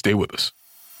please stay with us.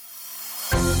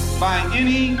 By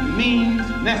any means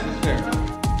necessary.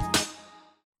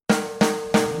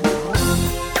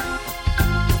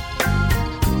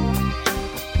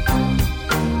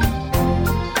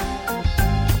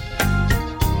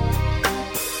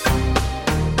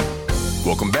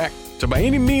 Welcome back to By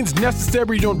Any Means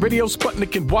Necessary on Radio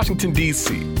Sputnik in Washington,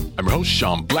 D.C. I'm your host,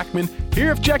 Sean Blackmon,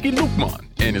 here with Jacquie Luqman.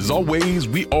 And as always,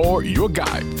 we are your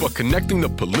guide for connecting the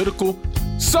political,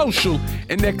 social,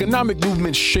 and economic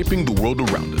movements shaping the world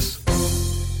around us.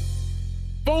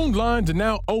 Phone lines are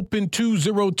now open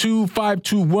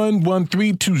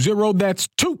 202-521-1320. That's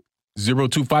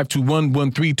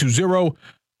 202-521-1320.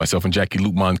 Myself and Jacquie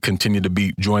Luqman continue to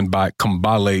be joined by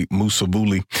Kambale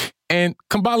Musavuli. And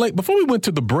Kambale, before we went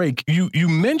to the break, you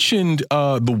mentioned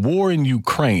the war in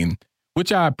Ukraine,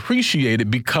 which I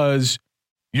appreciated because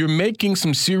you're making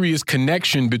some serious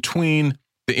connection between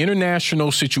the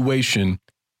international situation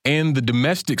and the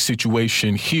domestic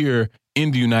situation here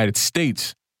in the United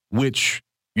States, which,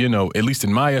 you know, at least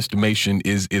in my estimation,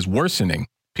 is worsening.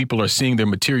 People are seeing their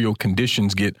material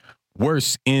conditions get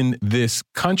worse in this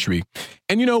country.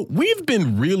 And, you know, we've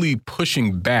been really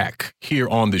pushing back here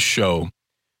on the show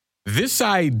this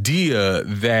idea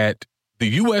that the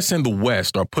U.S. and the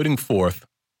West are putting forth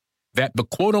that the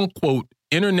quote unquote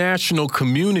international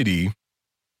community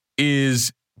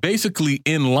is basically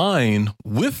in line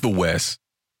with the West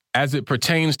as it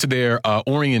pertains to their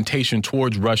orientation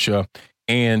towards Russia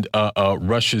and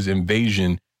Russia's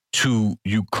invasion to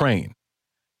Ukraine.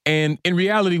 And in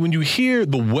reality, when you hear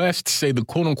the West say the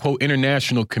quote unquote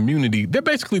international community, they're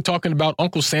basically talking about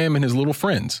Uncle Sam and his little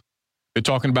friends. They're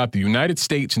talking about the United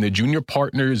States and their junior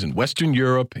partners in Western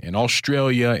Europe and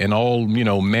Australia and all, you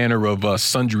know, manner of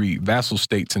sundry vassal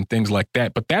states and things like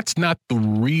that. But that's not the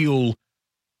real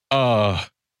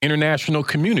international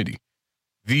community.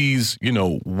 These, you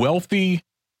know, wealthy,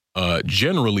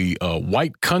 generally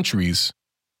white countries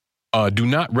do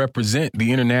not represent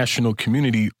the international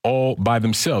community all by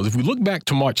themselves. If we look back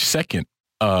to March 2nd,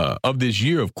 of this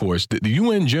year, of course, the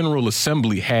UN General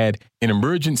Assembly had an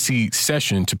emergency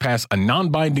session to pass a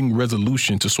non-binding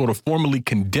resolution to sort of formally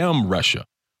condemn Russia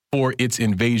for its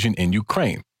invasion in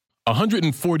Ukraine.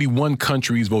 141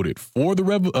 countries voted for the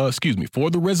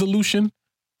resolution,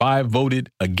 5 voted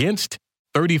against,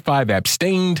 35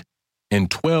 abstained,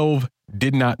 and 12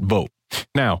 did not vote.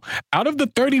 Now, out of the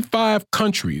 35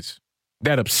 countries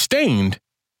that abstained,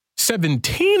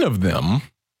 17 of them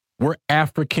were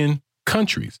African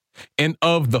countries. And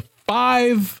of the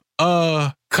 5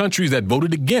 countries that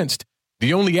voted against,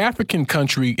 the only African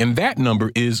country in that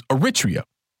number is Eritrea,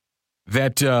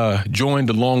 that joined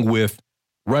along with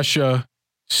Russia,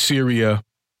 Syria,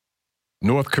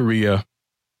 North Korea,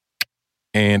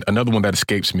 and another one that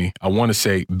escapes me. I want to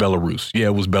say Belarus. Yeah,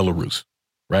 it was Belarus,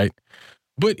 right?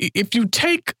 But if you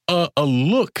take a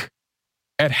look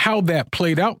at how that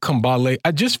played out, Kambale,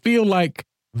 I just feel like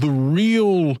the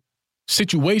real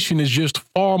situation is just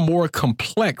far more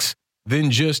complex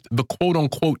than just the quote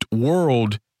unquote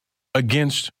world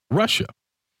against Russia.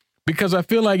 Because I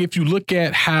feel like if you look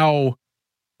at how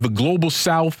the global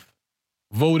South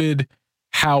voted,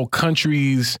 how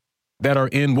countries that are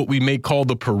in what we may call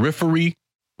the periphery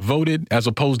voted, as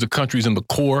opposed to countries in the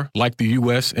core, like the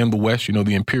U.S. and the West, you know,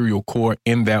 the imperial core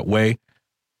in that way,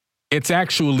 it's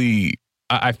actually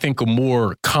I think, a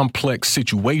more complex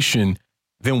situation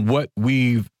than what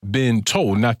we've been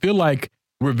told. And I feel like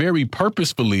we're very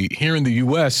purposefully here in the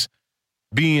U.S.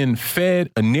 being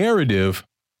fed a narrative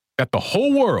that the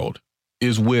whole world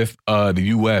is with the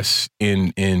U.S.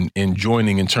 in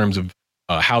joining in terms of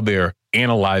how they're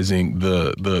analyzing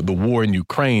the war in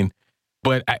Ukraine.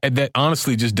 But that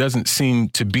honestly just doesn't seem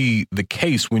to be the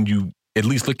case when you at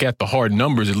least look at the hard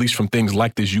numbers, at least from things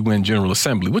like this UN General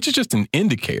Assembly, which is just an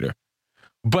indicator.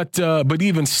 But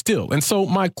even still. And so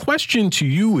my question to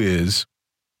you is,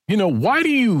 why do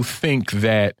you think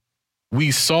that we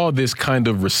saw this kind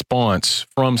of response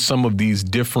from some of these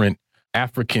different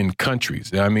African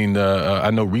countries? I mean, I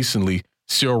know recently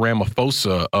Cyril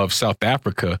Ramaphosa of South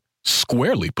Africa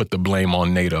squarely put the blame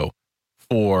on NATO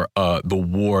for the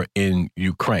war in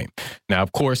Ukraine. Now,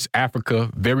 of course, Africa,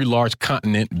 very large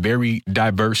continent, very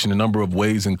diverse in a number of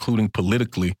ways, including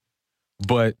politically.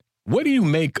 But what do you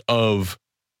make of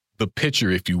the picture,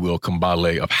 if you will,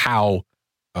 Kambale, of how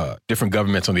different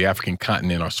governments on the African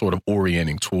continent are sort of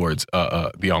orienting towards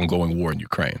the ongoing war in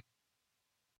Ukraine?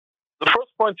 The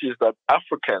first point is that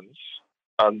Africans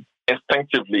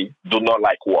instinctively do not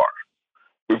like war.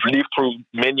 We've lived through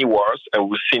many wars and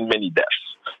we've seen many deaths.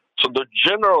 So the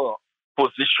general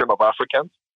position of Africans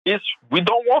is we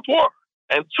don't want war.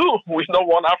 And two, we don't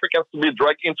want Africans to be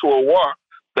dragged into a war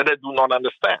that they do not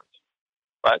understand.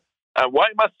 Right? And why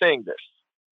am I saying this?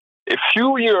 A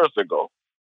few years ago,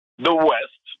 the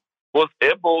West was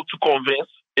able to convince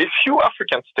a few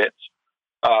African states,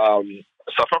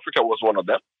 South Africa was one of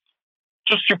them,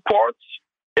 to support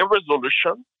a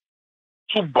resolution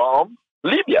to bomb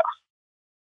Libya.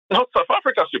 Now, South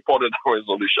Africa supported the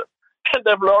resolution, and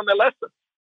they've learned a lesson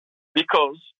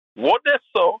because what they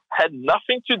saw had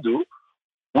nothing to do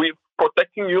with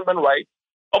protecting human rights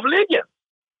of Libyans.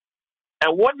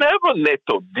 And whenever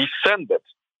NATO descended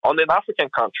on an African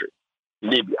country,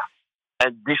 Libya,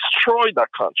 and destroyed that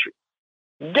country,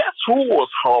 guess who was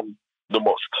harmed the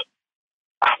most?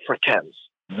 Africans,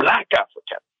 black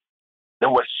Africans. They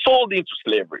were sold into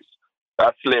slavery.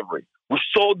 We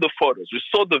saw the photos, we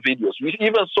saw the videos, we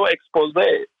even saw expose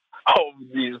of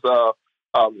these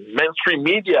mainstream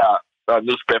media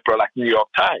newspaper like New York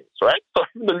Times, right? So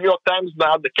the New York Times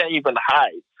now, they can't even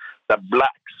hide that blacks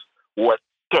were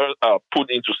put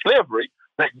into slavery.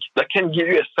 That can give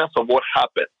you a sense of what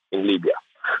happened in Libya.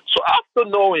 So after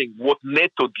knowing what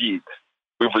NATO did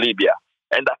with Libya,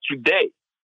 and that today,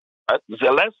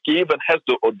 Zelensky even has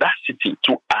the audacity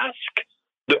to ask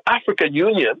the African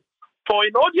Union for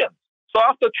an audience. So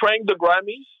after trying the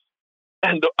Grammys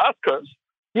and the Oscars,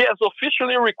 he has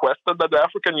officially requested that the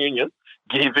African Union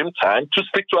give him time to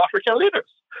speak to African leaders.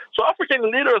 So African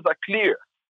leaders are clear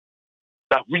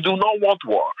that we do not want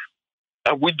war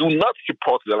and we do not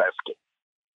support Zelensky.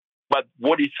 But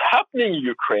what is happening in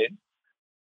Ukraine,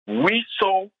 we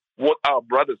saw what our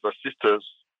brothers and sisters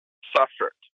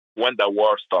suffered when the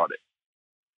war started.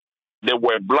 They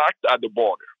were blocked at the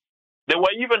border. They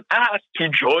were even asked to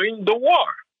join the war.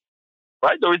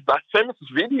 Right? There is that famous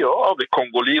video of a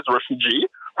Congolese refugee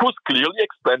who's clearly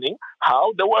explaining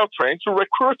how they were trying to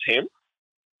recruit him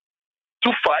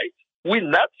to fight with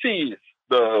Nazis,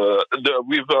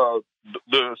 with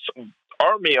the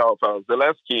army of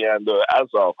Zelensky and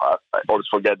Azov. I always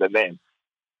forget the name.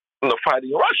 The fight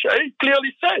in Russia. He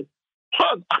clearly said,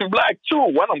 I'm black too.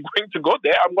 When I'm going to go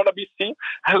there, I'm going to be seen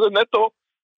as a NATO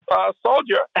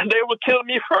soldier, and they will kill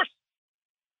me first.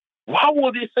 Why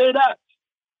would he say that?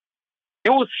 He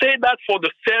would say that for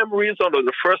the same reason of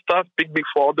the first topic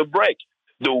before the break.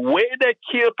 The way they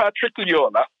killed Patrick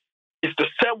Lyoya is the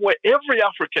same way every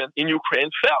African in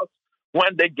Ukraine felt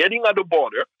when they're getting at the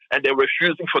border and they're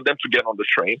refusing for them to get on the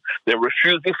train. They're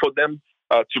refusing for them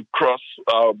to cross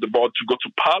the border to go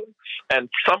to Poland. And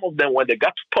some of them, when they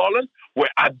got to Poland, were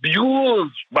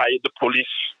abused by the police.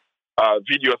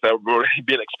 Videos that have already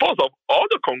been exposed of all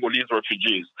the Congolese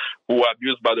refugees who were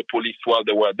abused by the police while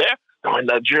they were there. They were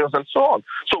Nigerians and so on.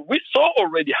 So we saw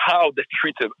already how they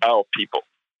treated our people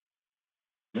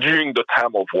during the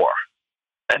time of war.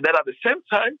 And then at the same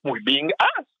time, we're being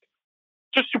asked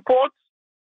to support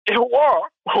a war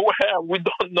where we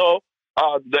don't know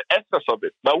the essence of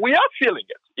it. But we are feeling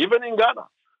it, even in Ghana.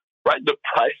 Right? The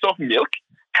price of milk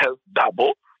has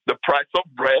doubled. The price of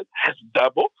bread has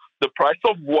doubled. The price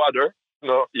of water,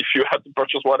 if you have to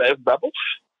purchase water, has doubled.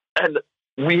 And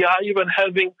we are even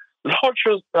having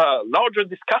larger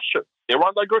discussion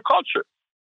around agriculture.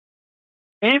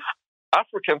 If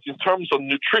Africans, in terms of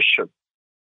nutrition,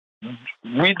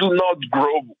 we do not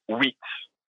grow wheat,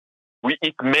 we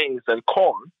eat maize and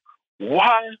corn,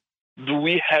 why do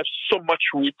we have so much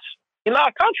wheat in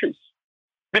our countries?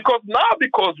 Because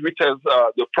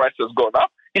the price has gone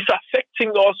up, it's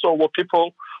affecting also what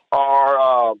people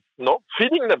are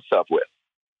feeding themselves with.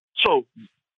 So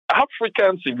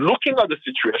Africans, in looking at the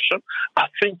situation, are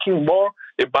thinking more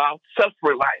about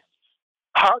self-reliance.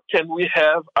 How can we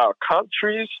have our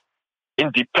countries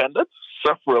independent,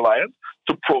 self-reliant,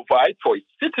 to provide for its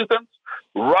citizens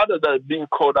rather than being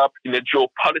caught up in the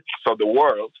geopolitics of the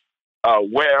world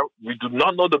where we do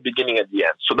not know the beginning and the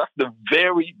end. So that's the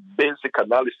very basic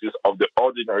analysis of the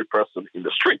ordinary person in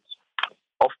the streets.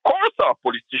 Of course, our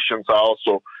politicians are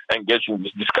also engaged in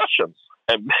these discussions,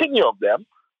 and many of them,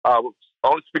 I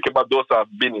only speak about those I've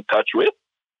been in touch with,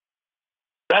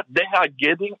 that they are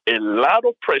getting a lot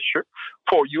of pressure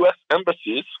for U.S.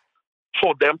 embassies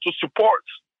for them to support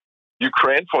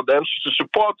Ukraine, for them to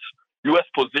support U.S.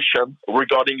 position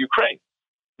regarding Ukraine.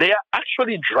 They are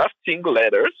actually drafting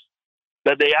letters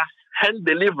that they are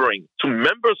hand-delivering to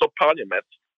members of parliament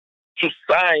to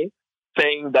sign,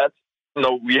 saying that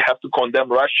we have to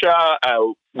condemn Russia,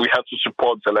 we have to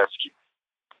support Zelensky.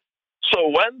 So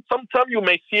when sometimes you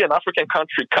may see an African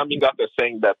country coming up and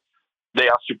saying that they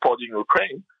are supporting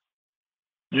Ukraine,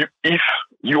 if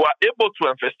you are able to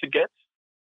investigate,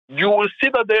 you will see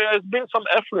that there has been some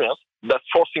influence that's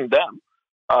forcing them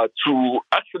to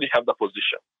actually have the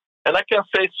position. And I can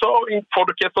say so for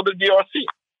the case of the DRC.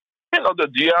 The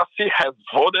DRC has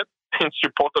voted in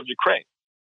support of Ukraine.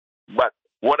 But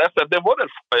what else have they voted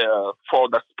for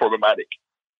that's problematic?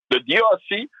 The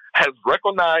DRC has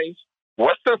recognized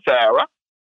Western Sahara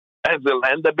as the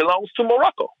land that belongs to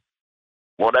Morocco.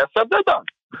 What else have they done?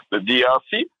 The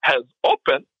DRC has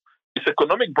opened its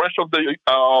economic branch of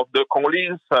the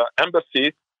Congolese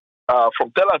embassy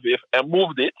from Tel Aviv and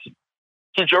moved it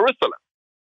to Jerusalem.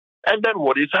 And then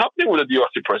what is happening with the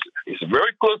DRC president? He's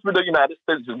very close with the United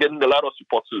States. He's getting a lot of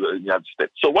support to the United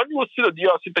States. So when you see the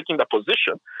DRC taking that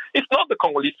position, it's not the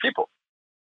Congolese people.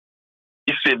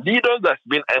 It's a leader that's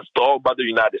been installed by the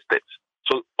United States.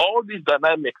 So all these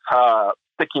dynamics are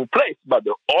taking place, but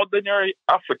the ordinary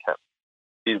African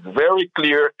is very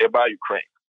clear about Ukraine.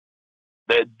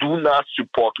 They do not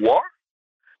support war,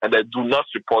 and they do not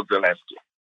support Zelensky.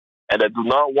 And they do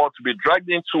not want to be dragged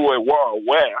into a war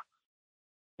where,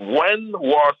 when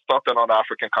war started on the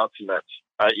African continent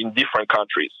in different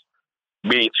countries,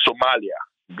 be it Somalia,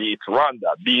 be it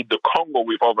Rwanda, be it the Congo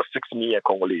with over 6 million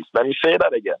Congolese. Let me say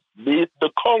that again. Be it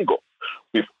the Congo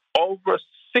with over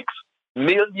 6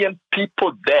 million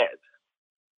people dead.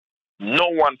 No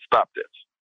one stopped it.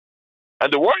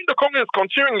 And the war in the Congo is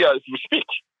continuing as we speak.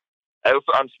 As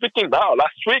I'm speaking now,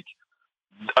 last week,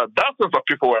 dozens of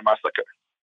people were massacred.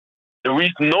 There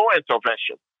is no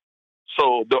intervention.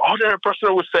 So the ordinary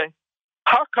person would say,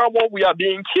 how come when we are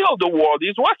being killed, the world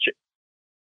is watching?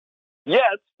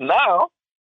 Yet now,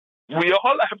 we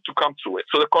all have to come to it.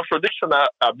 So the contradictions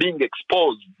are being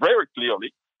exposed very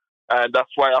clearly. And that's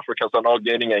why Africans are now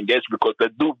getting engaged, because they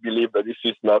do believe that this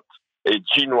is not a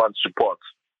genuine support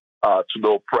to the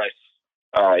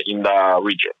oppressed in the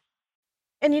region.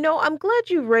 And, I'm glad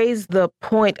you raised the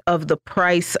point of the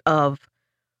price of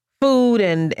food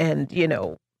and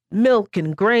milk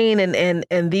and grain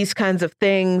and these kinds of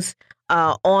things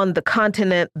on the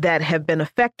continent that have been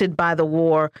affected by the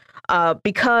war,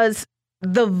 because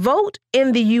the vote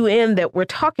in the UN that we're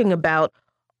talking about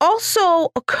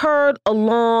also occurred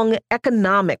along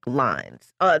economic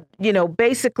lines.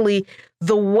 Basically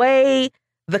the way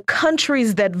the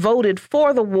countries that voted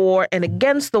for the war and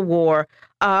against the war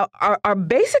are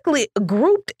basically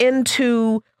grouped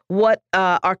into what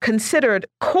are considered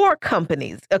core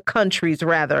countries,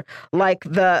 like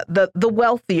the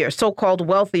wealthier, so-called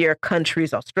wealthier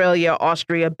countries: Australia,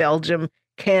 Austria, Belgium,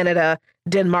 Canada,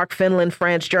 Denmark, Finland,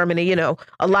 France, Germany.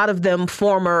 A lot of them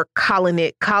former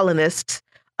colonists,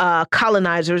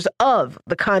 colonizers of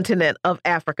the continent of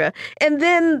Africa. And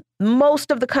then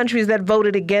most of the countries that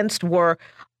voted against were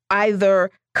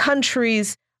either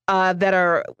countries that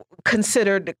are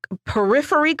considered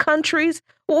periphery countries,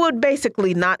 or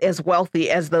basically not as wealthy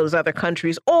as those other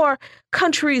countries, or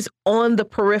countries on the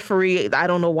periphery. I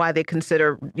don't know why they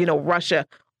consider, Russia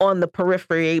on the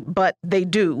periphery, but they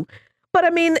do. But I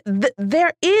mean,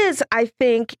 there is, I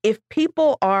think, if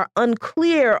people are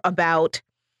unclear about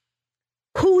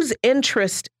whose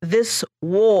interest this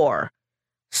war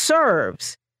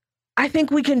serves, I think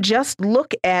we can just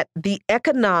look at the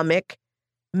economic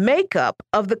makeup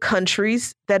of the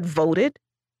countries that voted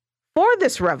for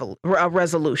this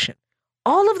resolution.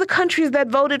 All of the countries that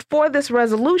voted for this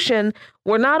resolution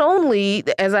were not only,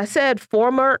 as I said,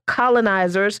 former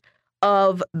colonizers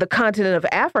of the continent of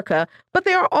Africa, but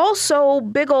they are also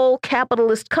big old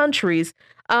capitalist countries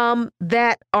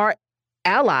that are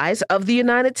allies of the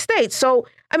United States. So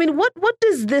I mean, what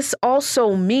does this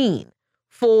also mean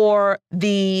for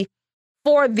the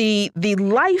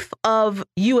life of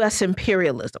U.S.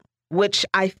 imperialism, which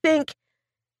I think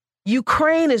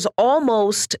Ukraine is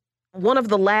almost one of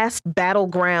the last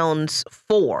battlegrounds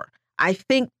for? I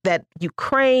think that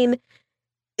Ukraine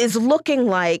is looking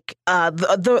like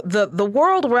the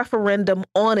world referendum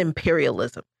on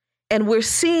imperialism. And we're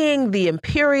seeing the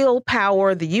imperial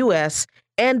power, the U.S.,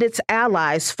 and its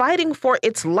allies fighting for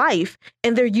its life,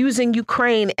 and they're using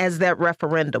Ukraine as that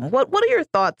referendum. What are your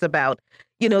thoughts about,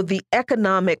 the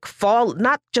economic fall,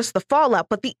 not just the fallout,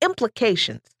 but the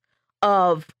implications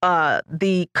of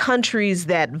the countries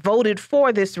that voted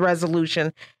for this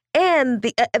resolution and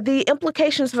the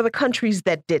implications for the countries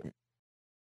that didn't?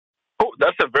 Oh,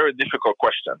 that's a very difficult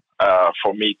question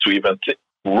for me to even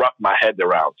wrap my head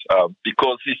around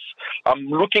because I'm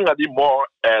looking at it more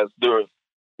as the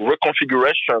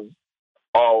reconfiguration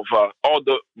of or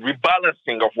the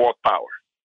rebalancing of world power.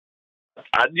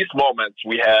 At this moment,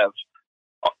 we have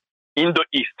in the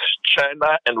East,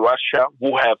 China and Russia,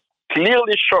 who have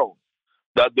clearly shown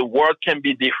that the world can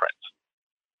be different.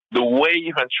 The way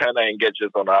even China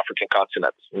engages on the African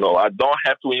continent. I don't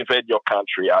have to invade your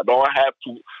country. I don't have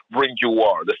to bring you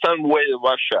war. The same way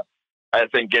Russia has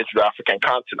engaged the African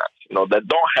continent. They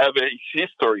don't have a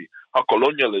history of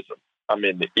colonialism. I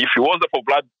mean, if it wasn't for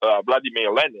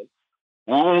Vladimir Lenin,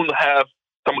 we wouldn't have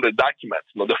some of the documents.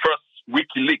 The first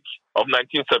WikiLeaks of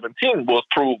 1917 was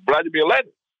through Vladimir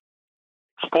Lenin,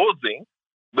 exposing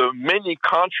the many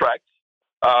contracts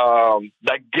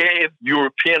that gave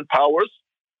European powers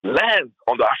land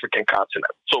on the African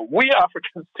continent. So we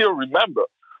Africans still remember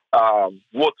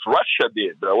what Russia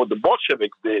did, what the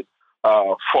Bolsheviks did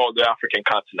for the African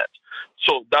continent.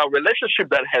 So that relationship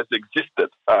that has existed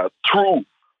through,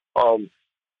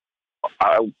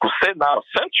 I could say now a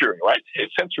century, right? A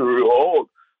century-old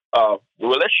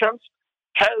relations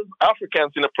has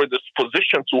Africans in a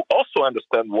predisposition to also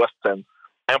understand Western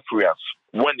influence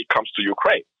when it comes to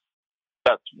Ukraine.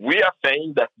 That we are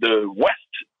saying that the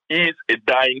West is a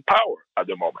dying power at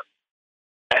the moment.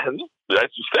 And as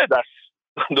you said, that's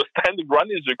the standing run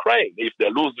is Ukraine. If they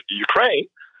lose Ukraine,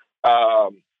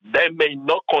 they may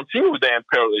not continue the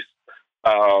imperialist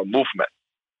movement.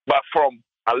 But from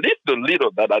at least the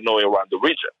little that I know around the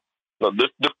region,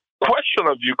 the question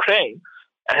of Ukraine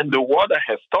and the war that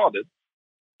has started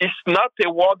is not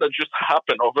a war that just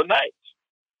happened overnight.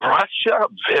 Russia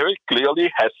very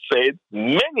clearly has said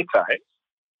many times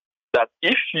that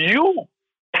if you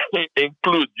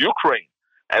include Ukraine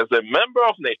as a member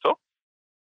of NATO,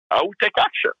 I will take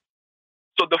action.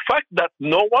 So the fact that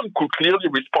no one could clearly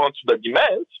respond to the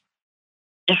demands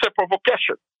is a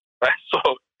provocation. Right? So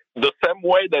the same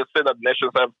way they say that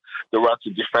nations have the right to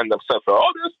defend themselves from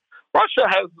others, Russia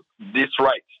has this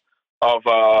right of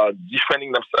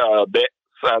defending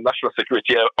their national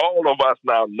security. All of us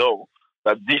now know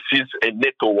that this is a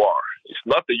NATO war. It's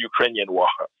not a Ukrainian war.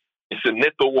 It's a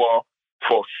NATO war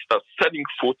for setting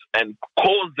foot and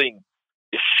causing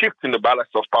a shift in the balance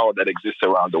of power that exists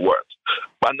around the world.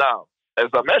 But now, as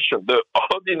I mentioned, the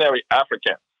ordinary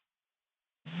African,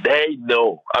 they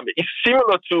know. I mean, it's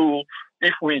similar to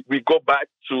if we go back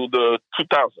to the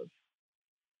 2000s.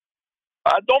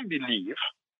 I don't believe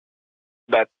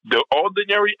that the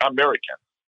ordinary American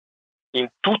in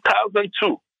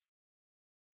 2002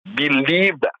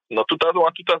 believed that,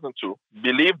 2001, 2002,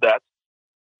 believed that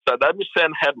Saddam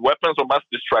Hussein had weapons of mass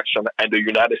destruction and the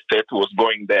United States was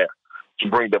going there to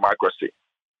bring democracy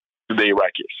to the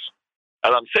Iraqis.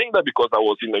 And I'm saying that because I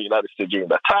was in the United States during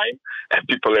that time, and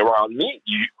people around me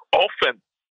often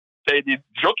said it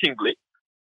jokingly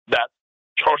that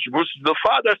George Bush, the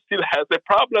father, still has a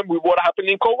problem with what happened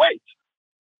in Kuwait.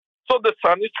 So the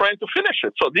son is trying to finish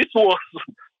it. So this was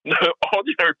the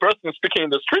ordinary person speaking in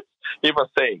the streets even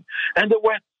saying. And there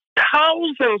were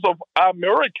thousands of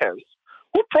Americans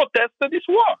who protested this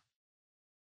war.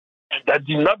 And that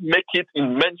did not make it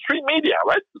in mainstream media,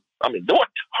 right? I mean, there were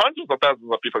hundreds of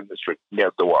thousands of people in the street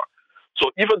against the war. So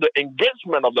even the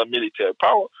engagement of the military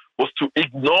power was to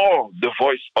ignore the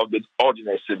voice of the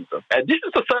ordinary citizen. And this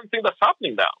is the same thing that's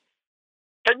happening now.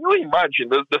 Can you imagine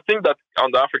the thing that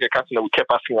on the African continent we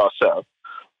kept asking ourselves,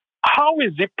 how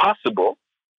is it possible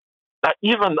that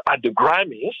even at the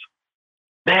Grammys,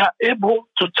 they are able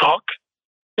to talk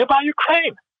about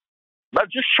Ukraine? That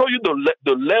just show you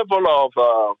the level of,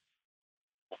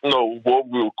 what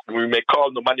we may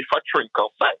call the manufacturing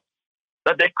consent.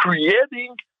 That they're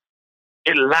creating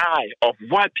a lie of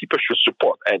why people should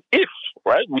support. And if,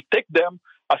 right, we take them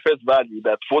at face value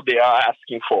that what they are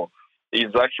asking for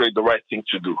is actually the right thing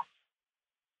to do,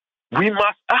 we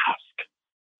must ask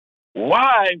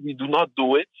why we do not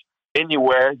do it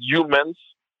anywhere humans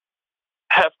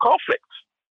have conflict.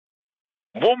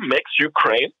 What makes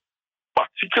Ukraine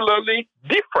particularly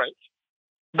different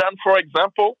than, for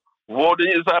example, what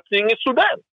is happening in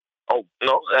Sudan? Oh,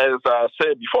 no, as I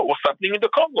said before, what's happening in the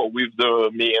Congo with the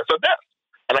millions of deaths?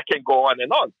 And I can go on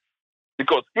and on.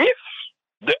 Because if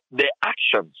the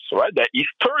actions, right, the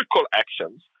historical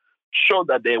actions, show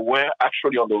that they were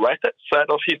actually on the right side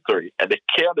of history and they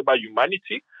cared about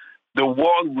humanity, the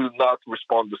world will not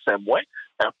respond the same way.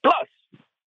 And plus,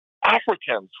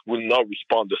 Africans will not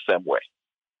respond the same way.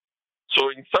 So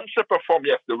in some shape or form,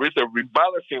 yes, there is a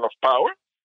rebalancing of power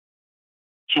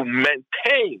to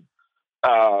maintain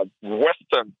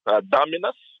Western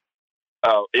dominance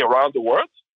around the world,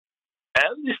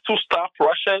 and is to stop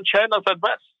Russia and China's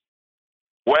advance,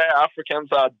 where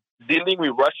Africans are dealing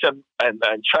with Russia and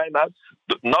China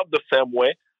not the same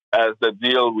way as they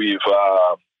deal with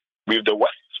the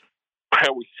West,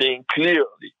 where we're seeing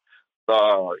clearly,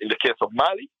 in the case of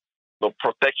Mali, the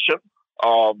protection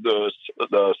of the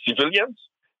civilians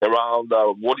around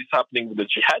what is happening with the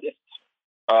jihadists.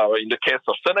 In the case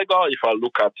of Senegal, if I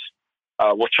look at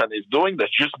what China is doing, they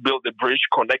just built a bridge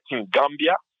connecting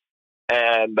Gambia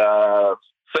and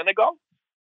Senegal.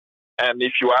 And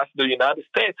if you ask the United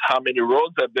States how many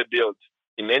roads have they built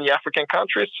in any African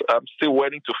countries, I'm still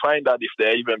waiting to find out if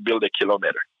they even build a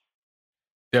kilometer.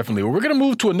 Definitely. Well, we're going to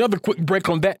move to another quick break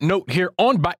on that note here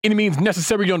on By Any Means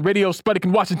Necessary on Radio Sputnik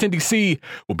in Washington, D.C.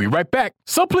 We'll be right back,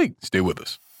 so please stay with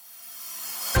us.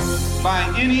 By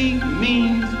any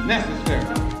means necessary.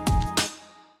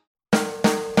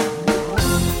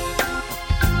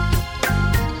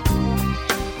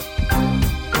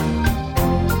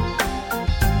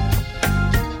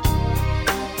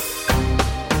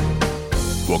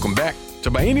 Welcome back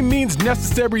to By Any Means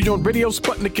Necessary on Radio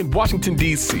Sputnik in Washington,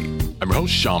 D.C. I'm your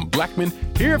host, Sean Blackmon,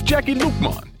 here with Jacquie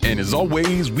Luqman. And as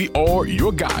always, we are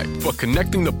your guide for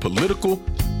connecting the political,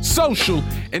 social,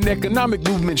 and economic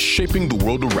movements shaping the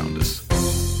world around us.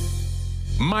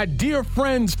 My dear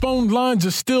friends, phone lines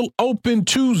are still open,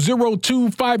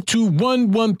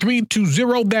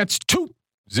 202-521-1320. That's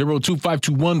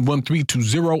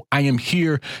 202-521-1320. I am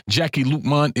here. Jacquie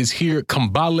Luqman is here.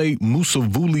 Kambale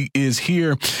Musavuli is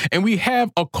here. And we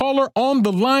have a caller on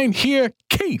the line here.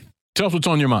 Keith, tell us what's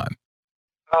on your mind.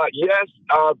 Yes,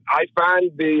 I find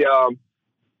the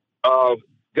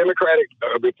Democratic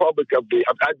Republic of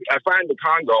I find the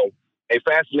Congo a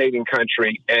fascinating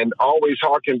country, and always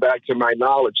harken back to my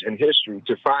knowledge and history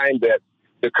to find that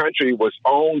the country was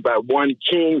owned by one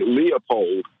King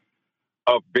Leopold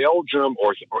of Belgium,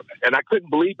 and I couldn't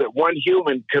believe that one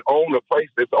human could own a place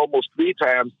that's almost three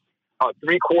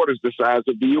quarters the size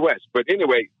of the U.S. But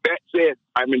anyway, that said,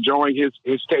 I'm enjoying his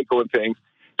take on things.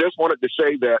 Just wanted to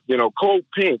say that, Cold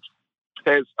Pink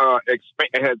has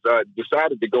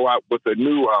decided to go out with a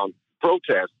new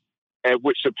protest,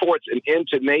 which supports an end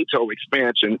to NATO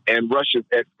expansion and Russia's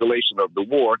escalation of the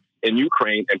war in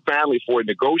Ukraine, and finally for a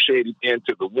negotiated end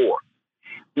to the war.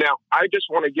 Now, I just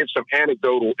want to give some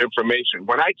anecdotal information.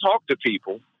 When I talk to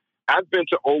people, I've been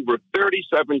to over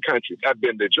 37 countries. I've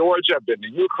been to Georgia. I've been to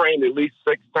Ukraine at least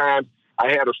 6 times. I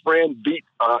had a friend beat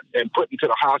and put into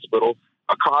the hospital,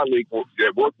 a colleague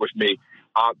that worked with me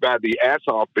by the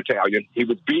Azov battalion. He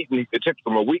was beaten. It took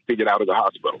him a week to get out of the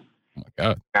hospital. Oh my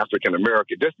God. African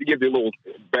American. Just to give you a little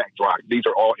backdrop, these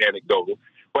are all anecdotal.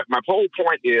 But my whole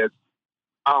point is,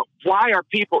 why are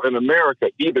people in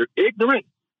America either ignorant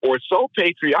or so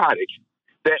patriotic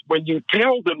that when you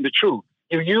tell them the truth,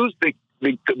 you use the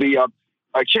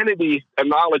Kennedy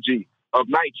analogy of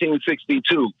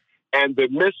 1962 and the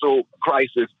missile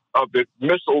crisis of the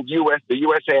missile the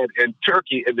U.S. had in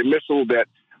Turkey, and the missile that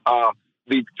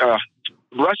the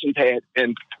Russians had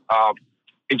in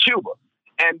Cuba.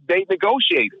 And they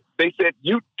negotiated. They said,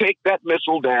 you take that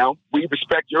missile down, we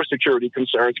respect your security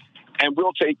concerns, and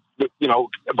we'll take,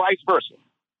 vice versa.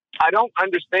 I don't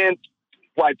understand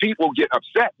why people get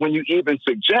upset when you even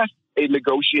suggest a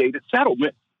negotiated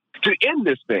settlement to end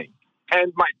this thing.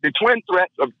 And the twin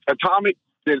threats of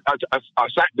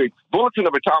the Bulletin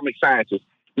of Atomic Sciences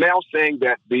now saying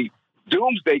that the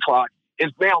doomsday clock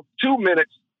is now 2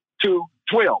 minutes to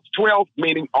 12, 12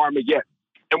 meaning Armageddon.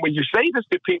 And when you say this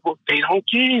to people, they don't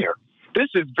care. This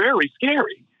is very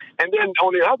scary. And then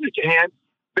on the other hand,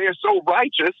 they're so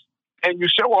righteous, and you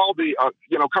show all the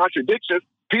contradictions.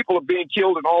 People are being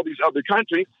killed in all these other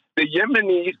countries. The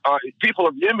Yemenis, people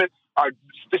of Yemen, are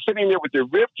sitting there with their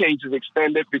rib cages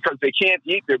extended because they can't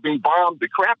eat. They're being bombed the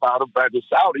crap out of by the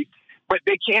Saudis, but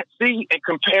they can't see and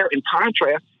compare and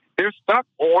contrast. They're stuck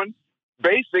on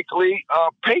basically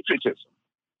patriotism.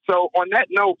 So on that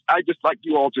note, I'd just like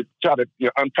you all to try to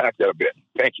unpack that a bit.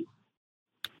 Thank you.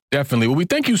 Definitely. Well, we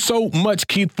thank you so much,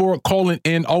 Keith, for calling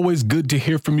in. Always good to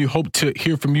hear from you. Hope to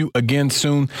hear from you again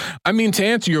soon. I mean, to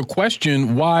answer your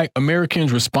question, why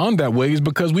Americans respond that way is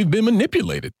because we've been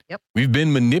manipulated. Yep. We've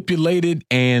been manipulated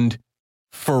and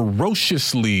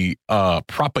ferociously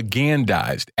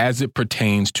propagandized as it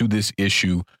pertains to this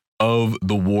issue of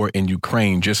the war in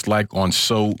Ukraine, just like on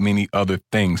so many other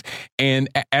things. And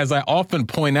as I often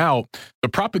point out, the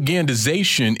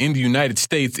propagandization in the United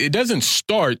States, it doesn't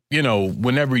start,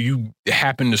 whenever you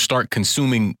happen to start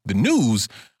consuming the news.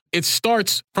 It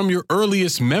starts from your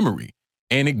earliest memory,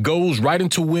 and it goes right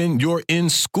into when you're in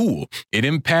school. It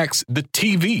impacts the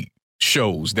TV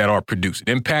shows that are produced. It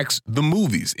impacts the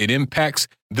movies. It impacts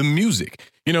the music.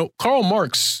 Karl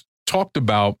Marx talked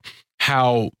about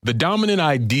how the dominant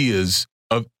ideas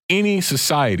of any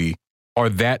society are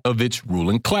that of its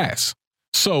ruling class.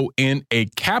 So in a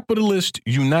capitalist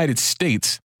United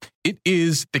States, it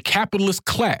is the capitalist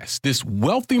class, this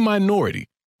wealthy minority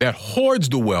that hoards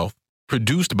the wealth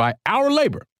produced by our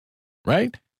labor,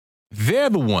 right?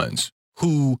 They're the ones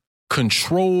who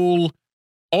control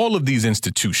all of these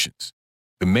institutions,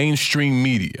 the mainstream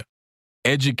media,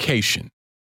 education,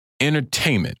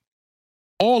 entertainment,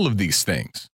 all of these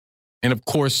things. And of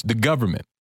course, the government.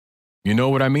 You know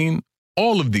what I mean?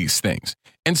 All of these things.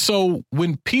 And so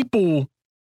when people,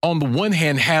 on the one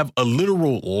hand, have a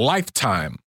literal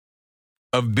lifetime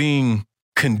of being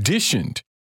conditioned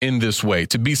in this way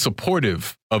to be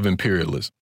supportive of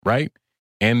imperialism, right?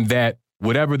 And that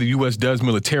whatever the U.S. does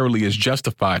militarily is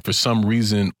justified for some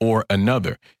reason or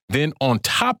another. Then on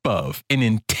top of an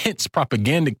intense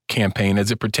propaganda campaign as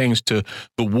it pertains to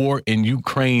the war in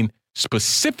Ukraine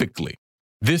specifically,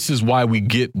 this is why we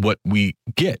get what we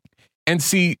get. And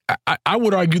see, I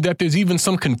would argue that there's even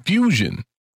some confusion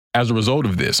as a result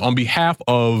of this on behalf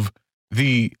of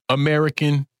the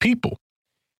American people.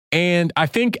 And I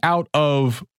think out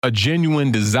of a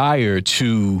genuine desire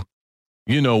to,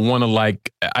 want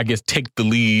to take the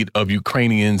lead of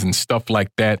Ukrainians and stuff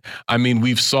like that. I mean,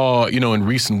 we've saw, in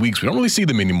recent weeks, we don't really see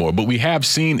them anymore, but we have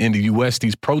seen in the U.S.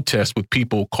 these protests with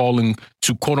people calling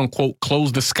to, quote unquote,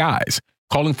 close the skies,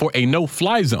 calling for a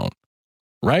no-fly zone,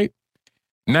 right?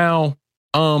 Now,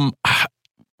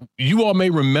 you all may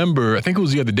remember, I think it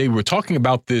was the other day, we were talking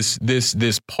about this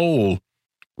poll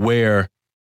where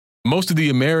most of the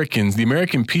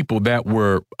American people that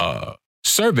were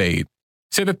surveyed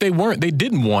said that they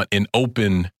didn't want an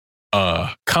open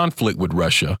conflict with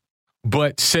Russia,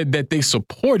 but said that they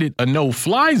supported a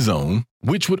no-fly zone,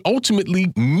 which would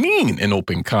ultimately mean an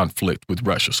open conflict with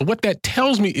Russia. So what that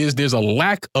tells me is there's a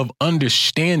lack of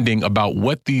understanding about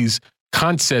what these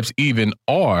concepts even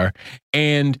are.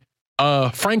 And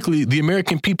frankly, the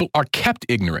American people are kept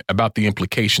ignorant about the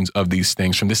implications of these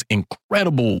things from this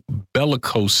incredible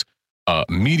bellicose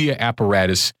media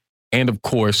apparatus and, of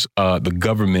course, the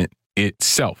government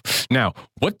itself. Now,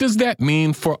 what does that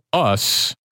mean for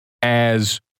us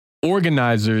as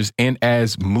organizers and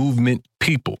as movement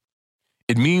people?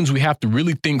 It means we have to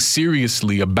really think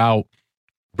seriously about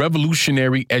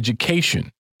revolutionary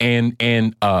education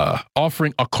and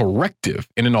offering a corrective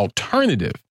and an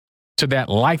alternative to that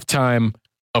lifetime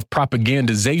of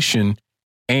propagandization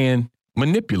and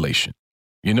manipulation.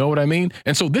 You know what I mean?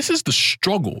 And so this is the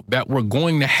struggle that we're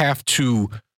going to have to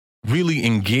really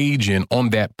engage in on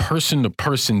that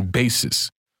person-to-person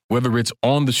basis, whether it's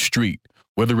on the street,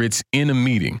 whether it's in a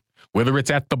meeting, whether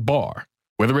it's at the bar,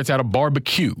 whether it's at a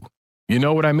barbecue. You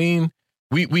know what I mean?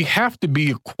 We have to be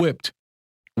equipped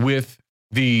with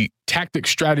the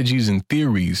tactics, strategies, and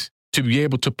theories to be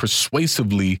able to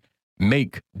persuasively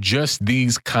make just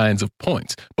these kinds of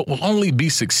points. But we'll only be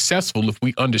successful if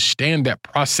we understand that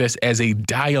process as a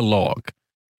dialogue,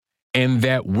 and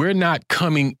that we're not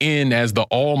coming in as the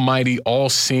almighty,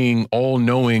 all-seeing,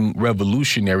 all-knowing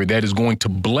revolutionary that is going to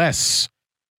bless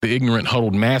the ignorant,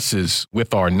 huddled masses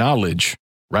with our knowledge,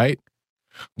 right?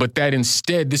 But that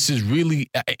instead, this is really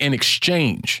an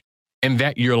exchange, and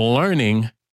that you're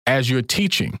learning as you're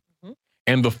teaching. Mm-hmm.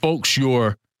 And the folks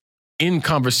you're in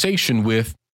conversation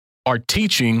with are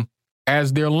teaching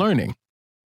as they're learning.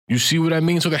 You see what I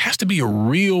mean? So there has to be a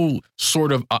real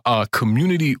sort of a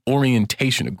community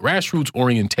orientation, a grassroots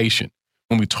orientation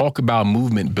when we talk about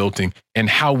movement building and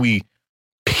how we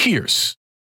pierce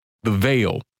the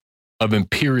veil of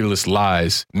imperialist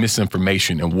lies,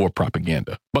 misinformation, and war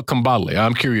propaganda. But Kambale,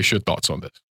 I'm curious your thoughts on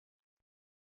this.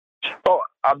 Oh,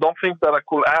 I don't think that I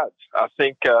could add. I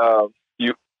think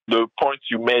the points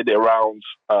you made around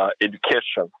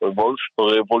education,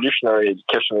 revolutionary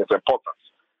education is important.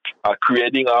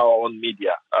 Creating our own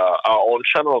media, our own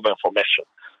channel of information.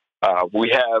 We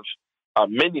have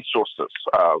many sources.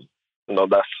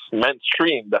 that's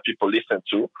mainstream that people listen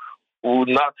to, will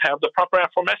not have the proper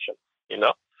information.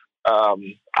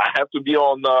 I have to be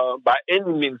on by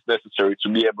any means necessary to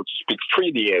be able to speak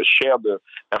freely and share the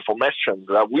information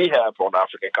that we have on the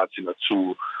African continent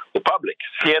to the public.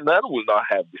 CNN will not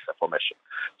have this information.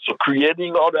 So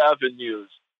creating other avenues,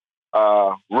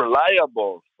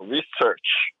 reliable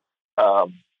research,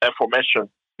 information,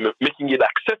 making it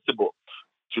accessible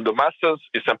to the masses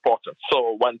is important.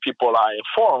 So when people are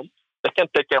informed, they can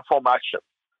take informed action.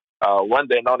 When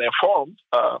they're not informed,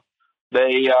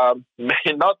 they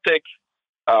may not take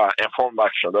informed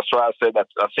action. That's why I said that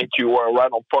I think you were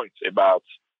right on point about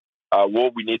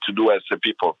what we need to do as a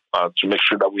people to make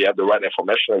sure that we have the right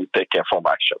information and we take informed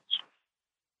actions.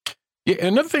 Yeah,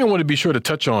 another thing I want to be sure to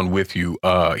touch on with you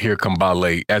here,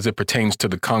 Kambale, as it pertains to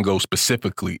the Congo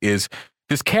specifically, is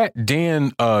this cat,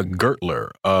 Dan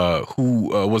Gertler, who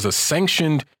was a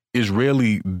sanctioned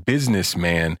Israeli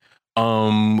businessman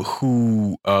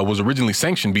who was originally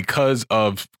sanctioned because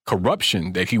of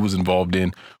corruption that he was involved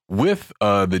in with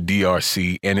the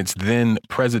DRC and its then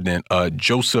president,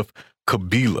 Joseph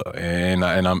Kabila. And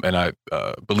I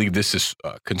believe this is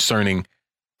concerning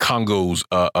Congo's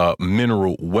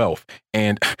mineral wealth.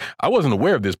 And I wasn't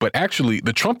aware of this, but actually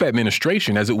the Trump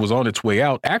administration, as it was on its way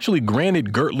out, actually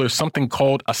granted Gertler something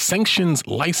called a sanctions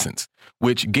license,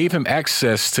 which gave him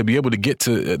access to be able to get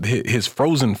to his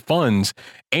frozen funds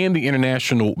and the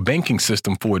international banking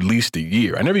system for at least a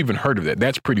year. I never even heard of that.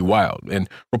 That's pretty wild. And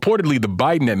reportedly, the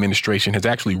Biden administration has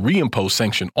actually reimposed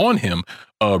sanction on him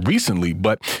recently.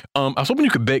 But I was hoping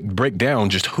you could break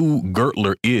down just who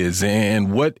Gertler is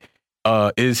and what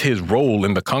is his role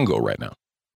in the Congo right now?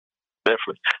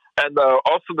 Definitely. And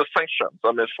also the sanctions.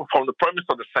 I mean, from the premise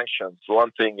of the sanctions,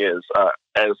 one thing is,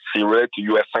 as it relates to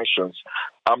U.S. sanctions,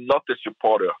 I'm not a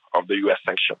supporter of the U.S.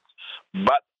 sanctions,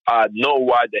 but I know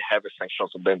why they have a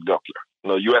sanctions on Dan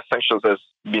Gertler. U.S. sanctions has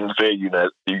been very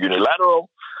unilateral,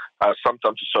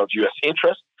 sometimes to serve U.S.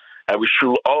 interests, and we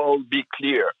should all be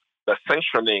clear that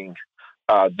sanctioning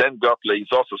Dan Gertler is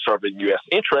also serving U.S.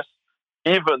 interests,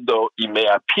 even though it may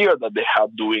appear that they are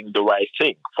doing the right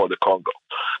thing for the Congo.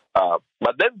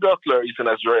 But Dan Gertler is an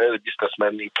Israeli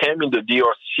businessman. He came in the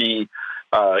DRC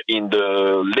in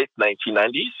the late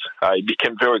 1990s. He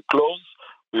became very close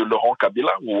with Laurent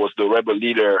Kabila, who was the rebel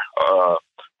leader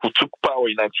who took power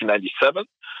in 1997.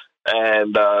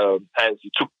 And as he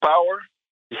took power,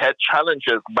 he had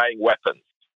challenges buying weapons.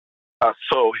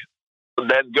 So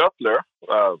Dan Gertler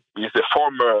is a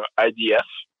former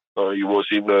IDF. He was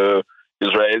in the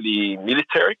Israeli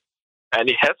military, and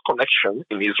he has connection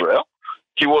in Israel.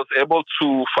 He was able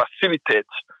to facilitate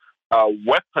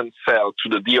weapon sale to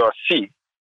the DRC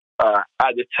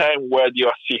at the time where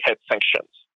DRC had sanctions,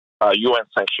 UN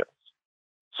sanctions.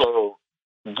 So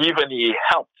given he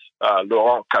helped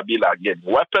Laurent Kabila get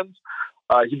weapons,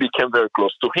 he became very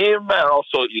close to him and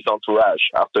also his entourage.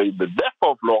 After the death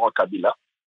of Laurent Kabila,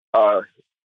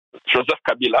 Joseph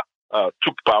Kabila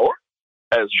took power.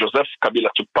 As Joseph Kabila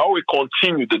took power, he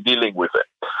continued the dealing with it.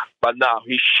 But now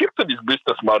he shifted his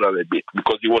business model a bit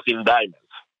because he was in diamonds.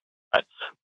 Right?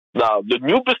 Now, the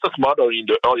new business model in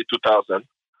the early 2000s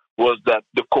was that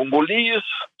the Congolese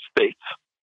state,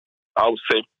 I would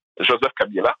say Joseph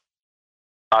Kabila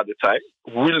at the time,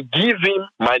 will give him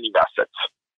mining assets,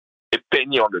 a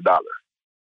penny on the dollar.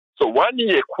 So when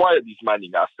he acquired these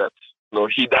mining assets,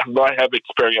 he does not have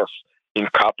experience in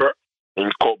copper, in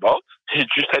cobalt. He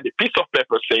just had a piece of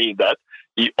paper saying that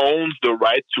he owns the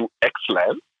right to X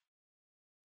land,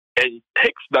 and he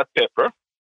takes that paper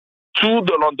to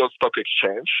the London Stock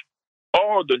Exchange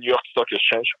or the New York Stock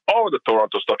Exchange or the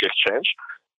Toronto Stock Exchange,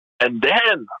 and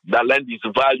then that land is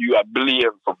valued at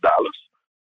billions of dollars.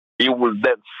 He will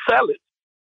then sell it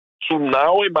to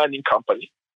now a mining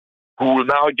company who will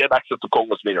now get access to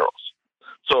Congo's minerals.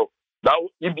 So now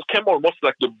he became almost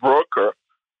like the broker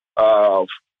of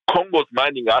Congo's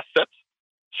mining assets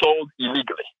sold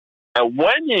illegally. And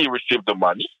when he received the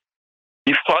money,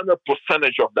 he found a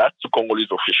percentage of that to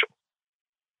Congolese officials.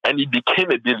 And he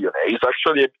became a billionaire. He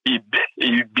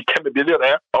became a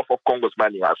billionaire off of Congo's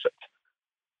mining assets.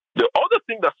 The other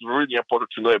thing that's really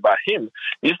important to know about him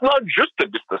is not just a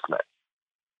businessman.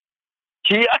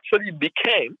 He actually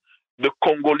became the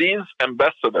Congolese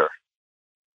ambassador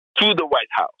to the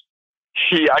White House.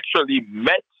 He actually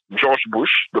met George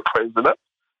Bush, the president,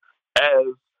 as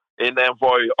an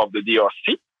envoy of the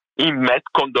DRC. He met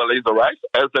Condoleezza Rice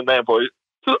as an envoy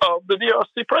of the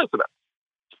DRC president,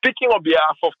 speaking on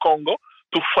behalf of Congo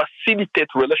to facilitate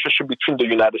relationship between the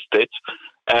United States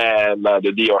and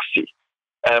the DRC.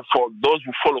 And for those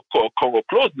who follow Congo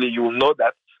closely, you will know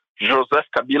that Joseph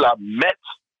Kabila met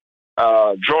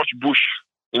George Bush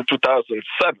in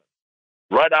 2007,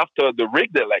 right after the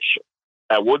rigged election.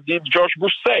 And what did George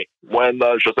Bush say when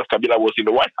Joseph Kabila was in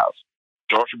the White House?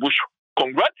 George Bush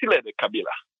congratulated Kabila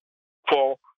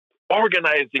for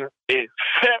organizing a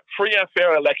free and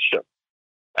fair election.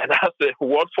 And that's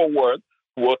word for word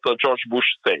what George Bush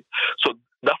said. So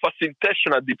the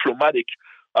facilitation and diplomatic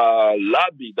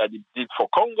lobby that he did for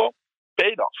Congo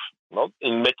paid off,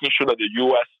 in making sure that the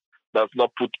U.S. does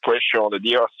not put pressure on the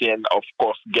DRC and, of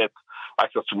course, get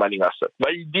access to mining assets.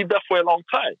 But he did that for a long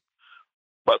time.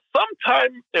 But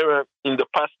sometime in the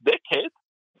past decade,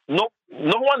 no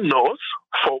one knows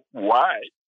for why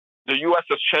the U.S.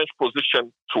 has changed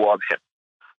position toward him.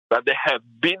 That they have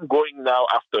been going now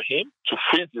after him to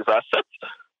freeze his assets,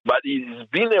 but he's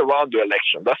been around the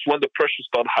election. That's when the pressure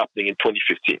started happening in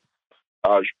 2015.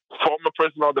 Former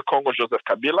president of the Congo, Joseph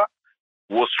Kabila,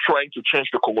 was trying to change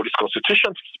the Congolese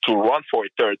constitution to run for a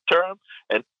third term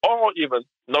or even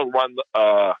not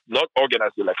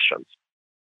organize elections.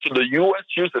 So the U.S.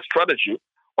 used a strategy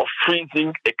of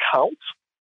freezing accounts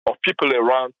of people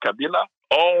around Kabila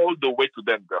all the way to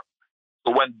Dan Gertler.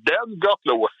 So when Dan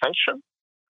Gertler was sanctioned,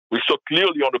 we saw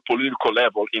clearly on the political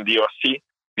level in the DRC,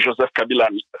 Joseph Kabila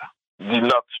did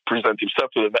not present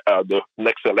himself to the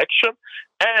next election,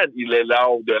 and he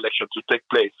allowed the election to take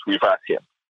place without him.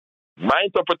 My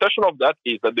interpretation of that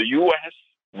is that the U.S.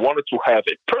 wanted to have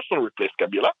a person replace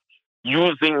Kabila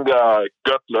using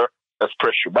Gertler as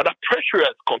pressure. But that pressure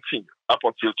has continued up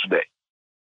until today.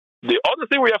 The other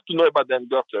thing we have to know about Dan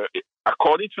Gertler,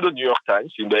 according to the New York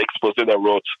Times, in the expose that I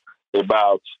wrote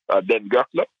about Dan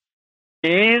Gertler,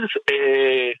 is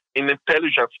an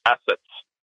intelligence asset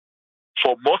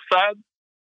for Mossad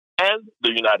and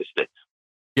the United States.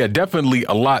 Yeah, definitely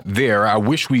a lot there. I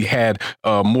wish we had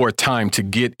more time to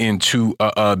get into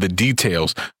the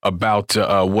details about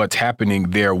what's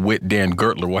happening there with Dan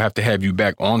Gertler. We'll have to have you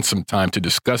back on some time to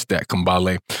discuss that,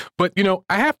 Kambale. But,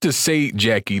 I have to say,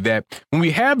 Jacquie, that when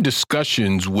we have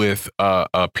discussions with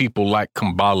people like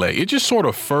Kambale, it just sort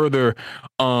of further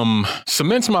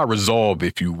cements my resolve,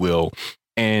 if you will,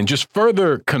 and just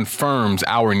further confirms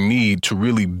our need to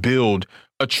really build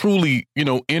a truly,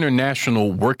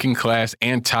 international working class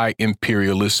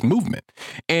anti-imperialist movement.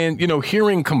 And,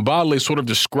 hearing Kambale sort of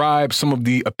describe some of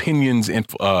the opinions and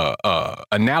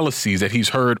analyses that he's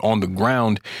heard on the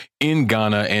ground in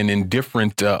Ghana and in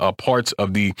different parts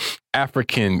of the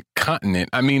African continent.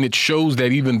 I mean, it shows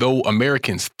that even though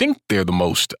Americans think they're the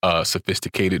most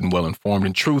sophisticated and well-informed,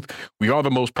 in truth, we are the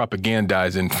most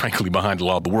propagandized and, frankly, behind the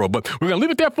law of the world. But we're going to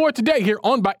leave it there for today here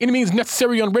on By Any Means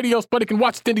Necessary on Radio Sputnik in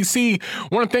Washington, D.C. I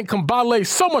want to thank Kambale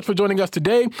so much for joining us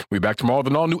today. We'll be back tomorrow with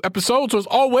an all-new episode. So as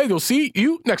always, we'll see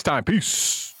you next time.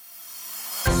 Peace.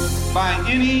 By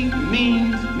any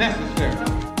means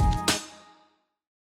necessary.